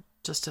scared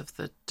just of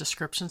the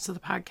descriptions of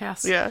the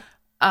podcast. Yeah.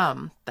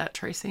 That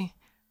Tracy.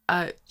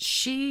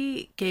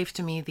 She gave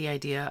to me the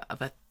idea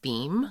of a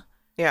theme.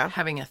 Yeah.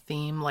 Having a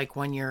theme, like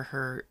 1 year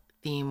her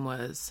theme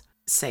was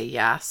say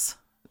yes.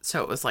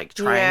 So it was like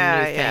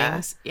trying new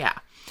things. Yeah.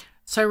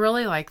 So I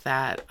really like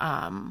that.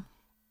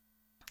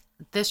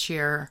 This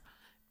year,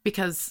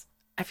 because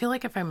I feel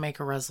like if I make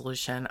a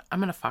resolution, I'm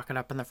going to fuck it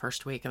up in the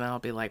first week and then I'll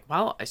be like,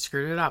 well, I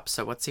screwed it up.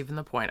 So what's even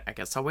the point? I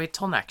guess I'll wait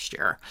till next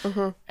year.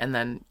 And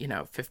then,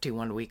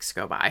 51 weeks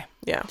go by.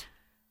 Yeah.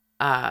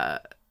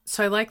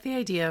 So I like the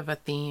idea of a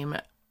theme.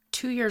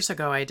 2 years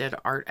ago, I did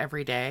art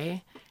every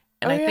day.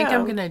 And I think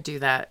I'm going to do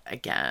that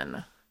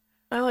again.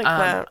 I like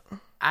that.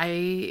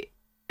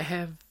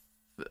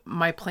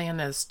 My plan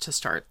is to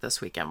start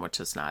this weekend, which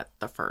is not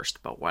the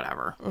first, but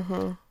whatever.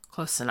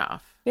 Close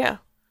enough. Yeah.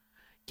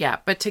 Yeah,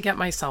 but to get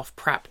myself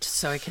prepped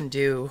so I can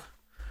do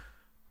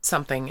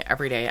something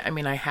every day. I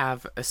mean, I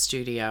have a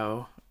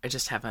studio. I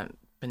just haven't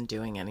been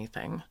doing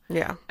anything.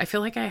 Yeah. I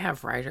feel like I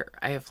have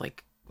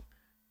like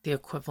the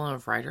equivalent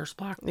of writer's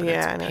block, but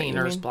it's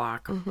painter's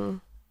block.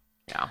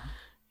 Yeah.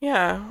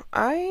 Yeah,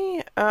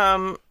 I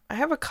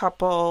have a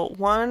couple.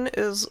 One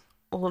is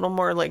a little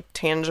more like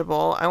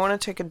tangible. I want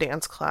to take a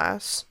dance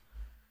class.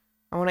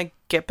 I want to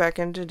get back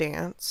into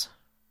dance.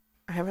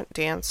 I haven't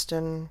danced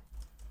in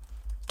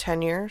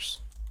 10 years.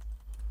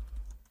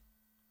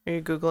 Are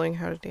you Googling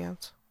how to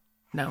dance?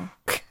 No.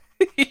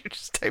 You're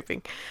just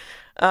typing.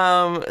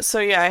 So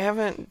yeah, I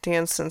haven't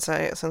danced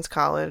since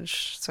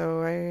college,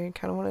 so I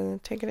kind of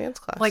want to take a dance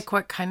class. Like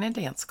what kind of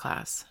dance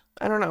class?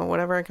 I don't know,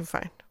 whatever I can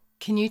find.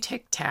 Can you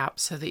take tap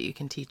so that you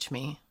can teach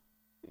me?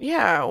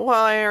 Yeah,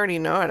 well, I already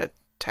know how to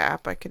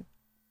tap. I could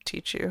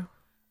teach you.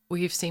 Well,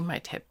 you've seen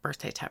my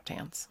birthday tap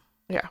dance.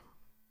 Yeah.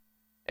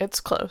 It's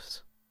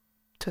close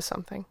to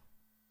something.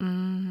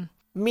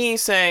 Me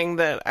saying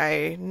that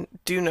I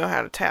do know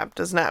how to tap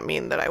does not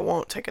mean that I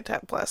won't take a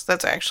tap class.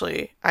 That's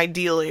actually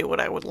ideally what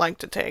I would like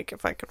to take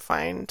if I could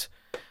find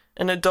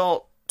an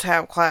adult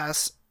tap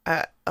class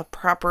at a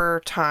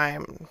proper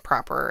time.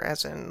 Proper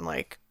as in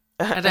like...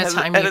 At a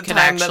time you can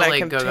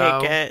actually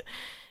take it,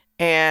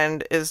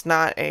 and is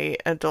not a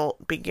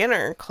adult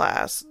beginner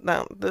class.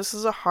 Now, this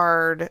is a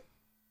hard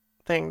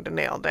thing to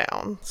nail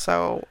down,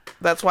 so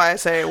that's why I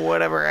say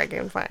whatever I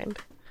can find.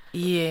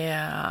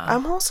 Yeah.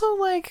 I'm also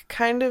like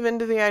kind of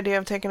into the idea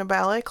of taking a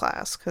ballet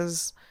class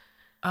because,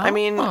 I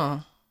mean,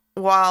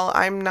 while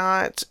I'm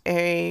not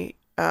a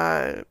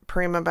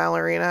prima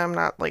ballerina, I'm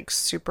not like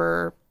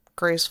super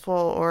graceful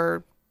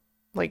or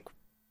like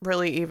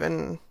really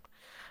even.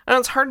 I know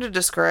it's hard to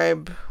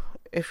describe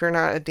if you're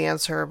not a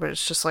dancer, but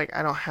it's just like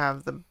I don't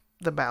have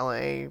the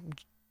ballet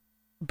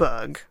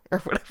bug or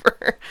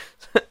whatever.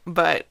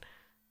 But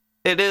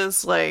it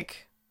is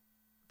like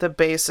the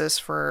basis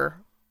for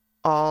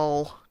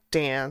all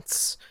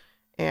dance,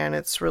 and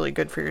it's really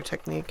good for your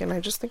technique, and I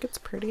just think it's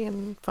pretty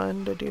and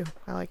fun to do.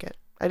 I like it.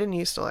 I didn't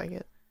used to like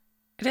it.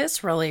 It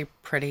is really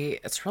pretty.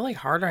 It's really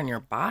hard on your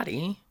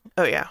body.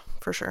 Oh yeah,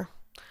 for sure.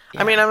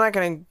 Yeah. I mean, I'm not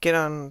gonna get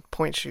on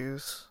point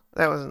shoes.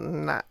 That's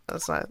not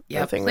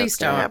Yeah, the thing please that's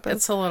gonna don't. happen.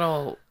 It's a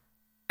little.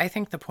 I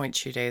think the point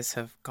shoe days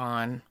have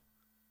gone.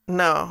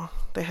 No,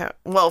 they have.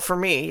 Well, for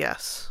me,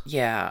 yes.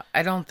 Yeah,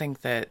 I don't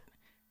think that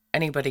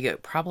anybody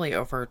probably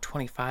over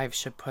 25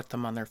 should put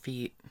them on their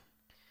feet.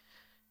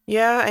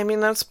 Yeah, I mean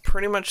that's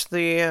pretty much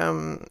the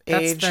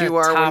That's age the you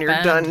are when top you're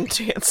end. done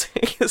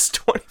dancing is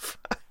 25.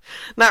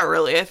 Not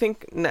really. I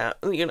think now,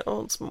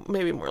 it's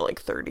maybe more like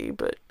 30,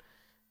 but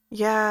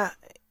yeah,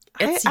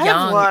 It's I young.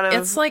 have a lot of,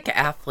 It's like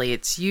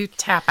athletes. You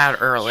tap out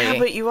early. yeah,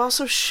 but you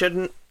also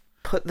shouldn't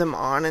put them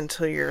on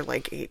until you're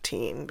like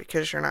 18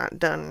 because you're not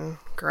done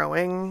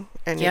growing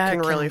and Yeah, you it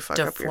can can really fuck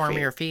up deform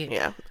your your feet. feet.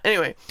 Yeah.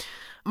 Anyway,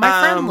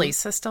 My friend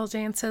Lisa still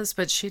dances,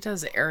 but she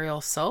does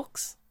aerial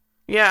silks.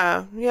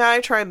 yeah, I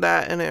tried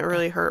that and it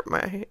really hurt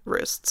my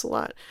wrists a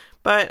lot.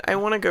 But I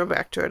want to go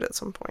back to it at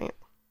some point.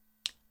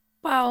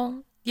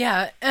 Well,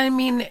 yeah. I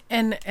mean,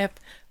 and if,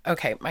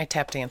 okay, my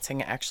tap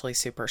dancing actually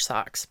super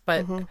sucks,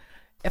 but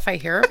if I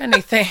hear of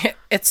anything,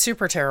 it's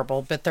super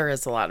terrible, but there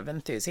is a lot of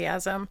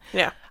enthusiasm.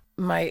 Yeah.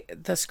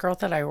 This girl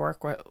that I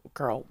work with,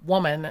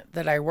 woman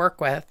that I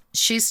work with,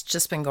 she's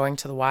just been going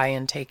to the Y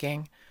and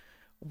taking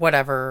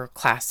whatever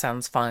class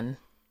sounds fun.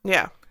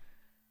 Yeah.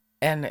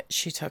 And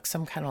she took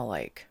some kind of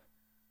like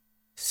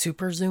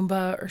super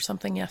Zumba or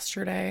something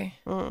yesterday.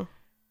 Mm.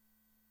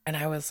 And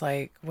I was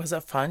like, was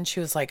it fun? She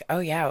was like, oh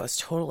yeah, it was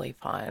totally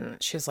fun.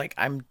 She was like,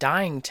 I'm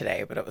dying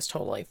today, but it was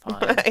totally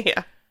fun.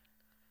 Yeah.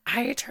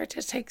 I tried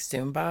to take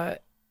Zumba.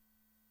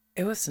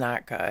 It was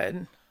not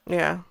good.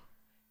 Yeah.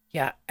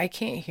 Yeah, I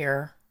can't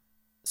hear.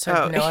 So I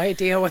have Oh. no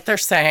idea what they're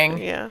saying.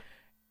 Yeah.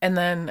 And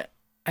then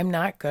I'm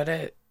not good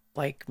at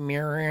like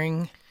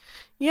mirroring.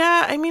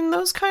 Yeah, I mean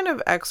those kind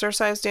of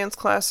exercise dance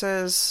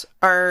classes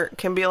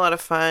can be a lot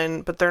of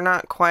fun, but they're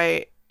not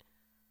quite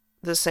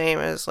the same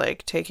as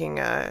like taking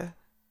a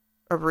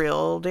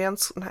real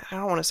dance. I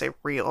don't want to say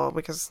real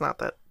because it's not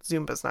that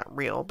Zumba's not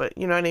real, but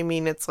you know what I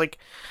mean? It's like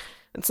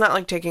it's not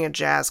like taking a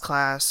jazz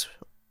class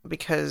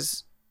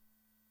because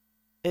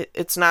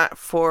it's not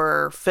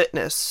for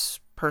fitness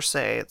per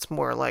se. It's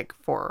more like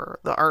for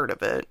the art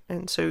of it.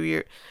 And so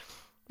you're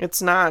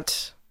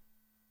not,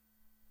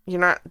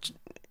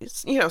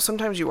 it's,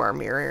 sometimes you are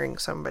mirroring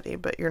somebody,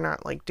 but you're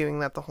not like doing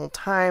that the whole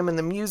time, and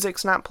the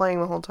music's not playing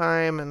the whole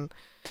time and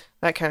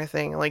that kind of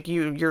thing. Like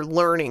you're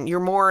learning, you're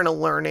more in a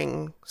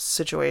learning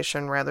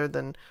situation rather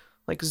than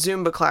like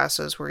Zumba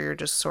classes where you're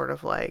just sort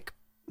of like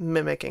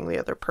mimicking the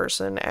other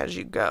person as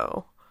you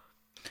go.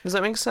 Does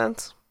that make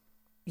sense?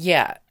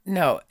 Yeah,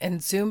 no. And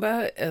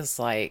Zumba is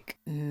like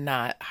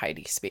not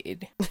Heidi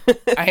speed.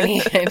 I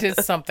mean, it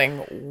is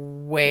something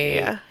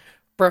way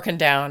broken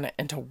down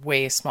into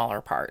way smaller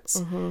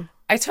parts. Mm-hmm.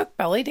 I took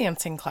belly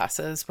dancing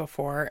classes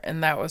before,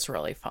 and that was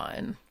really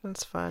fun.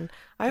 That's fun.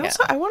 I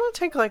want to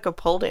take like a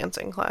pole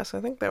dancing class. I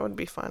think that would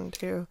be fun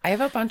too. I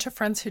have a bunch of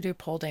friends who do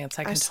pole dance.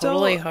 I can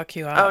totally hook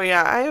you up. Oh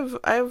yeah,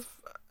 I have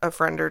a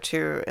friend or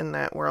two in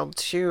that world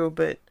too,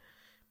 but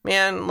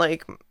man,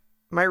 like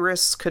my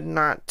wrists could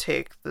not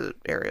take the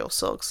aerial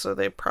silks, so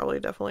they probably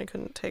definitely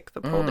couldn't take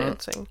the pole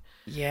dancing.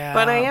 Yeah.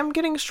 But I am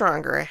getting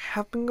stronger. I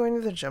have been going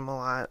to the gym a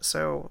lot,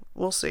 so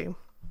we'll see.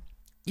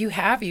 You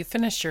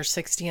finished your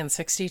 60 and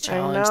 60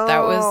 challenge. I know.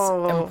 That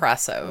was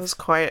impressive. It was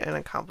quite an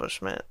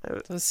accomplishment.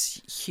 It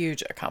was a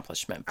huge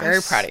accomplishment.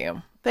 Very proud of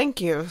you. Thank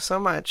you so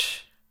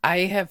much. I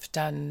have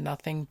done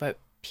nothing but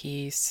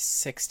pee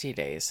 60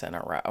 days in a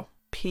row.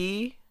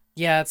 Pee?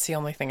 Yeah, it's the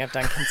only thing I've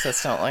done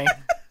consistently.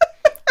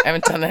 I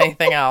haven't done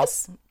anything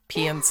else.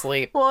 Pee and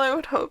sleep. Well, I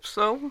would hope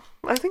so.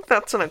 I think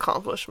that's an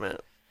accomplishment.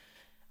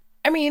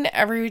 I mean,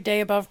 every day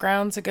above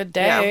ground's a good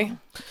day.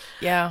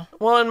 Yeah.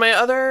 Well, and my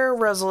other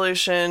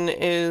resolution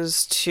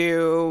is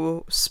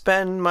to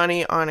spend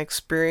money on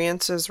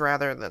experiences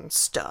rather than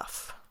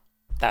stuff.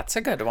 That's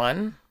a good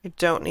one. I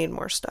don't need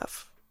more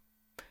stuff.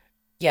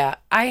 Yeah,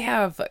 I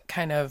have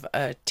kind of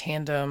a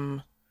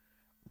tandem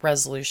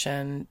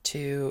resolution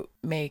to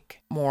make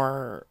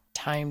more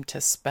time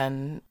to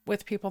spend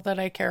with people that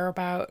I care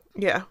about.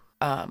 Yeah.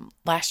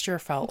 Last year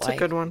felt That's like a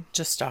good one.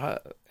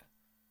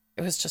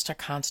 It was just a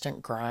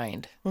constant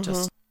grind. Mm-hmm.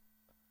 Just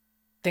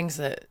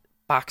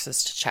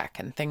boxes to check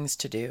and things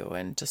to do,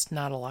 and just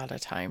not a lot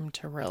of time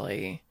to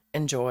really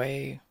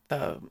enjoy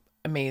the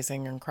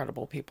amazing,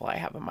 incredible people I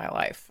have in my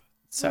life.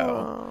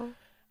 So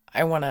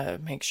I want to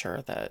make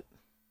sure that,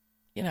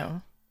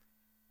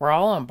 we're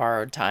all on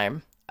borrowed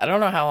time. I don't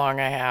know how long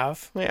I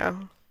have. Yeah.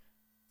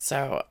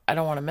 So I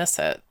don't want to miss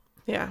it.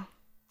 Yeah.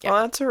 Yeah.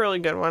 Well, that's a really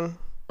good one.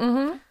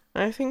 Mm-hmm.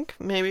 I think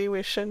maybe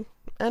we should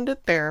end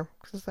it there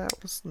because that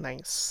was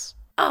nice.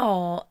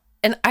 Oh,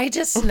 and I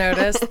just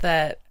noticed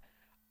that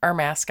our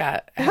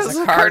mascot has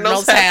a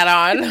Cardinals hat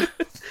on.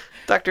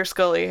 Dr.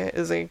 Scully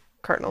is a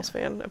Cardinals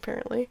fan,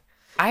 apparently.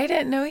 I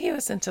didn't know he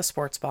was into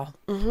sports ball.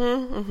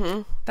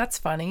 That's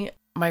funny.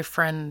 My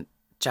friend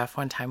Jeff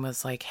one time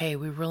was like, hey,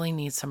 we really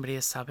need somebody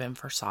to sub in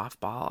for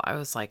softball. I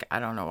was like, I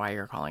don't know why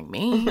you're calling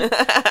me.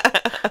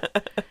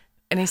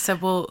 And he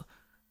said, well,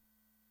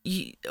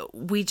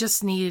 we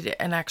just need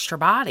an extra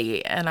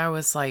body. And I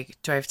was like,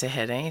 do I have to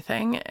hit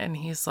anything? And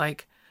he's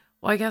like,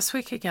 well, I guess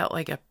we could get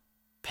like a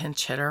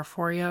pinch hitter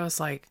for you. I was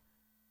like,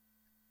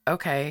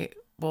 okay,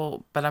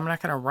 well, but I'm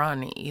not going to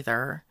run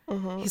either.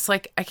 He's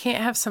like, I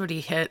can't have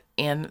somebody hit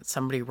and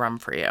somebody run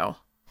for you.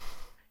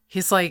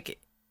 He's like,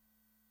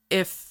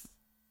 if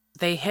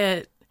they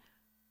hit,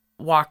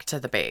 walk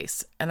to the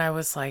base. And I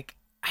was like,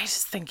 I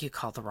just think you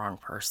called the wrong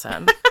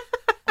person.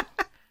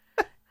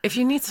 If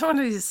you need someone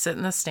to sit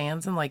in the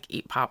stands and like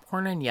eat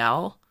popcorn and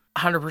yell,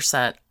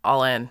 100%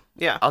 all in.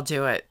 Yeah. I'll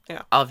do it.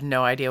 Yeah. I'll have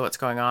no idea what's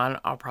going on.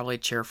 I'll probably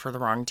cheer for the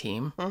wrong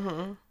team.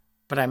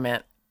 But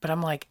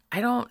I'm like, I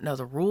don't know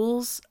the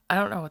rules. I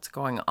don't know what's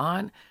going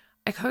on.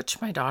 I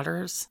coach my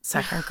daughter's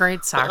second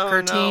grade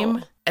soccer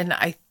team. And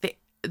I think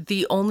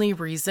the only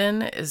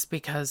reason is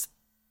because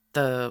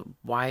the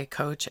Y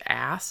coach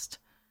asked.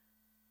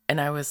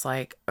 And I was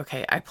like,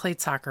 okay, I played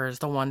soccer as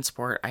the one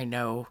sport I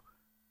know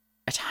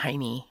a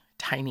tiny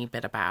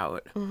bit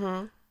about.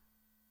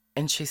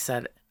 And she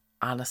said,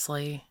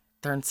 honestly,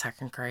 they're in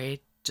second grade.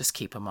 Just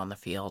keep them on the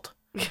field,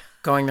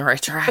 going the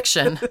right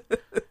direction.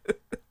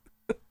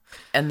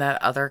 And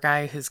that other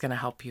guy who's going to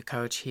help you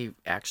coach, he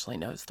actually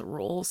knows the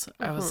rules.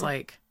 I was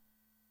like,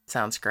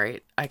 sounds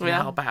great. I can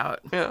help out.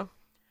 Yeah.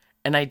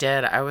 And I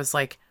did. I was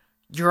like,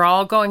 you're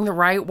all going the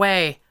right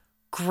way.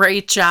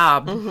 Great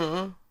job.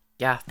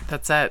 Yeah,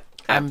 that's it.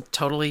 I'm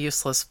totally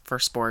useless for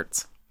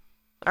sports.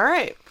 All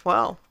right.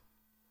 Well,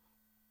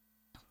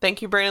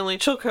 thank you, Brandon Lee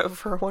Chilko,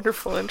 for a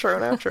wonderful intro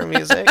and outro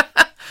music.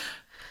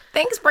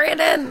 Thanks,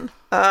 Brandon.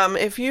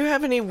 If you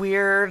have any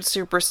weird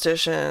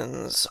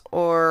superstitions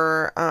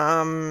or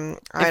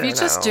if you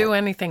just do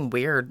anything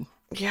weird.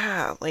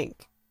 Yeah,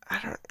 like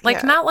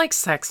not like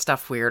sex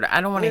stuff weird.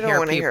 I don't want to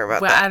hear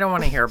about that. I don't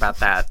want to hear about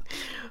that.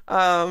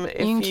 You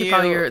can keep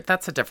all your,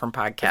 that's a different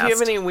podcast. If you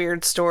have any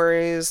weird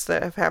stories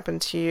that have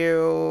happened to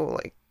you,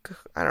 like,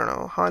 I don't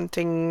know,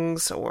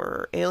 hauntings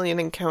or alien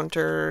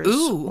encounters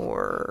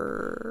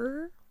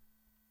or...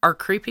 Our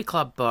Creepy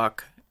Club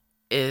book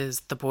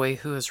is The Boy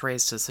Who Was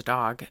Raised as a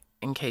Dog,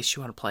 in case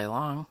you want to play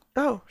along.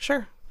 Oh,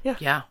 sure. Yeah.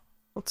 Yeah.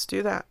 Let's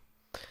do that.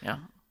 Yeah.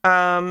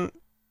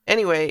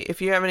 Anyway,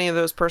 if you have any of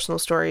those personal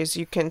stories,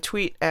 you can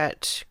tweet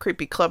at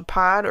Creepy Club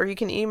Pod, or you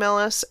can email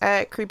us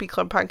at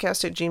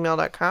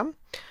creepyclubpodcast@gmail.com.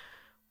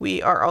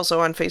 We are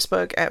also on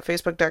Facebook at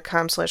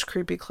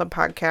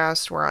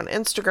facebook.com/creepyclubpodcast. We're on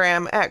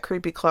Instagram at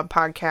Creepy Club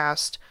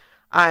Podcast.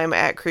 I'm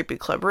at Creepy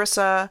Club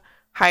Rissa.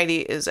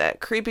 Heidi is at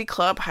Creepy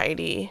Club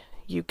Heidi.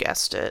 You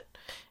guessed it.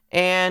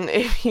 And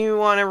if you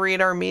want to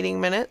read our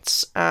meeting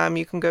minutes,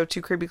 you can go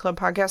to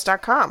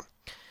creepyclubpodcast.com.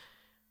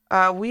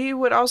 We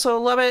would also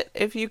love it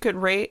if you could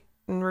rate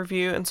and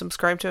review and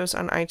subscribe to us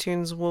on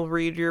iTunes. We'll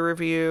read your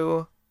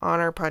review on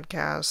our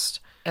podcast.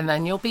 And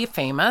then you'll be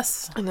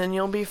famous.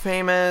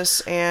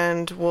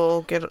 And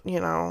we'll get,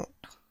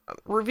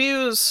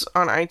 reviews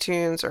on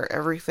iTunes or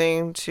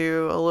everything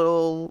to a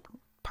little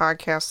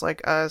podcast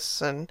like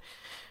us. And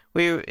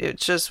it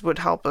just would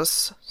help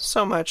us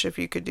so much if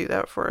you could do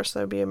that for us.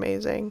 That'd be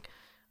amazing.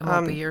 And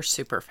we'll be your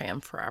super fan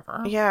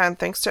forever. Yeah, and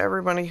thanks to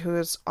everybody who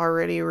has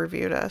already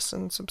reviewed us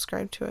and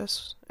subscribed to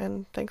us.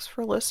 And thanks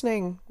for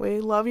listening. We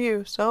love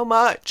you so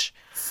much.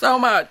 So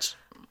much.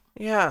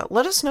 Yeah,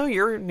 let us know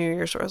your New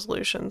Year's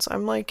resolutions.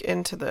 I'm,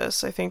 into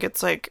this. I think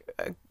it's, a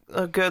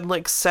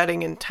good,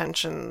 setting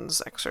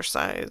intentions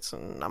exercise,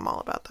 and I'm all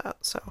about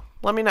that. So,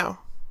 let me know.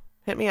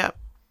 Hit me up.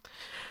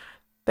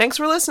 Thanks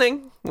for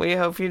listening. We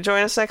hope you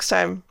join us next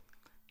time.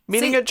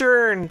 Meeting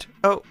adjourned.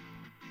 Oh,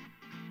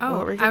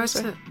 what were you going to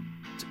say?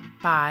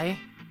 Bye.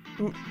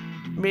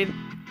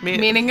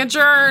 Meeting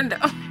adjourned.